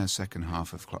entire second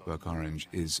half of Clockwork Orange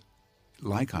is,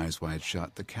 like Eyes Wide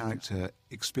Shut, the character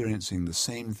experiencing the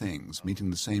same things,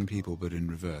 meeting the same people, but in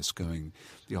reverse, going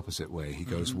the opposite way. He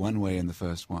goes one way in the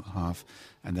first half,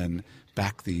 and then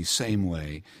back the same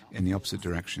way in the opposite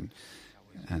direction.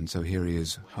 And so here he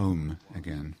is, home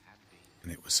again.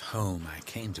 And it was home I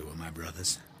came to, my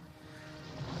brothers.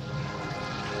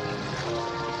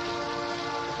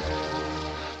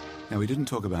 Now, we didn't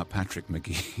talk about Patrick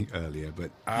McGee earlier,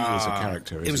 but he was a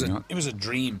character, is he not? It was a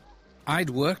dream. I'd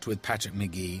worked with Patrick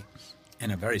McGee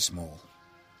in a very small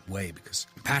way because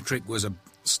Patrick was a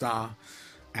star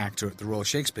actor at the Royal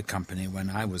Shakespeare Company when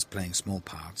I was playing small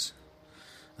parts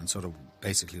and sort of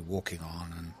basically walking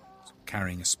on and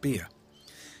carrying a spear.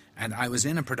 And I was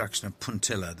in a production of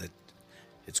Puntilla that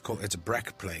it's a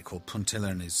Brecht play called Puntilla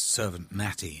and his servant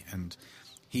Matty, and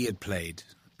he had played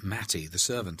Matty, the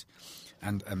servant.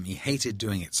 And he hated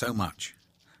doing it so much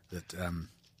that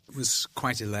it was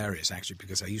quite hilarious, actually,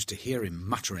 because I used to hear him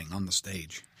muttering on the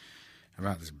stage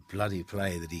about this bloody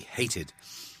play that he hated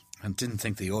and didn't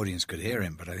think the audience could hear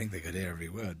him, but I think they could hear every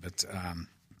word. But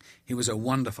he was a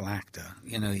wonderful actor.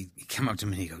 He'd come up to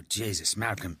me and he'd go, Jesus,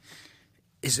 Malcolm,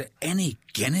 is there any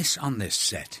Guinness on this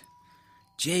set?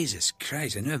 Jesus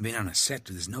Christ, I've never been on a set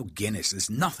where there's no Guinness.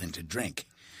 There's nothing to drink.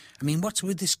 I mean, what's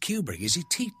with this Kubrick? Is he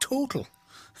teetotal?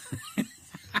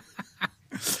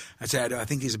 I said, I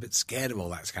think he's a bit scared of all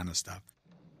that kind of stuff.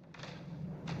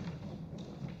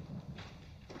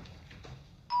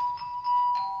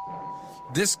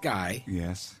 This guy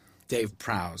Dave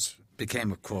Prowse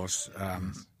became, of course,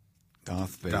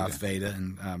 Darth Vader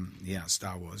in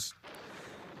Star Wars.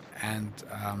 And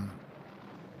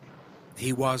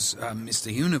he was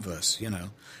Mr. Universe, you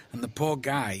know. And the poor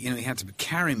guy, you know, he had to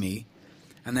carry me,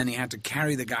 and then he had to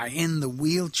carry the guy in the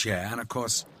wheelchair. And, of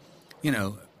course, you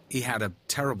know, he had a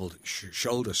terrible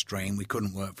shoulder strain. We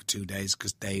couldn't work for 2 days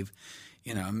because Dave,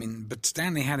 you know, I mean, but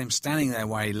Stanley had him standing there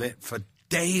while he lit for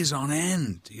days on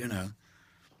end, you know.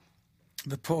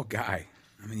 The poor guy.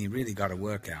 I mean, he really got a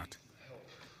workout.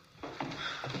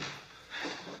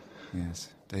 Yes,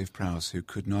 Dave Prowse, who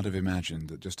could not have imagined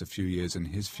that just a few years in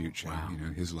his future, you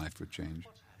know, his life would change.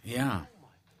 Yeah.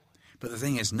 But the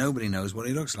thing is, nobody knows what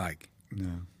he looks like.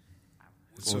 No.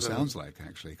 Or sounds like,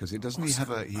 actually, because doesn't he have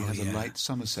a light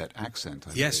Somerset accent?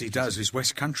 Yes, he does. He's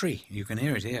West Country. You can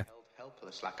hear it here.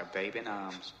 Helpless like a babe in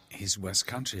arms. He's West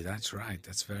Country, that's right.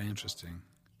 That's very interesting.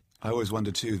 I always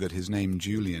wonder, too, that his name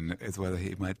Julian, whether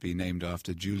he might be named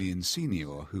after Julian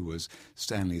Senior, who was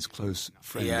Stanley's close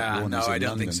friend. Yeah, no, I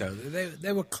don't think so.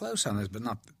 They were close on this, but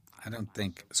not, I don't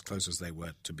think, as close as they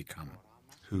were to become.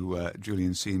 Who,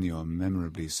 Julian Senior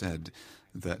memorably said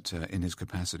that in his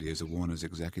capacity as a Warner's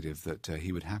executive, that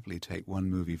he would happily take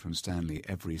one movie from Stanley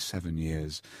every 7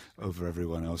 years over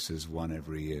everyone else's one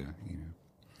every year. You know.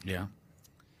 Yeah.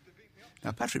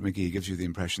 Now, Patrick McGee gives you the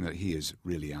impression that he is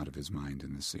really out of his mind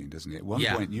in this scene, doesn't he? At one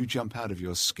point, you jump out of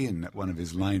your skin at one of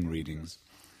his line readings.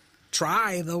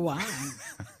 Try the wine.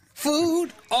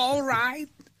 Food, all right.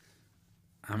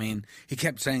 I mean, he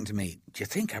kept saying to me, do you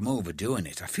think I'm overdoing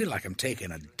it? I feel like I'm taking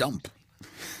a dump.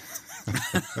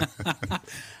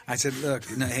 I said, look,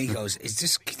 you know, he goes,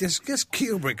 does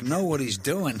Kubrick know what he's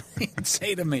doing? He'd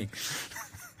say to me.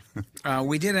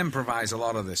 We did improvise a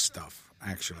lot of this stuff,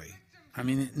 actually. I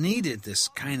mean, it needed this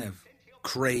kind of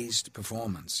crazed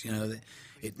performance, you know.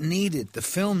 The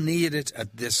film needed it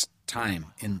at this time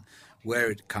in where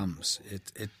it comes.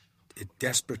 It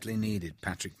desperately needed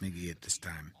Patrick McGee at this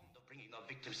time. Bringing our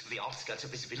victims to the outskirts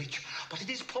of this village, but it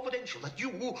is providential that you,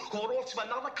 who are also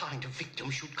another kind of victim,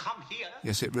 should come here.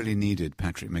 Yes, it really needed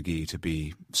Patrick McGee to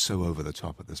be so over the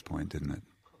top at this point, didn't it?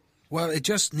 Well, it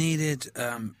just needed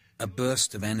a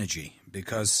burst of energy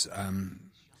because...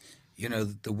 you know,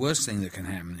 the worst thing that can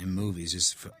happen in movies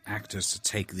is for actors to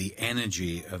take the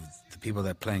energy of the people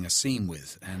they're playing a scene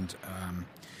with. And,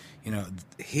 you know,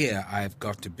 here I've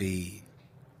got to be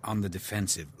on the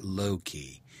defensive,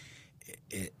 low-key.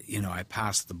 You know, I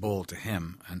pass the ball to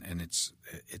him, and it's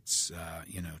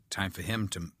you know, time for him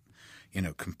to, you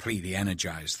know, completely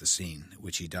energize the scene,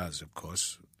 which he does, of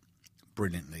course,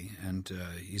 brilliantly. And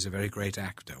he's a very great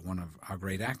actor, one of our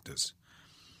great actors.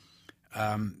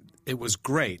 It was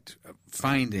great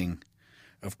finding,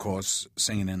 of course,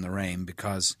 Singing in the Rain,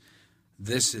 because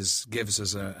this gives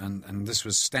us and this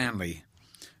was Stanley,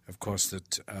 of course,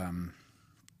 that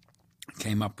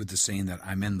came up with the scene that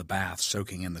I'm in the bath,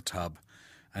 soaking in the tub,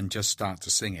 and just start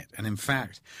to sing it. And in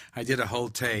fact, I did a whole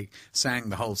take, sang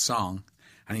the whole song,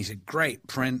 and he said, great,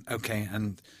 print, okay,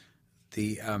 and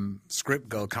the script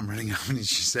girl come running up and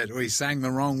she said, oh, he sang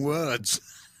the wrong words.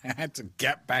 I had to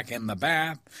get back in the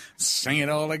bath, sing it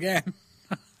all again.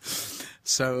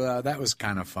 So that was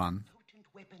kind of fun.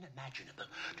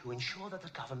 To ensure that the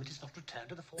government is not returned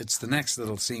to the It's the next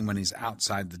little scene when he's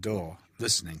outside the door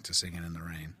listening to Singing in the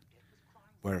Rain,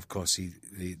 where, of course,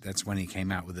 that's when he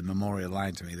came out with the memorial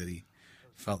line to me that he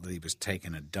felt that he was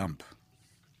taking a dump.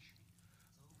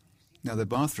 Now, the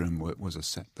bathroom was a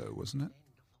set, though, wasn't it?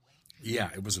 Yeah,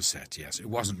 it was a set, yes.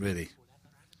 It wasn't really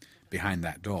behind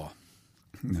that door.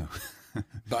 No.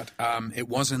 But it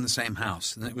was in the same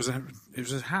house. And it was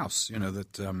a house, you know,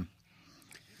 that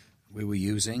we were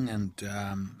using, and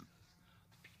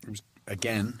it was,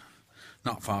 again,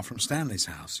 not far from Stanley's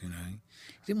house, you know.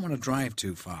 He didn't want to drive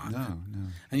too far. No.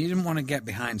 And you didn't want to get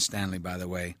behind Stanley, by the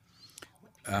way,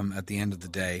 at the end of the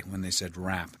day when they said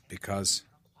wrap, because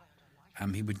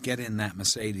he would get in that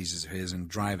Mercedes of his and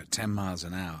drive at 10 miles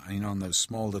an hour. And, you know, on those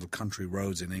small little country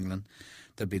roads in England,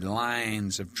 there'd be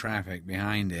lines of traffic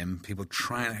behind him, people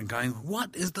trying and going,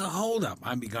 what is the holdup?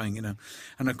 I'd be going, you know.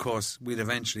 And, of course, we'd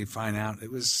eventually find out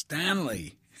it was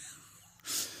Stanley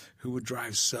who would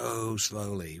drive so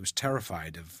slowly. He was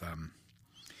terrified of...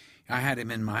 I had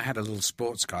a little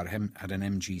sports car, had an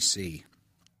MGC.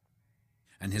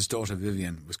 And his daughter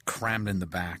Vivian was crammed in the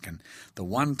back. And the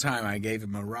one time I gave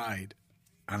him a ride,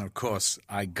 and, of course,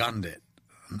 I gunned it.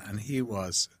 And he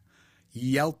was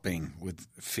yelping with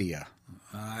fear.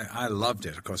 I loved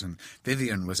it, of course, and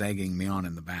Vivian was egging me on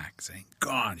in the back, saying, go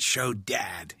on, show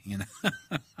Dad, you know.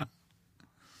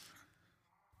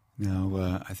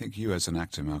 Now, I think you as an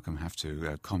actor, Malcolm, have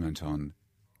to comment on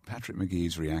Patrick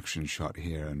McGee's reaction shot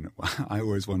here, and I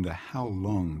always wonder how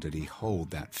long did he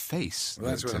hold that face? Well,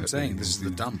 that's what I'm saying. This is the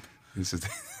dump. This is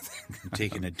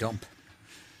taking a dump.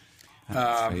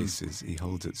 That face he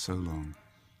holds it so long.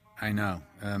 I know.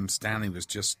 Stanley was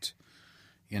just,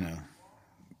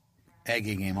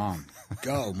 egging him on.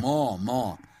 Go,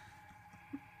 more.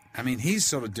 I mean, he's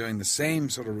sort of doing the same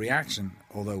sort of reaction,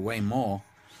 although way more,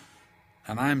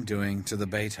 and I'm doing to the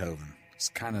Beethoven. It's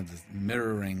kind of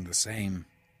mirroring the same.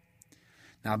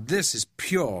 Now, this is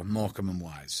pure Morecambe and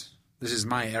Wise. This is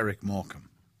my Eric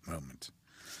Morecambe moment.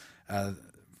 For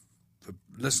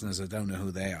listeners that don't know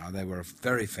who they are, they were a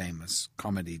very famous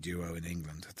comedy duo in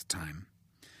England at the time.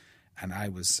 And I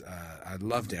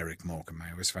loved Eric Morecambe. I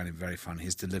always found him very fun,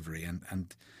 his delivery.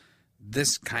 And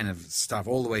this kind of stuff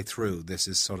all the way through, this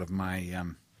is sort of my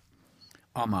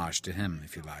homage to him,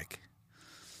 if you like.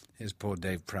 Here's poor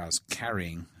Dave Prowse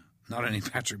carrying not only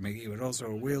Patrick McGee, but also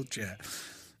a wheelchair.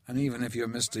 And even if you're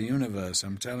Mr. Universe,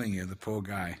 I'm telling you, the poor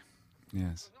guy.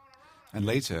 Yes. And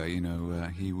later,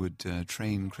 he would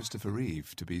train Christopher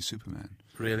Reeve to be Superman.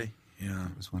 Really? Yeah.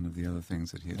 That was one of the other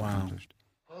things that he had accomplished.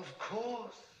 Of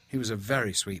course. He was a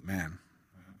very sweet man,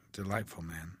 a delightful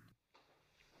man.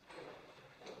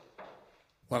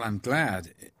 Well, I'm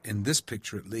glad, in this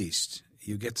picture at least,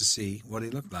 you get to see what he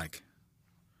looked like.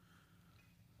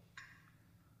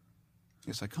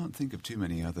 Yes, I can't think of too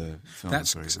many other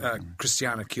films. That's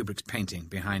Christiana Kubrick's painting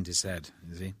behind his head,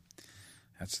 you see?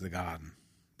 That's the garden,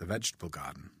 the vegetable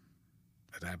garden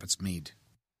at Abbott's Mead.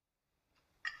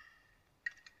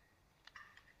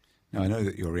 Now, I know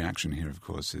that your reaction here, of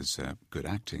course, is good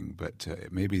acting, but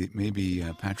maybe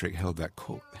Patrick held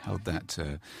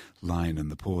that line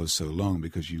and the pause so long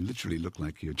because you literally look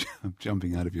like you're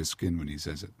jumping out of your skin when he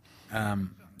says it.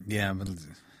 Yeah, but...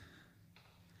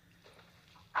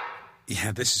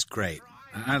 Yeah, this is great.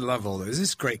 I love all this. This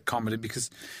is great comedy because,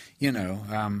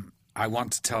 I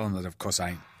want to tell him that, of course,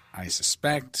 I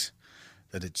suspect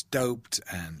that it's doped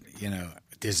and,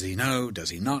 does he know? Does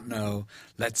he not know?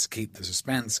 Let's keep the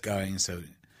suspense going. So,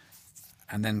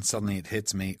 and then suddenly it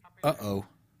hits me. Uh-oh.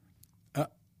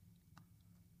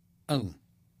 Oh.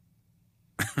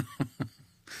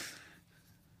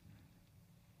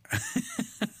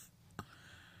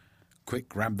 Quick,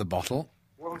 grab the bottle.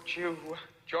 Won't you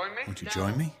join me? Won't you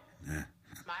join me? Yeah.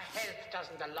 My health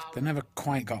doesn't allow... They never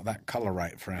quite got that colour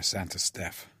right for our Santa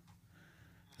Steph.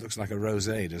 Looks like a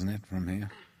rosé, doesn't it, from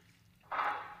here?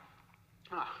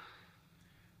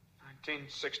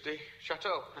 1960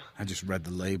 Chateau. I just read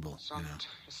the label.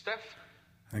 Steph?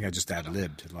 I think I just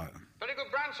ad-libbed. Very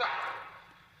good brand, sir.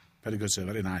 Very good, sir.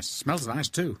 Very nice. Smells nice,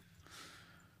 too.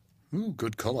 Ooh,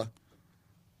 good colour.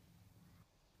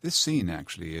 This scene,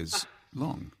 actually, is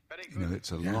long.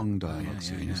 It's a long dialogue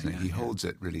scene, isn't it? He holds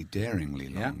it really daringly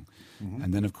long. Yeah. Mm-hmm.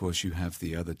 And then, of course, you have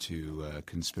the other two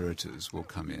conspirators will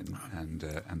come in, and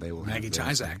they will Maggie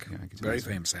Tyzack, very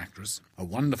famous actress, a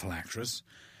wonderful actress,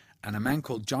 and a man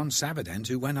called John Sabadent,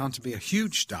 who went on to be a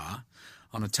huge star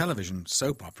on a television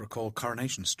soap opera called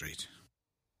Coronation Street.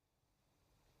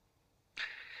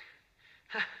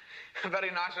 A very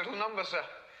nice little number, sir.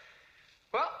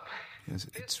 Well... Yes,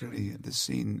 it's really, this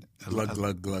scene... Glug,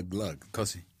 glug, glug, glug.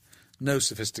 Because no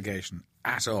sophistication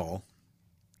at all.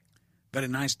 Very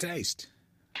nice taste.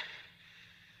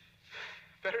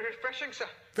 Very refreshing, sir.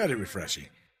 Very refreshing.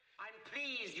 I'm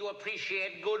pleased you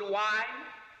appreciate good wine.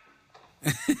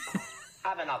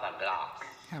 Have another glass.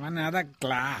 Have another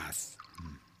glass.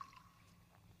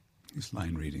 These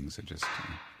line readings are just...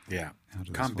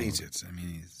 Can't beat it. I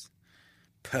mean, he's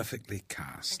perfectly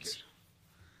cast.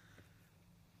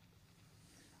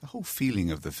 The whole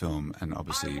feeling of the film, and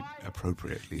obviously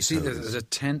appropriately you see, so, there's a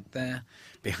tent there.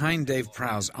 Behind Dave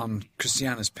Prowse on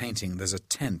Christiana's painting, there's a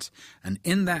tent. And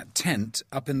in that tent,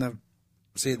 up in the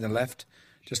left,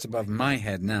 just above my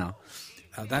head now,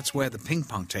 that's where the ping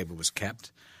pong table was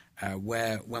kept,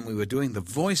 where when we were doing the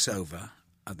voiceover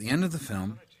at the end of the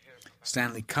film,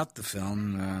 Stanley cut the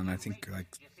film, and I think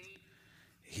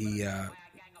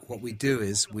what we'd do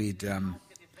is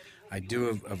I'd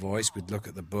do a voice, we'd look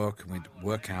at the book, and we'd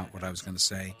work out what I was going to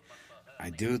say.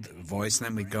 I'd do the voice, and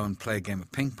then we'd go and play a game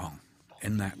of ping pong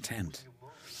in that tent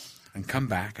and come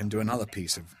back and do another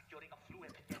piece of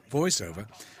voiceover.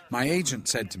 My agent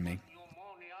said to me,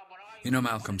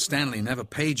 Malcolm, Stanley never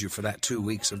paid you for that 2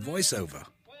 weeks of voiceover.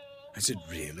 I said,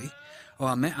 really? Oh,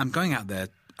 I'm going out there.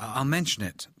 I'll mention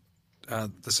it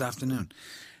this afternoon.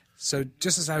 So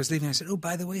just as I was leaving, I said, oh,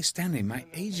 by the way, Stanley, my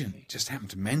agent just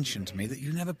happened to mention to me that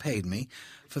you never paid me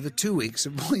for the 2 weeks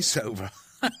of voiceover.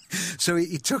 So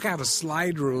he took out a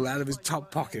slide rule out of his top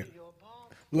pocket.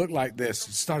 Looked like this.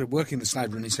 He started working the slide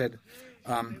rule, and he said,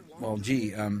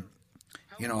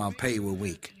 I'll pay you a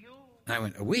week. And I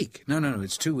went, a week? No,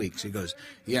 it's 2 weeks. He goes,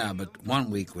 yeah, but 1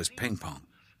 week was ping pong.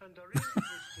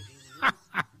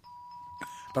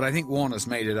 But I think Warner's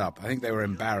made it up. I think they were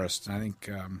embarrassed. And I think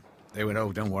they went,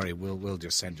 oh, don't worry, we'll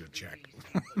just send you a check.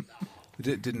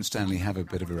 Didn't Stanley have a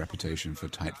bit of a reputation for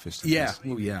tight-fistedness? Yeah,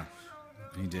 yeah,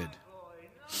 he did.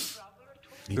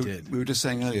 He did. We were just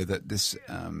saying earlier that this,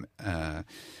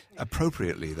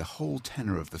 appropriately, the whole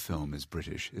tenor of the film is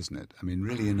British, isn't it? I mean,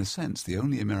 really, in a sense, the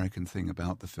only American thing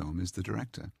about the film is the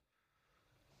director.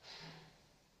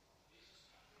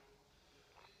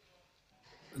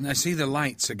 And I see the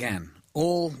lights again.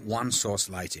 All one-source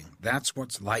lighting. That's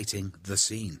what's lighting the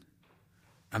scene.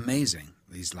 Amazing,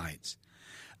 these lights.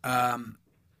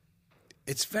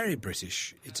 It's very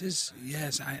British. It is,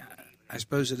 yes, I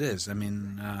suppose it is. I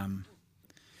mean,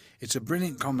 it's a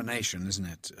brilliant combination, isn't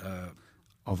it?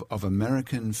 Of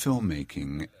American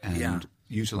filmmaking and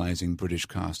utilizing British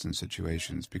cast and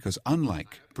situations, because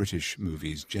unlike British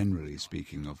movies, generally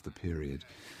speaking, of the period,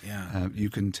 you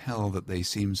can tell that they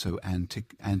seem so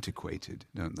antiquated,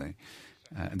 don't they?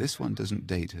 This one doesn't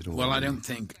date at all. Well, I don't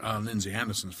think Lindsay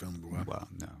Anderson's film were. Well,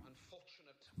 no.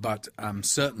 But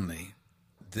certainly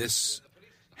this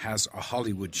has a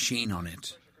Hollywood sheen on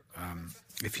it,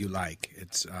 if you like.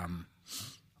 It's,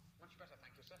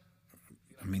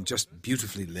 just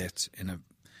beautifully lit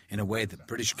in a way that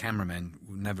British cameramen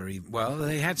would never even... Well,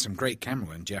 they had some great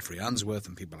cameramen, Jeffrey Unsworth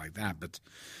and people like that, but,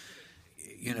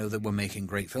 that were making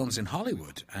great films in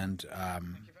Hollywood. And,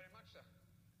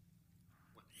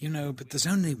 but there's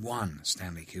only one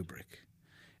Stanley Kubrick.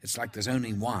 It's like there's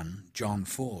only one John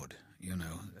Ford,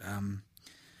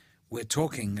 We're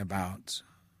talking about,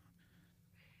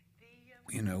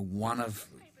 one of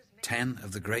 10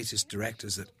 of the greatest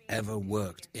directors that ever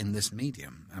worked in this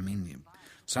medium. I mean,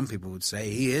 some people would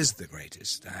say he is the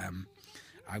greatest.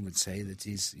 I would say that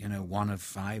he's, one of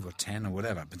 5 or 10 or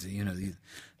whatever. But,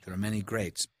 there are many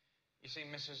greats. You see,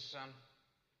 Mrs.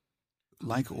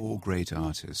 Like all great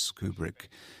artists, Kubrick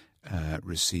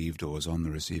received or was on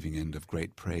the receiving end of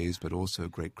great praise, but also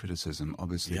great criticism.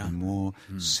 Obviously, the more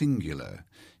singular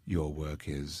your work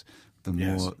is,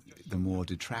 the more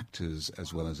detractors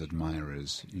as well as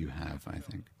admirers you have, I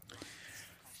think.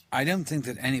 I don't think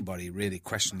that anybody really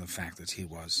questioned the fact that he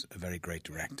was a very great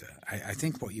director. I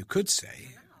think what you could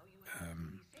say,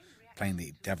 playing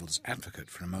the devil's advocate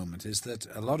for a moment, is that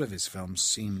a lot of his films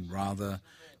seem rather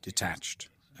detached,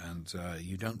 and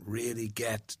you don't really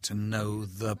get to know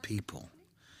the people.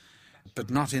 But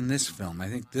not in this film. I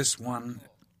think this one,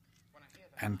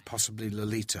 and possibly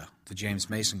Lolita, the James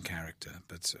Mason character,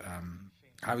 but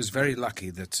I was very lucky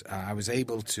that I was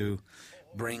able to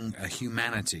bring a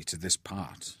humanity to this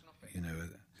part,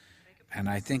 and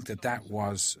I think that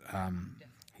was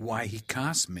why he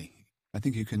cast me. I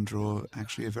think you can draw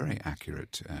actually a very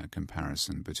accurate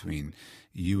comparison between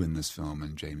you in this film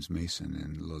and James Mason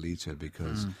in Lolita,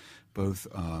 because both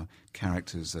are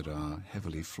characters that are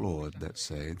heavily flawed, let's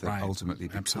say, that ultimately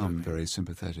become very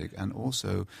sympathetic, and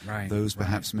also those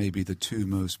perhaps maybe the two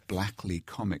most blackly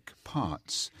comic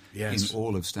parts in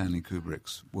all of Stanley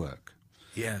Kubrick's work.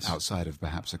 Yes. Outside of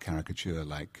perhaps a caricature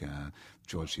like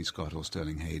George C. Scott or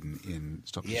Sterling Hayden in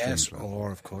Stop the Yes, Train Club.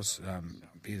 or, of course,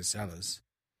 Peter Sellers.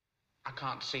 I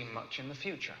can't see much in the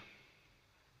future.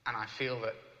 And I feel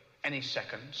that any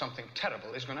second something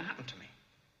terrible is going to happen to me.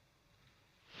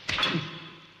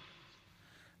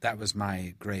 That was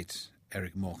my great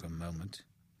Eric Morecambe moment.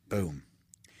 Boom.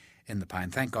 In the pie.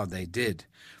 And thank God they did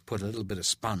put a little bit of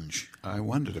sponge. I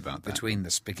wondered about that. Between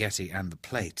the spaghetti and the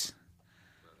plate.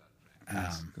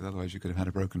 Yes, because otherwise you could have had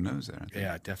a broken nose there, I think.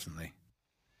 Yeah, definitely.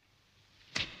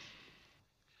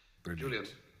 Brilliant. Julian,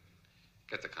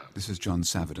 get the card. This is John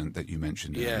Savidant that you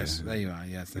mentioned earlier. Yes, there you are.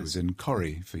 Yes, he was in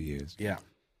Corrie for years. Yeah.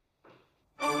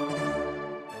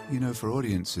 For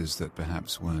audiences that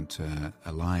perhaps weren't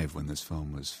alive when this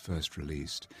film was first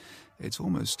released, it's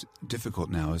almost difficult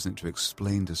now, isn't it, to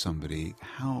explain to somebody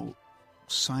how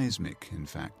seismic, in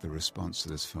fact, the response to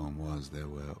this film was. There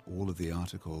were all of the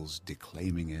articles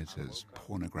declaiming it as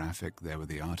pornographic. There were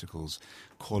the articles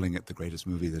calling it the greatest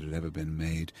movie that had ever been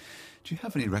made. Do you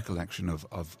have any recollection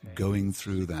of going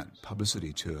through that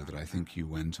publicity tour that I think you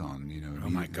went on? Oh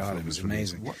my God, it was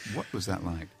amazing. What was that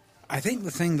like? I think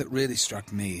the thing that really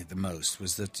struck me the most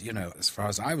was that, as far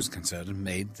as I was concerned, it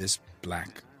made this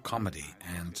black comedy,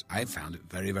 and I found it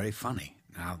very, very funny.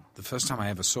 Now, the first time I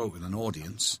ever saw it with an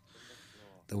audience,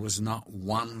 there was not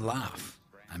one laugh.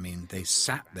 I mean, they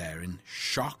sat there in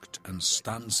shocked and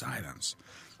stunned silence.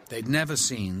 They'd never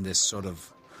seen this sort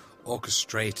of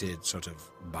orchestrated sort of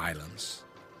violence.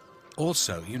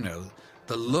 Also, the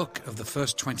the look of the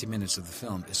first 20 minutes of the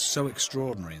film is so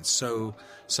extraordinary and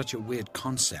such a weird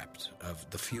concept of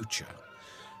the future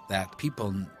that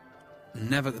people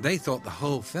they thought the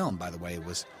whole film, by the way,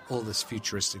 was all this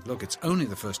futuristic look. It's only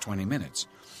the first 20 minutes.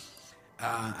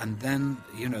 And then,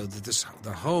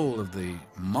 the whole of the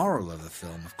moral of the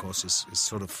film, of course, is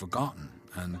sort of forgotten.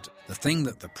 And the thing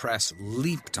that the press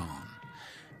leaped on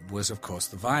was, of course,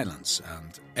 the violence.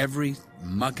 And every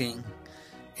mugging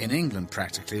in England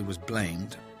practically was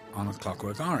blamed on A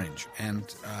Clockwork Orange. And,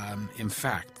 in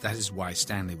fact, that is why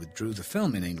Stanley withdrew the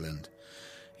film in England.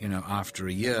 After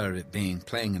a year of it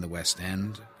playing in the West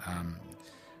End,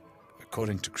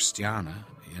 according to Christiana,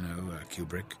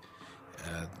 Kubrick,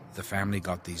 the family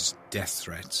got these death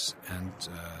threats, and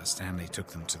Stanley took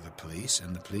them to the police,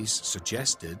 and the police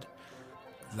suggested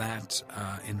that,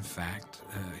 in fact,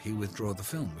 he withdraw the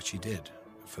film, which he did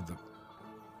for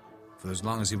as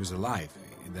long as he was alive.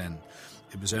 Then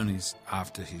it was only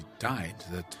after he died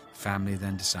that family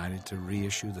then decided to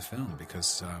reissue the film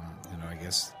because, I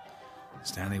guess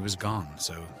Stanley was gone.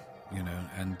 So,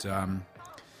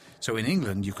 so in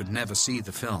England you could never see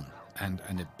the film, and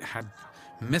it had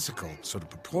mythical sort of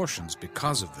proportions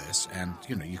because of this. And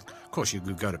of course you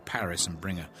could go to Paris and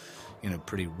bring a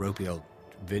pretty ropey old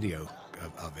video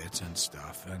of it and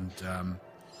stuff. And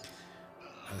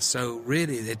so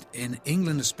really, in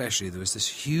England especially, there was this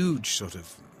huge sort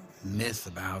of myth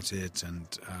about it and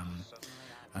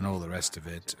all the rest of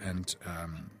it. And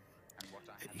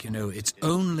it's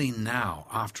only now,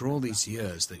 after all these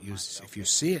years, that if you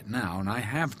see it now, and I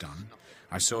have done.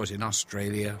 I saw it in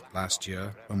Australia last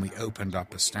year when we opened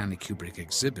up a Stanley Kubrick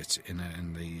exhibit in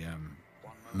the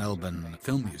Melbourne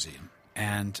Film Museum.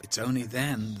 And it's only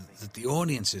then that the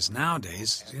audiences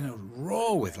nowadays,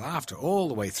 roar with laughter all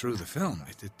the way through the film.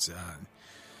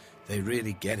 They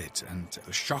really get it, and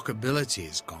the shockability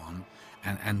is gone.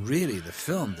 And really, the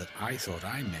film that I thought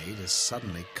I made has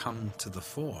suddenly come to the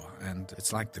fore, and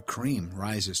it's like the cream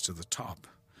rises to the top.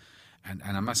 And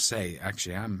I must say,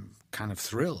 actually, I'm kind of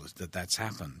thrilled that that's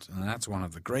happened, and that's one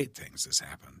of the great things that's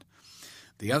happened.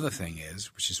 The other thing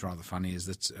is, which is rather funny, is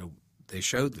that they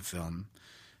showed the film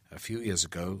a few years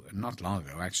ago, not long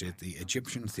ago, actually, at the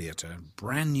Egyptian Theatre,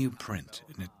 brand new print.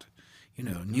 And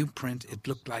it, new print, it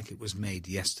looked like it was made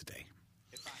yesterday.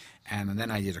 And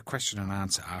then I did a question and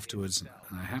answer afterwards,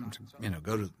 and I happened to,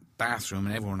 go to the bathroom,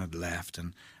 and everyone had left,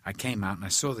 and I came out, and I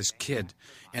saw this kid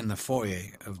in the foyer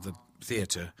of the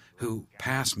theatre who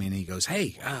passed me, and he goes,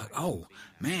 "Hey, oh,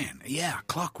 man, yeah,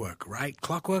 Clockwork, right?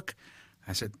 Clockwork?"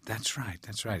 I said, that's right.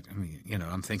 I mean,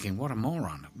 I'm thinking, what a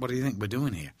moron. What do you think we're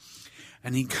doing here?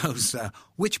 And he goes,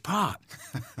 which part?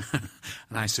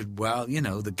 And I said, well,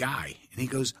 the guy. And he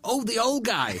goes, oh, the old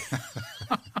guy.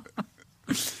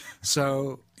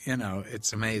 So,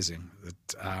 it's amazing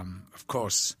that, of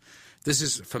course, this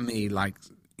is, for me, like,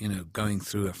 going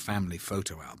through a family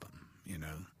photo album,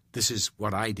 This is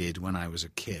what I did when I was a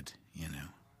kid,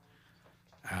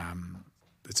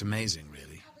 It's amazing,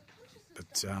 really.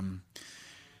 But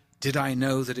did I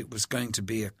know that it was going to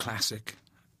be a classic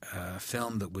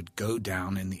film that would go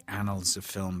down in the annals of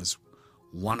film as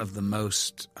one of the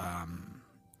most,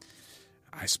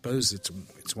 I suppose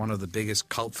it's one of the biggest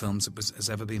cult films that has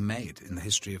ever been made in the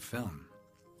history of film?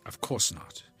 Of course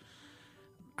not.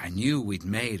 I knew we'd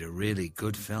made a really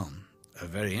good film, a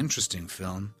very interesting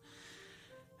film.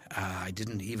 I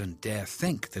didn't even dare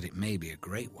think that it may be a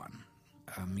great one.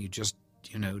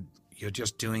 You're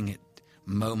just doing it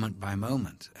moment by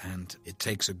moment, and it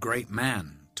takes a great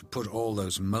man to put all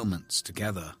those moments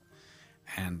together.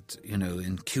 And, in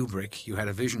Kubrick, you had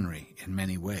a visionary in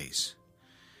many ways.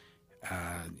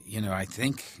 I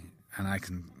think, and I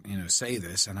can, say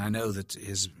this, and I know that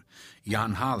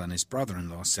Jan Harlan, his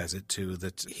brother-in-law, says it too,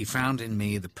 that he found in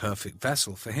me the perfect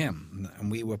vessel for him,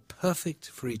 and we were perfect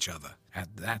for each other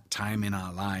at that time in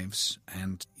our lives.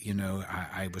 And,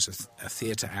 I was a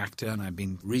theatre actor, and I've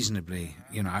been reasonably,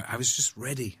 I was just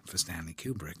ready for Stanley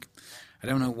Kubrick. I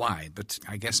don't know why, but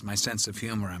I guess my sense of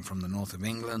humor, I'm from the north of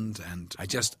England, and I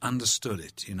just understood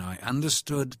it. I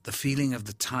understood the feeling of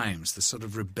the times, the sort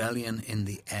of rebellion in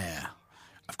the air.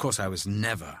 Of course, I was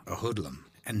never a hoodlum,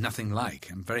 and nothing like.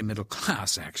 I'm very middle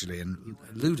class, actually, and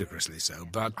ludicrously so,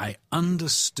 but I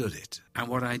understood it. And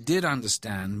what I did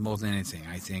understand more than anything,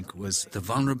 I think, was the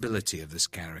vulnerability of this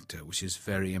character, which is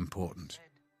very important.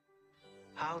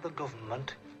 How the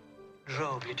government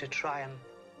drove you to try and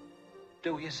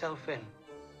do yourself in.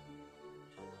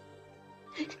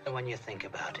 And when you think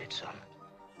about it, son,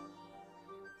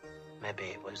 maybe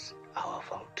it was our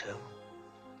fault too,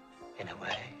 in a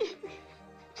way.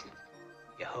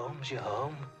 Your home's your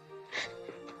home.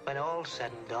 When all's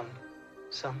said and done,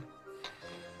 son,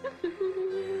 Good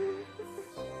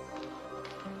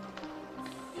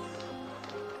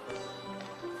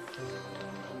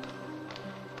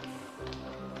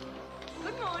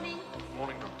morning.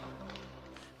 Morning, Doctor.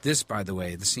 This, by the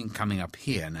way, the scene coming up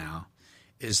here now,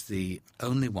 is the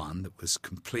only one that was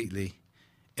completely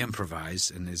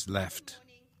improvised and is left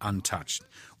untouched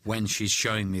when she's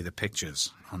showing me the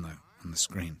pictures on the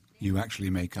screen. You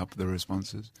actually make up the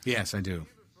responses? Yes, I do.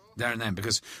 There and then,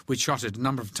 because we shot it a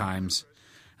number of times,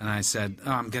 and I said,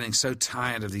 "Oh, I'm getting so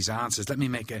tired of these answers.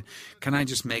 Can I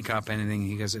just make up anything?"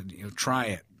 He goes, "Try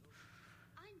it."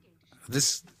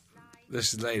 This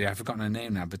lady, I've forgotten her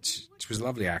name now, but she was a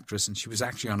lovely actress, and she was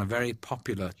actually on a very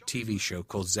popular TV show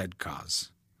called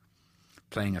Z-Cars,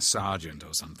 playing a sergeant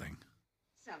or something.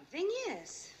 Something,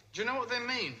 yes. Do you know what they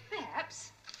mean?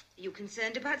 Perhaps. Are you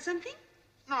concerned about something?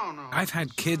 No. I've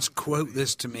had kids quote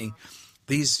this to me,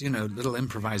 these, little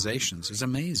improvisations. It's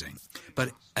amazing.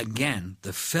 But again,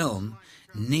 the film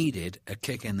needed a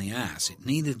kick in the ass. It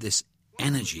needed this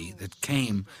energy that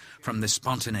came from this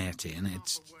spontaneity, and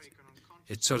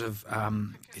it sort of,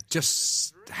 it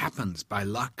just happens by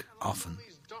luck often.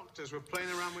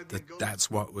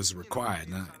 That's what was required.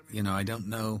 I don't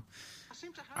know.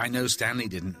 I know Stanley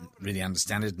didn't really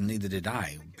understand it, and neither did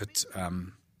I. But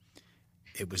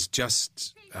it was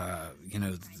just,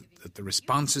 the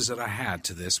responses that I had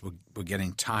to this were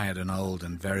getting tired and old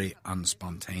and very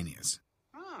unspontaneous.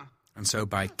 And so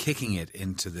by kicking it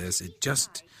into this, it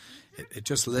just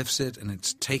lifts it, and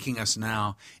it's taking us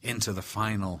now into the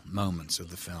final moments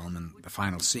of the film and the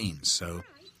final scenes. So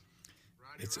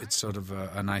it's sort of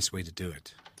a nice way to do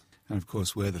it. And of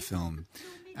course, where the film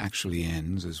actually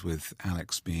ends is with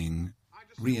Alex being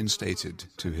reinstated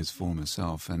to his former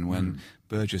self. And when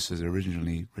Burgess had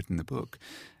originally written the book,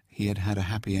 he had had a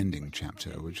happy ending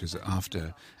chapter, which is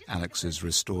after Alex is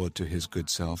restored to his good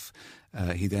self.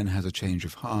 He then has a change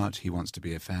of heart. He wants to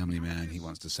be a family man. He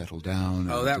wants to settle down.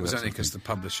 Oh, that was only because the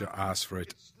publisher asked for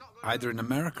it, either in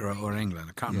America or England.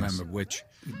 I can't remember which.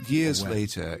 Years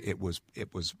later, it was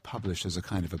published as a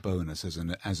kind of a bonus, as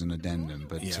an addendum.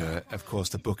 But of course,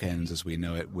 the book ends as we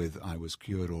know it with "I was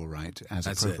cured all right," as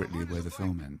That's appropriately where the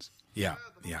film ends. Yeah.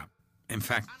 In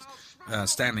fact,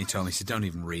 Stanley told me, he said, "Don't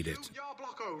even read it."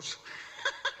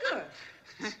 Good.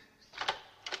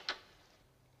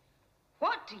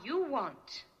 What do you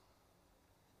want?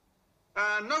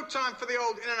 No time for the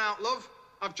old in and out, love.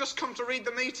 I've just come to read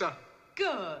the meter.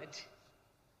 Good.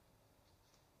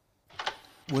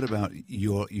 What about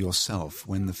yourself?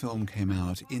 When the film came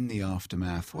out, in the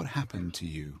aftermath, what happened to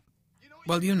you?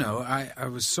 Well, I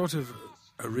was sort of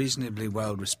a reasonably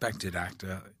well-respected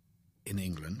actor in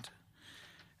England.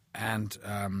 And,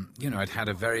 I'd had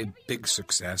a very big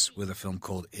success with a film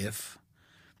called If,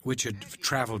 which had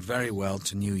traveled very well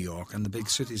to New York and the big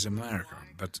cities of America.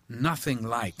 But nothing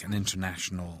like an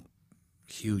international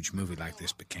huge movie like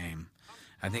this became.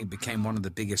 I think it became one of the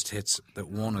biggest hits that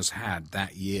Warner's had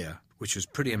that year, which was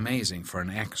pretty amazing for an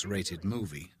X-rated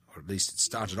movie, or at least it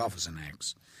started off as an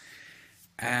X.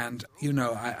 And,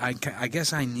 I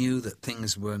guess I knew that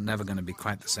things were never going to be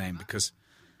quite the same, because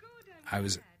I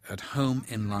was at home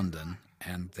in London,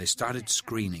 and they started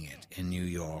screening it in New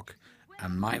York,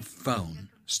 and my phone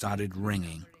started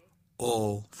ringing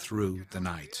all through the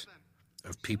night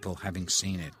of people having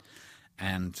seen it.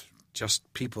 And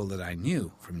just people that I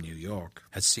knew from New York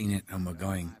had seen it and were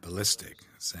going ballistic,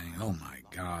 saying, "Oh, my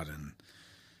God," and,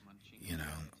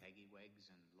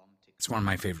 it's one of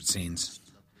my favorite scenes,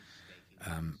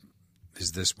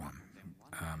 is this one.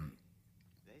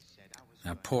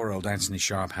 Now, poor old Anthony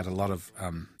Sharp had a lot of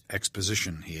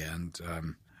exposition here, and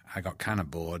I got kind of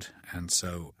bored, and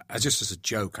so, just as a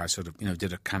joke, I sort of,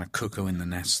 did a kind of cuckoo in the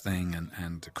nest thing,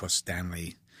 and of course,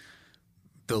 Stanley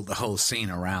built the whole scene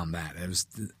around that. It was,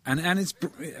 and it's,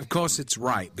 of course, it's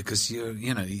right, because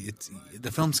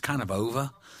the film's kind of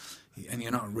over, and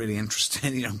you're not really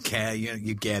interested. You don't care.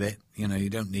 You get it. You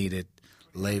don't need it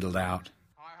ladled out.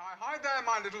 Hi there,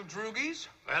 my little droogies.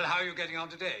 Well, how are you getting on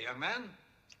today, young man?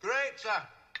 Great, sir.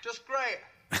 Just great.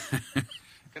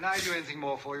 Can I do anything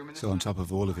more for you, Minister? So on top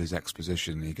of all of his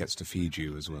exposition, he gets to feed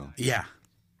you as well. Yeah.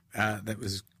 That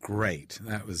was great.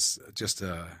 That was just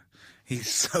he's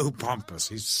so pompous.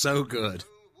 He's so good.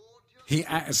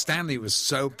 Stanley was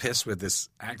so pissed with this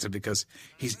actor, because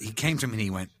he came to me and he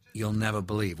went, "You'll never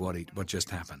believe what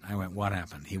just happened." I went, "What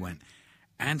happened?" He went,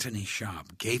 "Anthony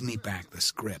Sharp gave me back the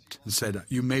script and said,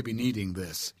 'You may be needing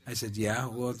this.'" I said, "Yeah,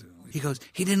 well," he goes,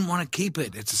 "He didn't want to keep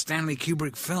it. It's a Stanley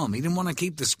Kubrick film. He didn't want to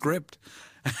keep the script."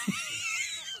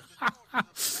 Damn,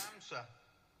 sir.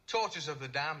 Tortures of the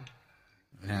damned.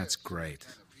 That's great.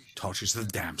 Tortures of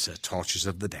the damned, sir. Tortures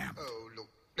of the damned. Oh, look,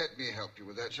 let me help you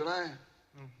with that, shall I?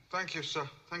 Thank you, sir.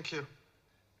 Thank you.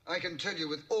 I can tell you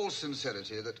with all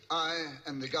sincerity that I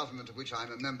and the government of which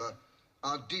I'm a member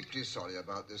are deeply sorry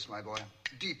about this, my boy.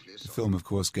 Deeply sorry. The film, of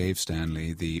course, gave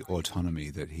Stanley the autonomy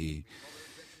that he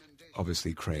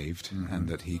obviously craved, and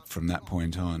that he, from that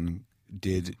point on,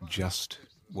 did just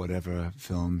whatever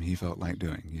film he felt like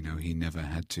doing. You know, he never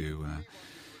had to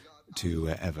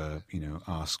ever, you know,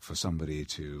 ask for somebody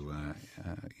to,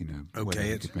 you know, whether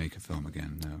he could make a film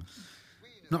again. No.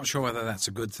 Not sure whether that's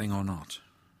a good thing or not,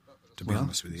 to be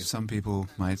honest with you. Some people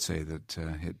might say that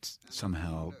it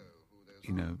somehow,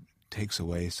 you know, takes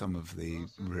away some of the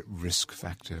risk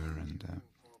factor and...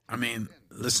 I mean,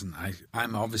 listen,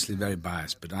 I'm obviously very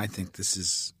biased, but I think this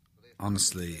is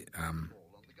honestly...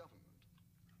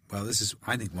 well, this is,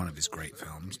 I think, one of his great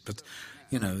films. But,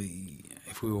 you know,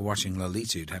 if we were watching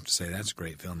Lolita, you'd have to say that's a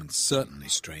great film, and certainly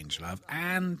Strangelove,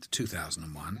 and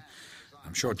 2001.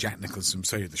 I'm sure Jack Nicholson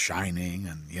say The Shining,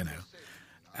 and, you know,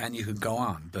 and you could go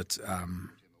on. But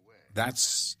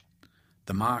that's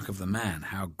the mark of the man,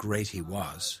 how great he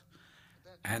was.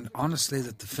 And honestly,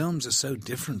 that the films are so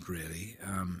different, really.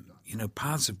 You know,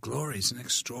 Paths of Glory is an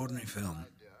extraordinary film.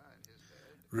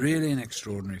 Really an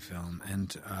extraordinary film.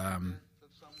 And,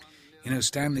 you know,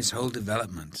 Stanley's whole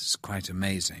development is quite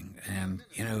amazing. And,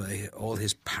 you know, all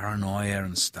his paranoia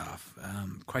and stuff,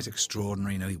 quite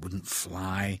extraordinary. You know, he wouldn't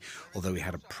fly, although he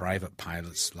had a private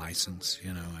pilot's license,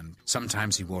 you know, and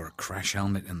sometimes he wore a crash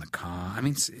helmet in the car. I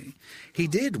mean, he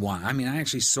did one. I mean, I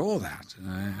actually saw that.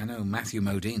 I know Matthew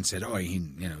Modine said, oh,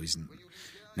 he's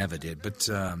never did. But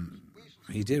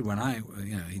he did when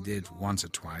he did once or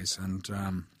twice. And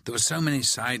there were so many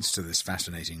sides to this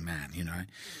fascinating man, you know.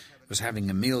 I was having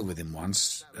a meal with him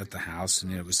once at the house,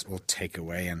 and it was all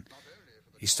takeaway, and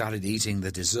he started eating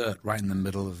the dessert right in the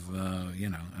middle of, you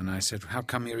know, and I said, how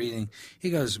come you're eating? He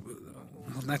goes,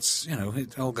 well, that's, you know,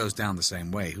 it all goes down the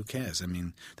same way. Who cares? I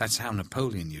mean, that's how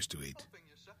Napoleon used to eat.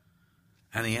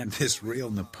 And he had this real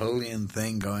Napoleon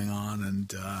thing going on,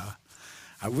 and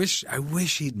I wish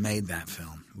he'd made that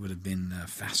film. It would have been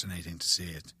fascinating to see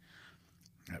it.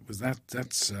 I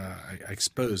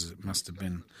suppose it must have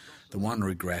been the one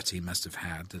regret he must have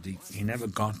had, that he never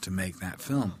got to make that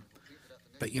film.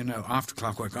 But, you know, after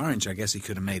Clockwork Orange, I guess he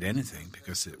could have made anything,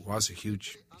 because it was a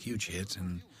huge, huge hit,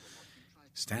 and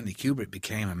Stanley Kubrick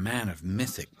became a man of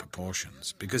mythic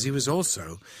proportions, because he was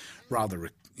also rather,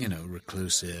 you know,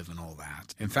 reclusive and all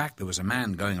that. In fact, there was a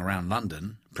man going around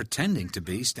London pretending to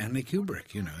be Stanley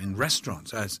Kubrick, you know, in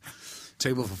restaurants.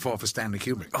 Table for four for Stanley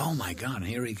Kubrick. Oh, my God,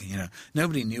 here he, you know,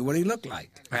 nobody knew what he looked like.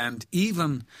 And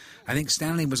even, I think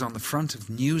Stanley was on the front of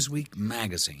Newsweek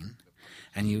magazine,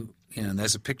 and you know,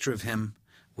 there's a picture of him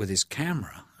with his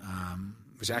camera,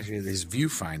 which actually is his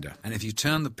viewfinder. And if you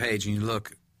turn the page and you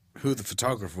look who the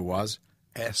photographer was,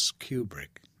 S.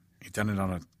 Kubrick. He'd done it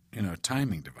on a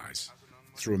timing device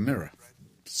through a mirror.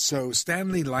 So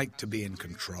Stanley liked to be in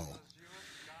control.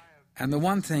 And the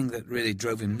one thing that really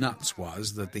drove him nuts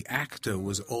was that the actor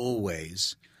was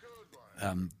always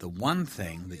the one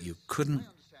thing that you couldn't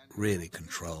really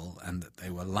control, and that they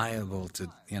were liable to,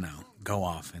 you know, go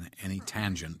off in any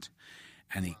tangent.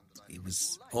 And he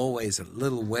was always a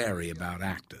little wary about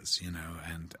actors, you know,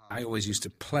 and I always used to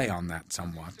play on that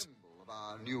somewhat. Of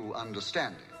our new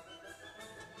understanding.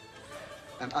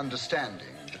 An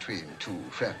understanding between two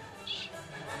friends.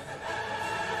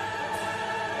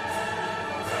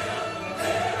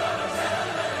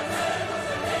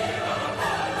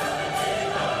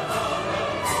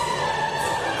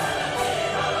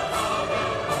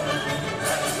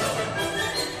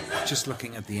 Just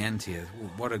looking at the end here,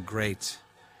 what a great,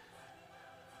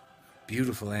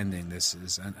 beautiful ending this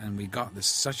is, and we got this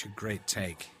such a great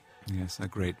take. Yes, a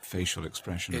great facial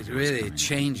expression. It really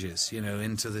changes, you know,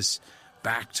 into this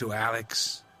back to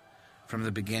Alex from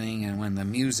the beginning, and when the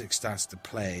music starts to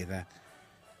play, that,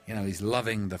 you know, he's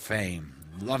loving the fame,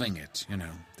 loving it, you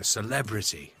know, the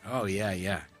celebrity. Oh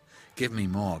yeah, give me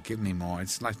more, give me more.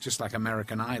 It's like just like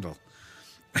American Idol.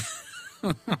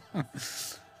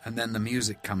 And then the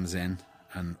music comes in,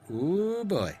 and ooh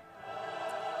boy.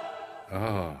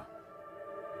 Oh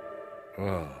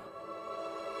yeah,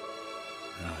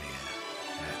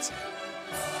 that's it.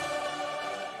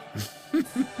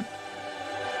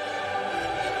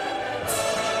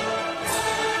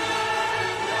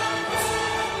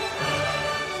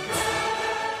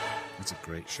 That's a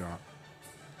great shot.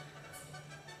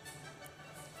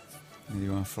 There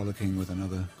you are, frolicking with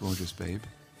another gorgeous babe.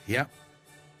 Yep.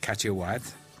 Katya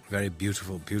White, very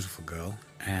beautiful, beautiful girl.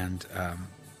 And,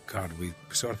 God, we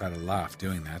sort of had a laugh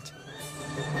doing that.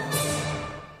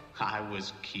 I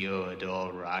was cured,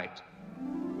 all right.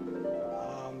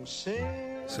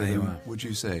 So there you are. Would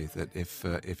you say that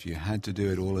if you had to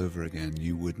do it all over again,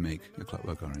 you would make A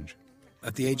Clockwork Orange?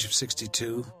 At the age of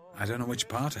 62, I don't know which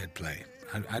part I'd play.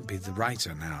 I'd be the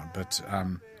writer now, but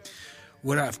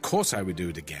of course I would do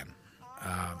it again.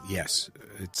 Yes,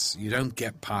 you don't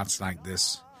get parts like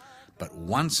this, but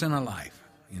once in a life.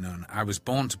 And I was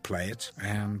born to play it,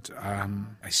 and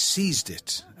I seized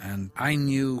it, and I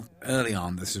knew early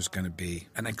on this was going to be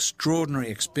an extraordinary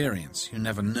experience. You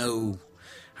never know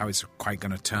how it's quite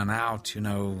going to turn out,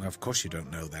 of course you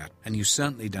don't know that. And you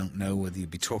certainly don't know whether you'll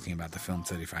be talking about the film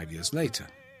 35 years later.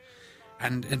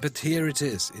 But here it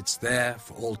is. It's there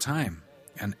for all time.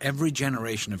 And every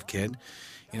generation of kid,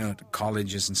 at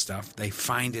colleges and stuff, they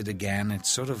find it again. It's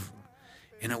sort of,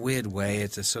 in a weird way,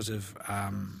 it's a sort of...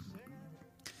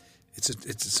 It's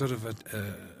a sort of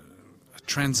a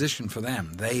transition for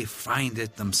them. They find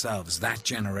it themselves, that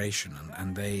generation,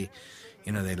 and they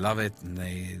love it and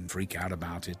they freak out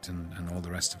about it and all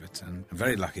the rest of it. And I'm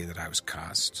very lucky that I was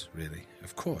cast, really,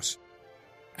 of course.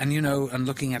 And and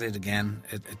looking at it again,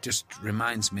 it just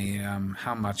reminds me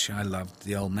how much I loved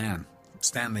the old man,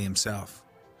 Stanley himself,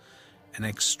 an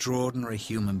extraordinary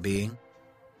human being,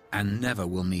 and never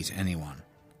will meet anyone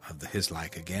of his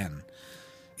like again.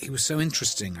 He was so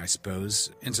interesting, I suppose,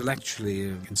 intellectually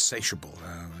insatiable.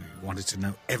 He wanted to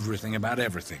know everything about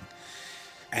everything.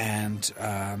 And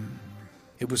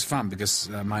it was fun because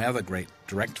my other great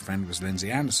director friend was Lindsay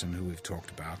Anderson, who we've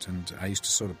talked about, and I used to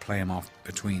sort of play him off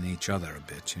between each other a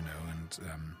bit, and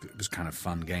it was kind of a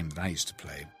fun game that I used to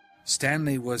play.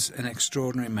 Stanley was an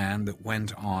extraordinary man that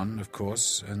went on, of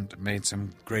course, and made some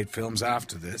great films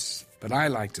after this. But I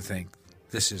like to think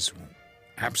this is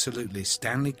absolutely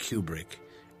Stanley Kubrick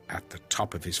at the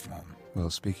top of his form. Well,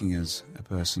 speaking as a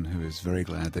person who is very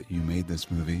glad that you made this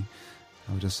movie,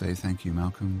 I would just say thank you,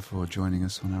 Malcolm, for joining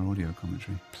us on our audio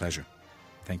commentary. Pleasure.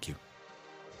 Thank you.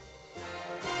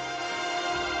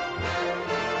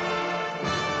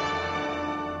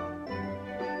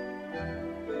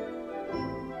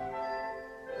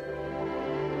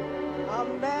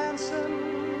 I'm dancing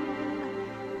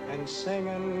and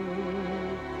singing